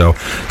Habit, so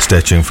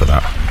stay tuned for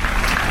that.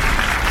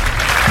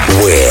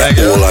 We're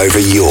all over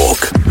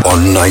York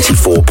on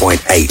 94.8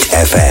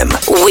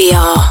 FM. We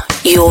are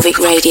Jorvik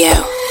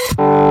Radio.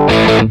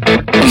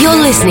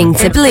 You're listening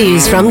to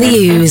Blues from the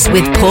Ooze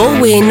with Paul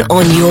Wynn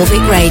on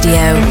Jorvik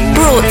Radio.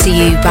 Brought to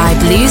you by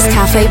Blues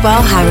Cafe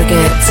Bar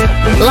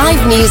Harrogate.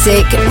 Live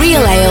music,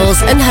 real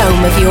ales and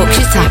home of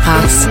Yorkshire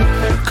tapas.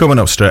 Coming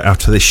up straight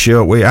after this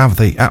show, we have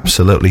the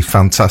absolutely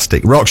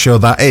fantastic rock show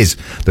that is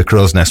The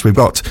Crow's Nest. We've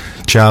got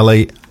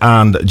Charlie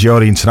and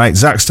Geordie in tonight.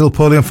 Zach's still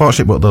poorly,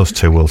 unfortunately, but those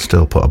two will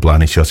still put a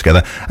blinding show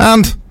together.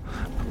 And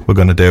we're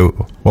going to do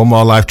one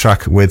more live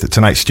track with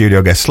tonight's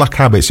studio guest, Slack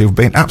Habits, who've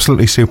been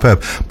absolutely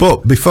superb.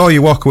 But before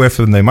you walk away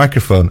from the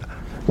microphone,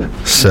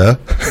 sir,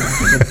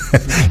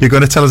 you're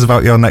going to tell us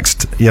about your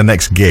next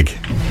gig.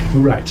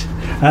 Right.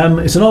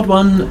 It's an odd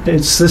one.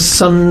 It's this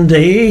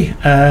Sunday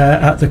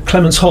at the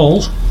Clements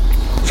Hall.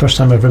 First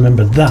time I've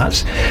remembered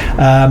that,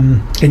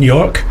 in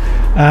York,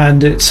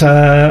 and it's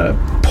a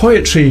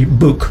poetry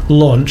book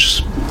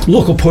launch.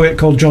 Local poet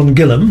called John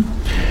Gillam.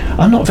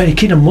 I'm not very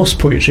keen on most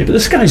poetry, but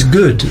this guy's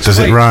good. Does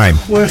it rhyme?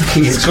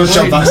 Quirky. It's good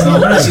job.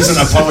 This isn't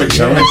a poet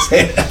show, is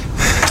it?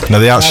 No,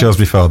 the art show's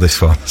before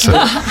this one. So,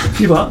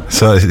 you what?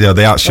 So yeah,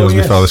 the art show's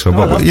before this one.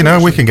 But you know,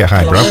 we can get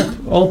highbrow.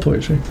 All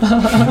poetry.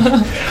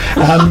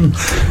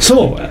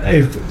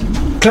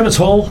 Clements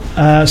Hall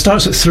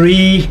starts at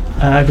 3,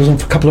 goes on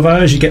for a couple of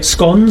hours. You get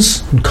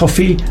scones and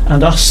coffee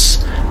and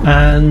us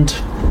and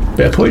a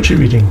bit of poetry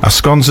reading. Are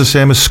scones the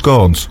same as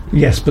scones?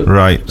 Yes, but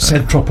right.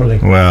 Said properly.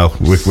 Well,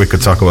 we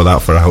could talk about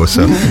that for hours.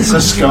 So. It's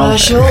a scone.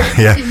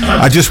 Yeah,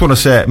 I just want to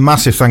say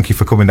massive thank you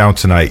for coming down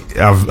tonight.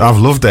 I've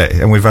loved it,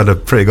 and we've had a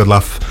pretty good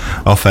laugh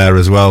off air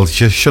as well.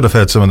 You should have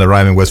heard some of the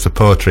rhyming words for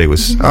poetry. It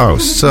was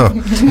so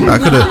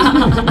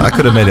I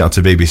could have made it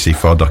onto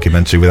BBC4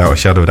 documentary without a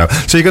shadow of a doubt.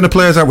 So you're going to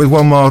play us out with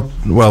one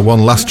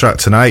last track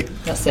tonight.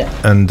 That's it.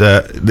 And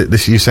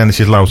this, you're saying this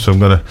is loud, so I'm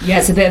going to... Yeah,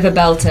 it's a bit of a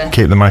belter.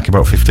 Keep the mic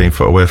about 15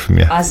 foot away from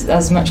you.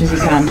 As much as you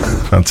can.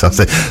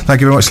 Fantastic.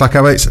 Thank you very much, Slack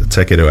Habits.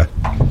 Take it away.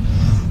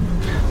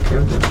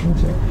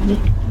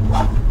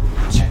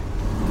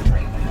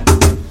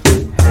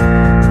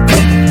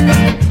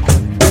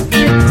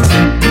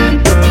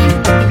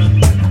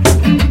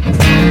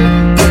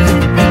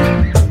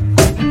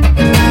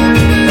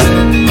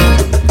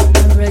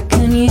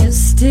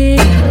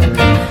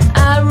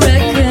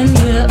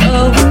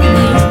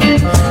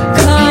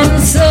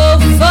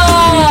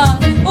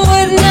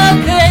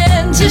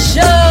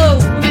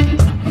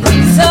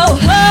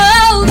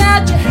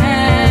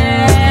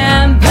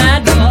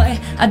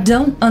 I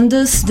don't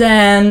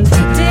understand. Do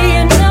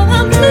you know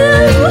I'm blue?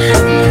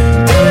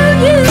 Do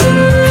you?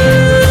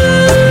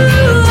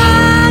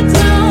 I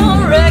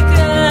don't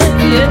reckon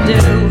you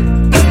do.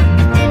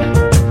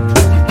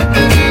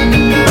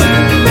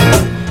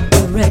 I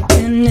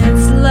reckon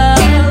it's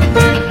love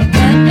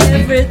and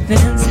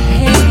everything's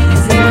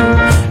hazy.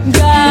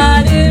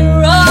 Got it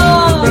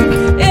wrong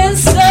in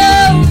so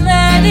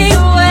many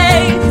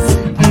ways.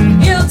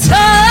 You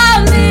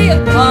tore me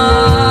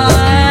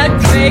apart,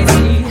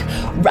 crazy.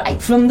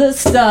 Right from the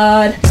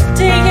start.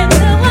 Do you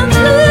know I'm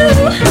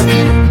blue?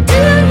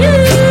 Do you?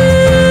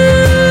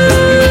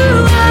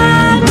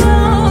 I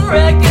don't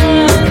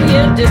reckon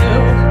you do.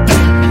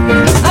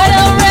 I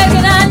don't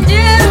reckon I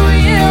knew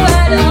you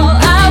at all.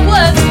 I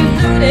was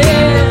deluded.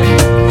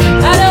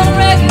 I don't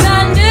reckon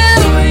I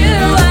knew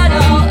you at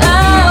all. I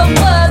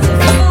was a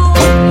fool.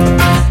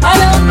 I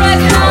don't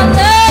reckon I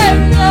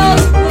learned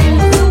those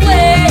rules the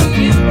way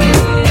you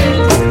did.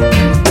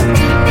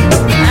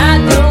 I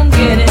don't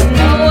get it,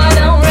 no, I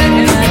don't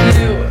reckon I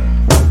do.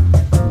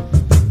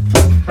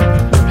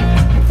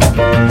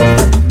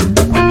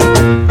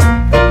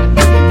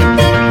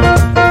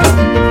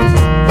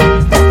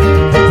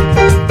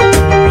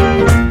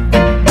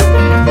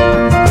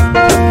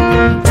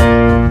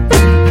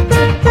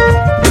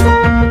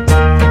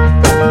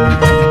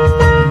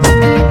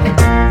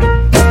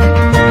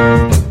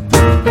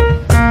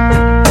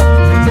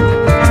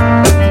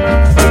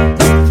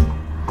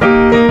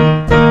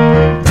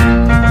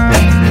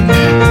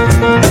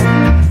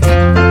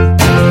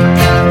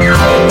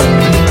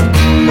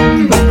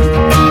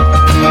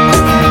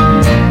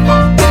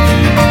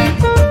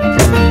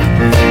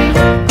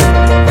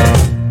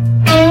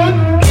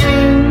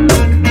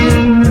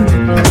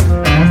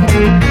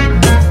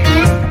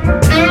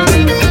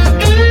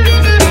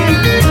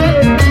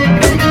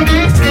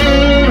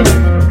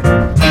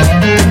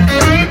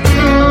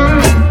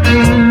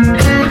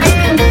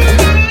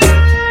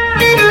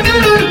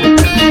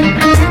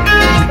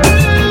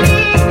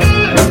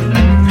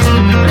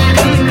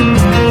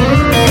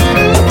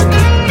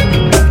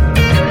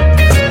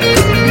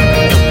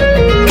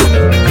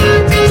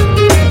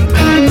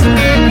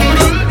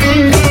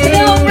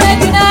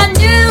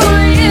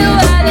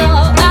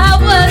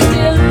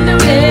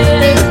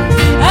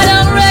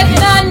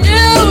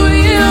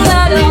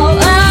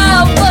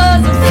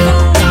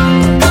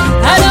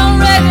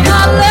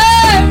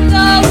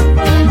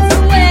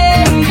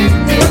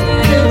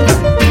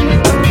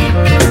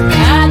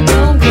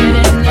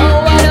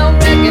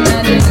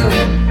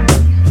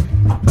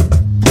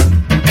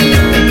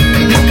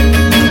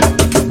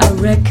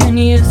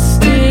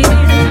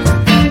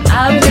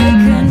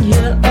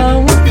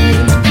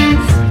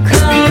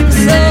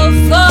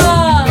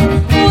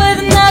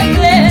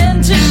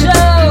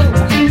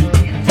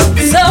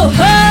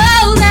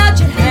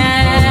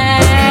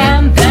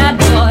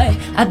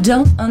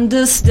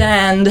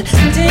 Understand? Do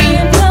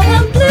you know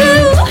I'm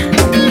blue?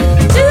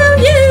 Do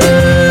you?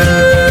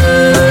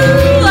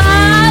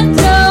 I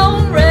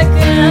don't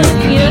reckon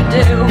you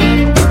do.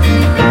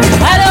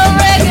 I don't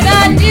reckon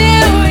I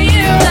knew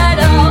you at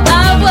all.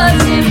 I was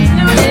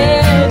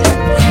deluded.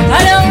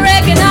 I don't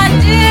reckon I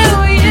knew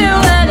you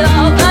at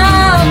all. I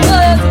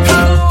was a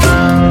fool.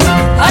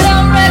 I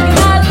don't reckon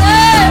I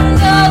learned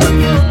those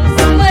rules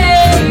the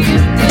way you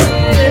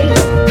did.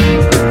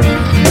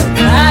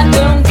 I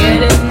don't get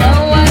it, no,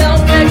 I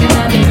don't reckon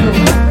I do.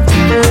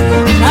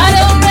 I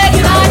don't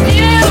reckon I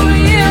knew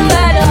you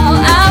at all.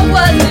 I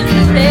wasn't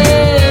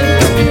deluded.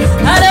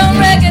 I don't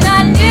reckon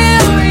I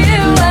knew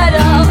you at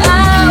all.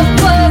 I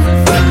was a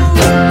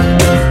fool.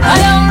 I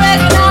don't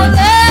reckon I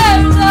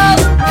learned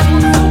those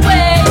rules the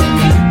way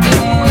you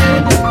did.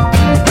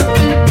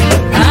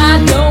 I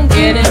don't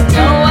get it,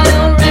 no, I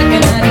don't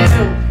reckon I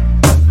do.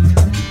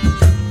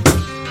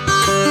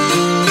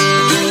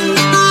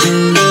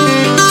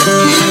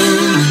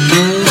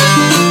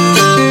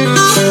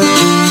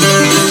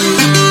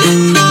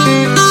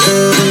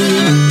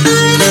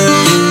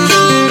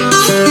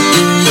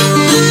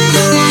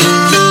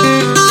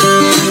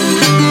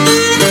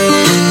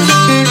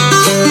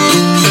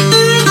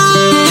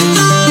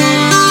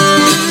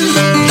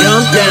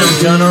 Jump down,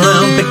 turn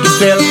around, pick your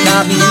belly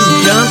cotton.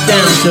 Jump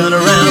down, turn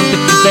around,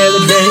 pick your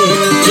belly day.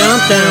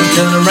 Jump down,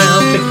 turn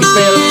around, pick your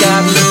belly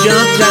cotton.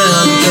 Jump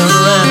down, turn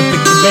around,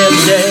 pick your belly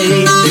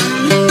day.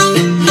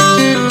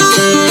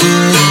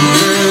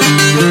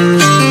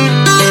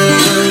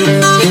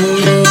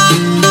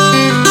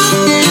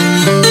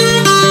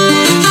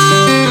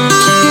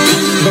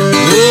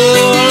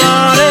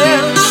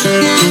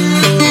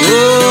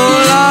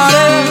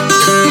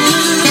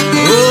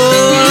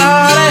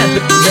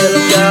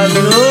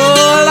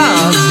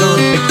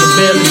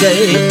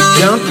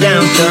 Jump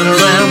down, turn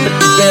around, pick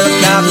your belly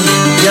cotton.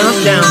 Jump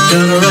down,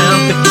 turn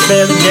around, pick your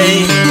belly day.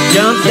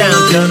 Jump down,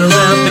 turn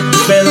around, pick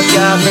your belly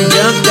cotton.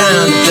 Jump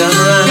down, turn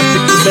around,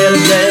 pick your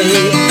belly day.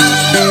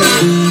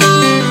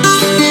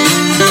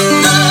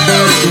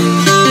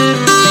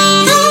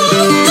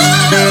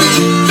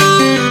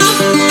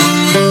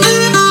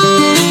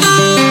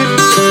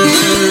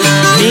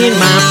 Me and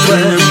my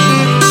friend,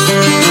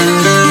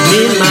 me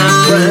and my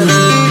friend,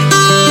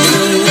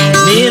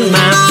 me and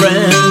my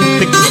friend,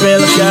 pick your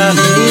belly cotton.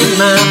 Me and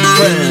my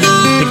friend,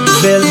 pick your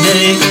belly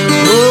day.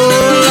 Oh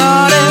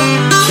Lordy,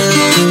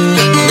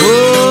 oh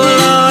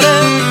Lordy,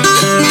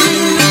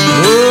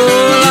 oh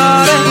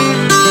Lordy,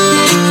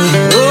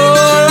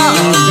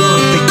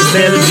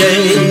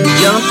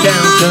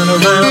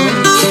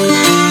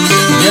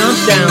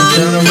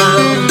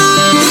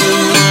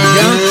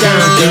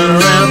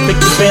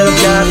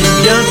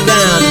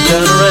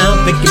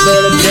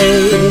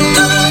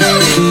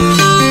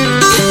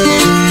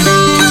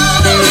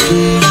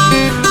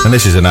 and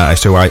this is an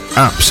artist who I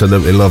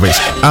absolutely love. It's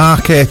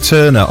R.K.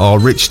 Turner, or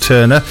Rich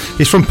Turner.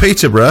 He's from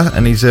Peterborough,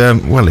 and he's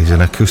he's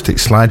an acoustic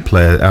slide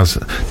player, as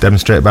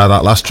demonstrated by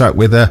that last track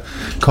with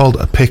called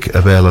Pick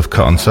a Bale of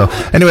Cotton. So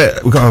anyway,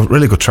 we've got a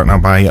really good track now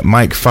by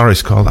Mike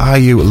Farris called Are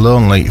You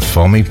Lonely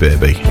For Me,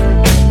 Baby?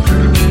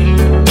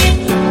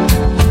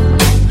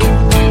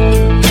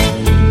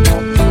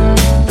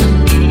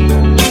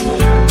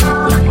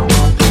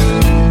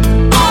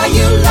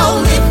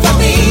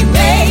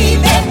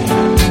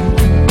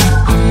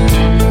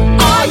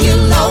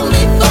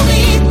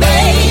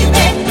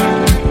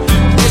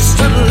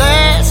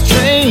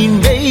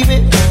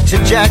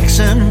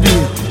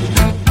 Jacksonville,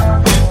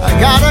 I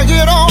gotta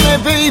get on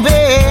it, baby.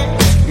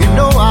 You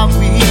know I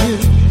will.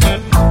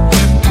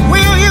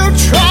 Will you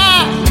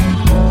try?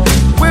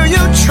 Will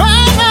you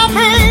try now,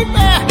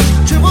 baby,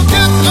 to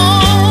forget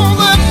all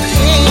the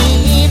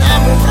pain I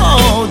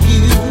brought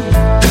you?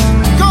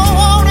 Go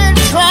on and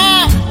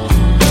try.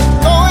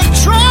 Go and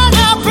try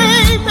now,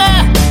 baby.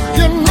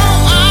 You know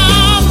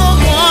I'm the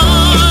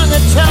one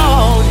that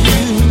told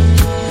you.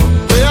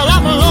 Well,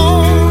 I'm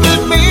lonely,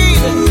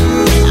 baby.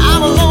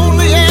 I'm lonely.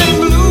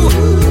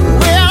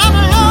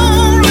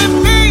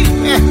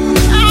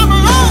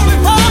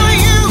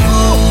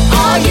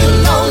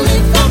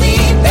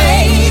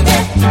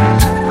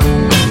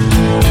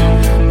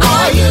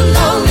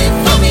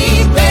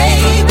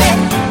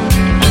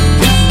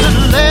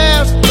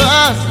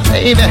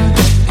 Baby,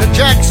 to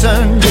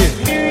Jacksonville.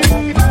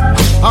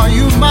 Are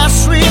you my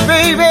sweet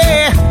baby?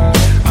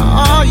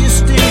 Are you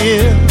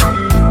still?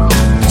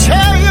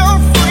 Tell your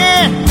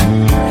friend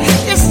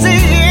it's the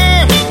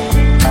end.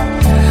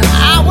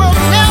 I will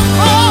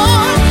never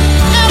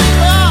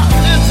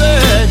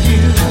desert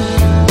you.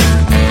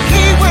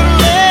 He will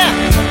laugh.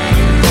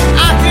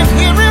 I can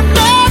hear him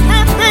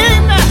laughing,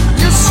 baby.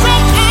 You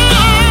said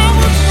I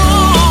was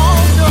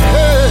wrong to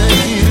hurt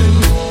you.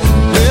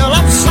 Well,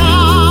 I'm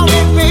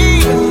sorry,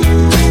 baby.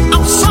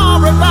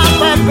 About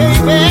that,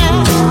 baby.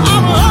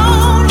 I'm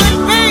lonely,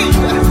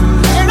 baby,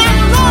 and I'm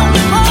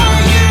lonely for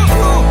you.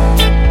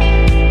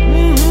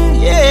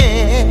 Yeah.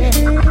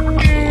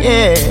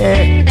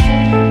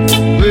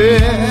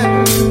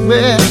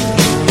 Well.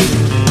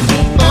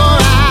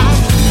 Alright.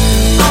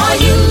 Are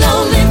you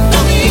lonely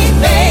for me,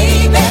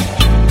 baby?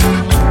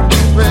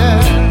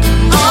 Well.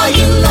 Are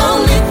you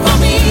lonely for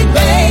me,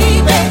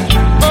 baby?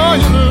 Are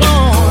you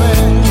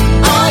lonely?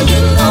 Are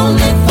you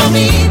lonely for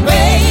me,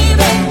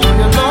 baby?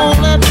 You're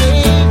lonely,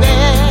 baby.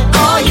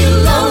 Are you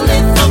lonely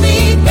for me,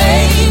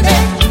 baby?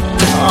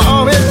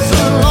 Oh, it's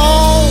a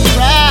long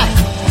ride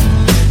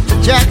to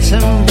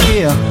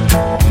Jacksonville.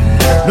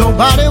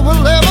 Nobody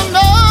will ever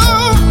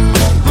know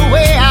the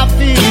way I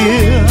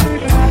feel.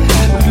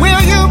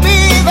 Will you be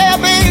there,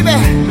 baby?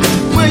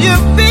 Will you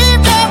be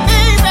there,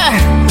 baby?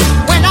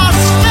 When I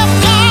step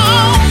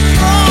down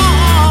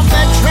from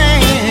that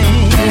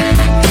train,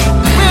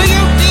 will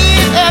you be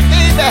there,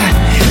 baby?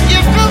 You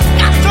just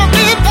got to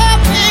be there,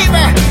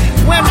 baby.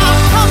 When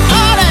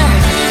somebody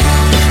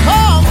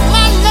call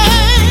my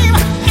name,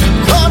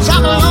 'cause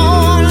I'm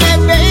lonely,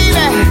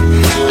 baby.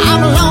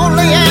 I'm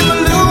lonely and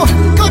blue.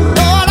 Good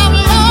Lord, I'm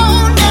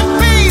lonely,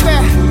 baby,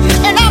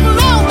 and I'm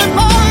lonely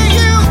for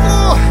you.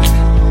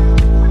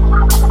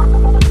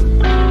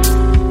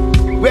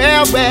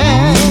 Well,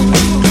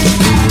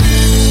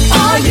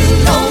 are you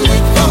lonely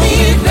for me,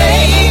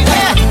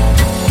 baby?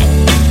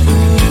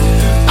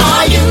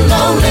 Are you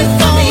lonely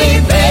for me,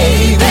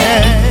 baby?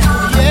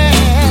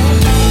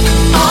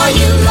 Are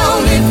you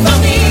lonely for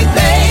me,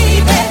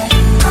 baby?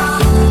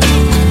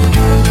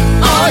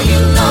 Are you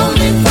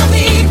lonely for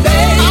me,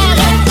 baby?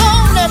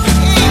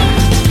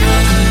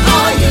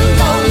 Are you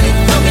lonely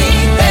for me,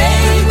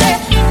 baby?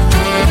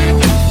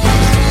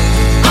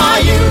 Are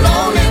you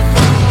lonely?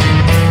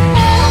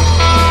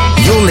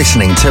 You're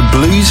listening to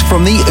Blues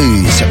from the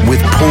Ooze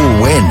with Paul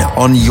Wynn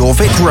on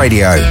Jorvik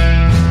Radio.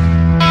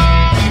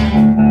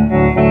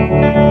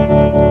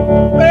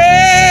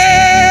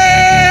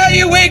 Well,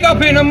 you wake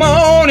up in the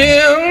morning,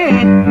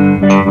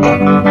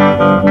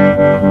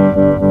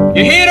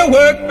 you hear the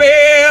work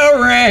bell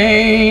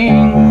ring,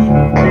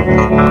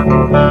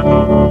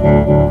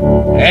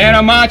 and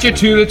I march you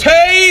to the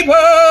table.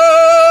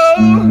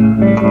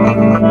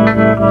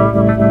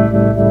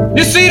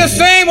 You see the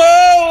same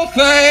old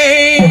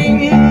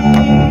thing.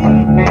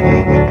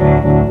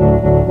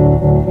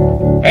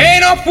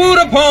 Ain't no food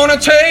upon the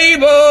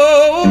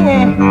table.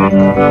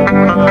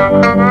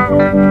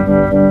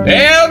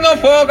 There's no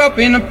fork up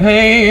in the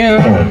pan.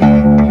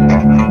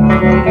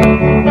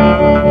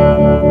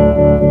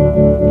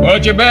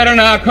 But you better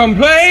not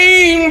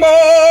complain,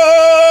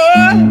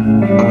 boy.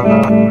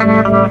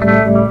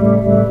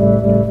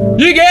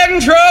 You get in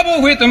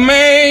trouble with the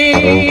man.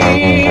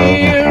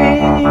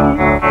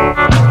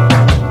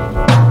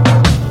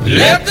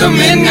 Let the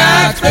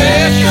midnight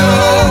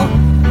special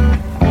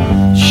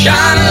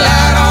shine a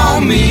light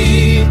on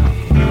me.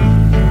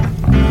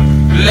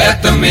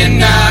 Let the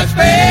midnight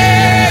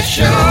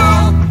special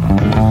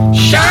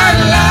shine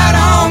a light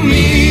on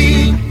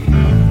me.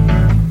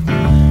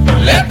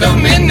 Let the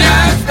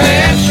midnight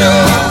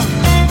special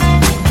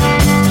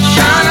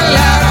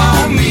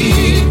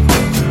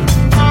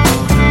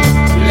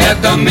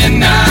the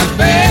midnight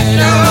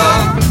special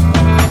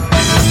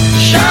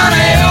shine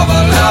a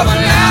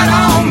ever-loving light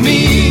on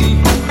me.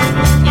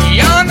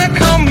 Yonder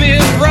come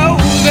Miss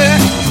Rosie.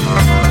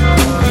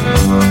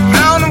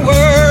 How in the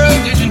world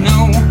did you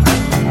know?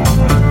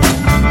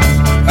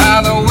 By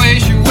the way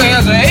she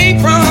wears her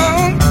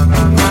apron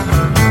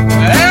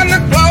and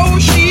the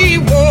clothes she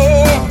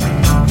wore,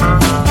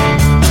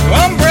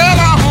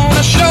 umbrella on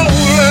her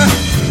shoulder,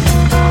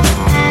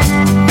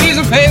 piece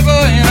of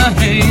paper in her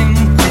hand.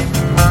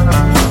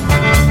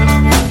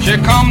 She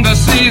come to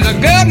see the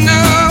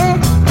governor.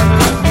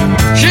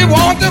 She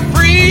want to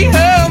free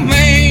her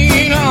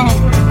man.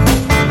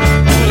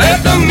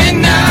 Let the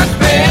midnight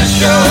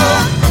special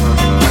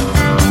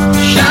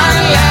shine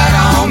a light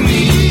on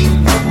me.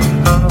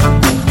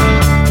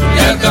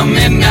 Let the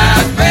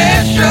midnight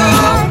special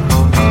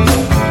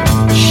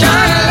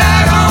shine a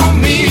light on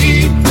me.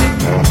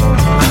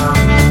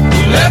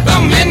 Let the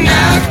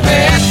midnight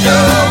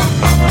special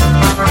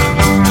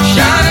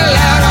shine a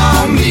light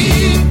on me.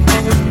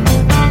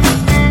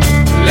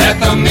 Let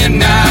the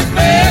midnight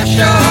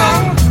special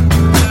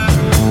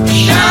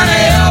shine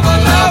a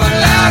ever-loving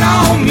light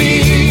on me.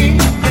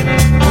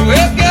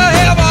 If you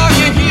ever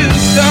in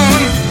Houston,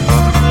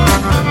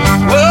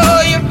 well,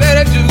 you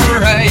better do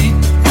right.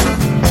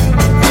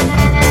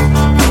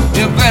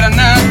 You better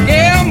not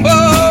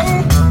gamble,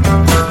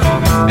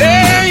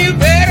 and you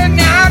better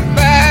not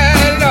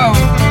battle.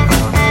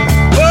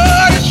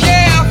 Well, the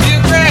sheriff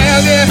will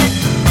grab you,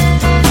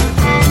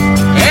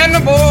 and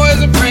the boys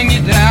will bring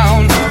you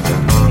down.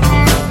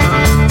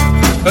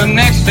 The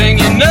next thing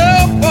you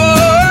know,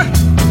 boy,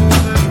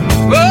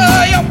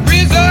 well, you're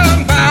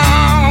prison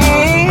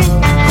bound.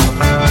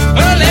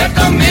 Well, let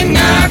the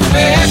midnight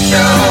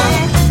special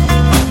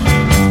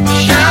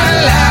shine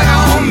a light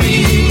on me.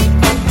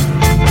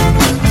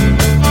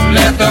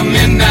 Let the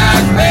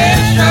midnight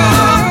special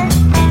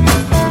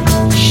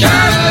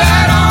shine a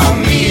light on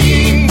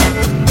me.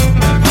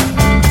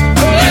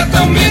 Let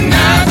the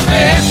midnight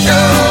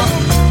special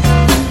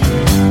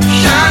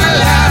shine a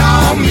light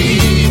on me.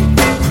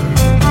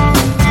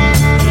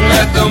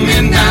 Let the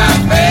midnight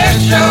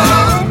special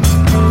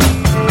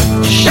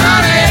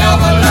shine a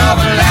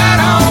ever-loving light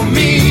on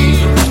me.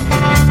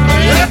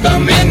 Let the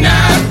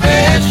midnight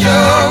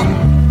special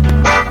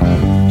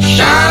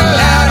shine a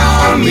light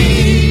on me.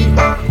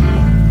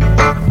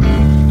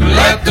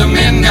 Let the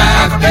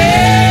midnight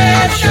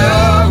special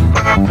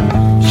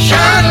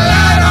shine a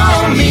light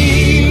on me.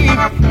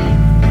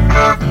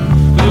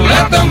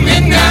 Let the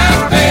midnight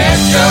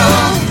special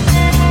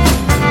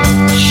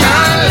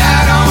shine a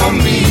light on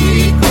me.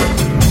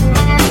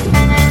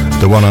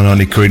 The one and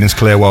only Creedence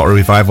Clearwater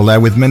Revival there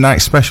with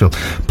Midnight Special.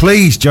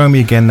 Please join me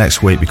again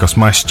next week because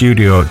my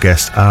studio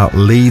guests are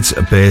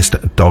Leeds-based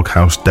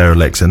Doghouse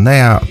Derelicts, and they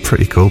are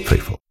pretty cool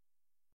people.